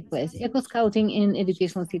institutions could take place. Eco-scouting in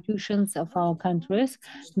educational institutions of our countries.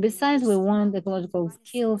 Besides, we want ecological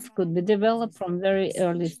skills could be developed from very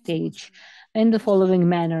early stage in the following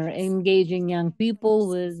manner: engaging young people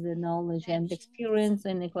with the knowledge and experience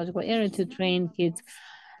in ecological area to train kids,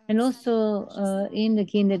 and also in the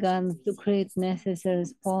kindergarten to create necessary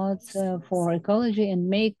spots for ecology and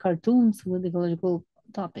make cartoons with ecological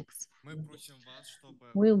topics.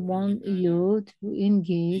 We want you to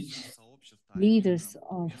engage leaders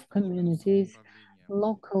of communities,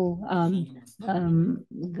 local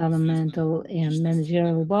governmental and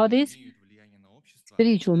managerial bodies,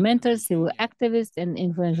 spiritual mentors, civil activists, and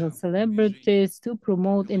influential celebrities to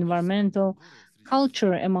promote environmental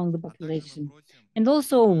culture among the population. And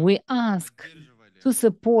also, we ask to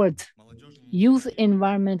support youth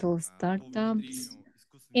environmental startups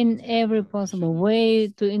in every possible way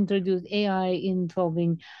to introduce AI in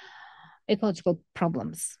solving ecological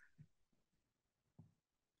problems.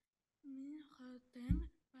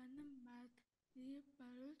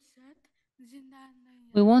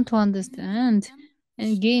 We want to understand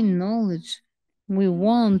and gain knowledge. We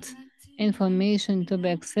want information to be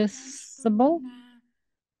accessible.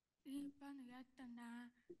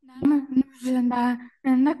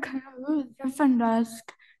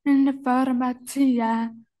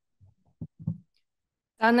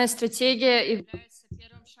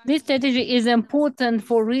 This strategy is important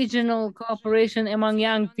for regional cooperation among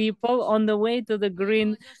young people on the way to the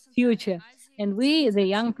green future. And we, the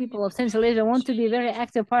young people of Central Asia, want to be a very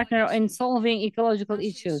active partner in solving ecological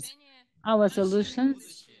issues. Our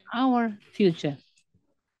solutions, our future.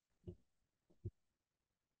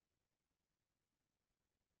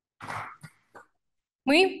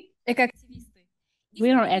 We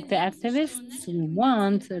are active activists. We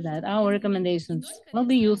want that our recommendations will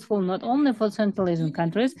be useful not only for Central Asian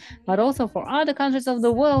countries, but also for other countries of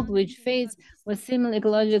the world which face with similar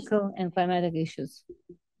ecological and climatic issues.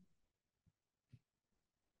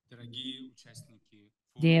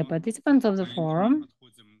 Dear participants of the forum,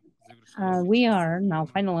 we are now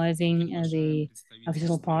finalizing the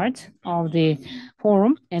official part of the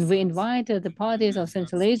forum, and we invite the parties of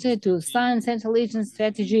Central Asia to sign Central Asian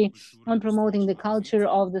strategy on promoting the culture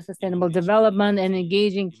of the sustainable development and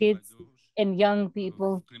engaging kids and young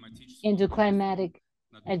people into climatic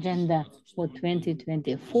agenda for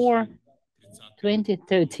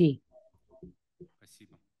 2024-2030.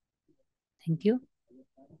 Thank you.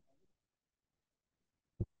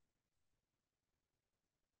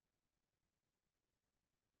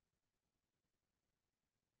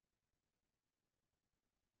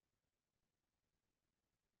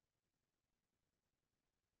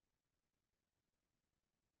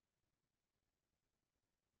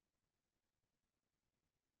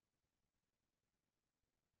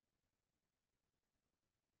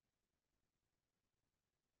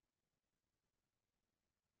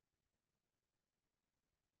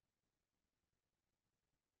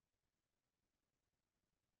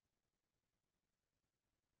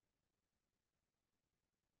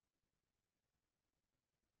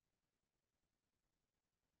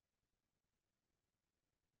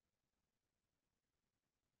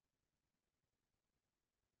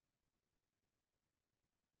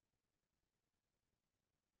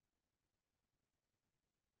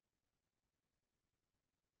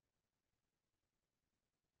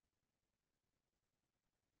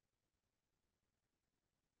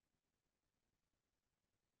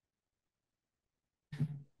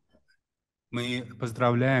 Мы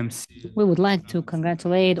поздравляем We would like to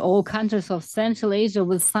congratulate all countries of Central Asia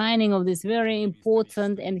with signing of this very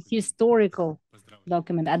important and historical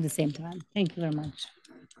document at the same time. Thank you very much.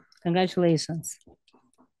 Congratulations.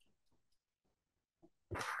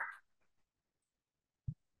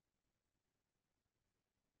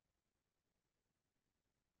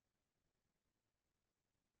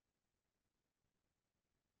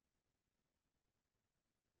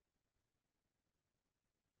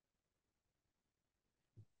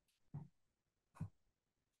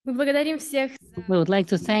 We would like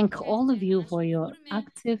to thank all of you for your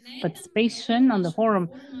active participation on the forum.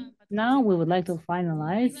 Now we would like to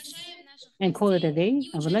finalize and call it a day.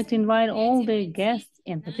 I would like to invite all the guests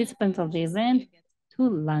and participants of the event to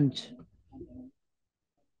lunch.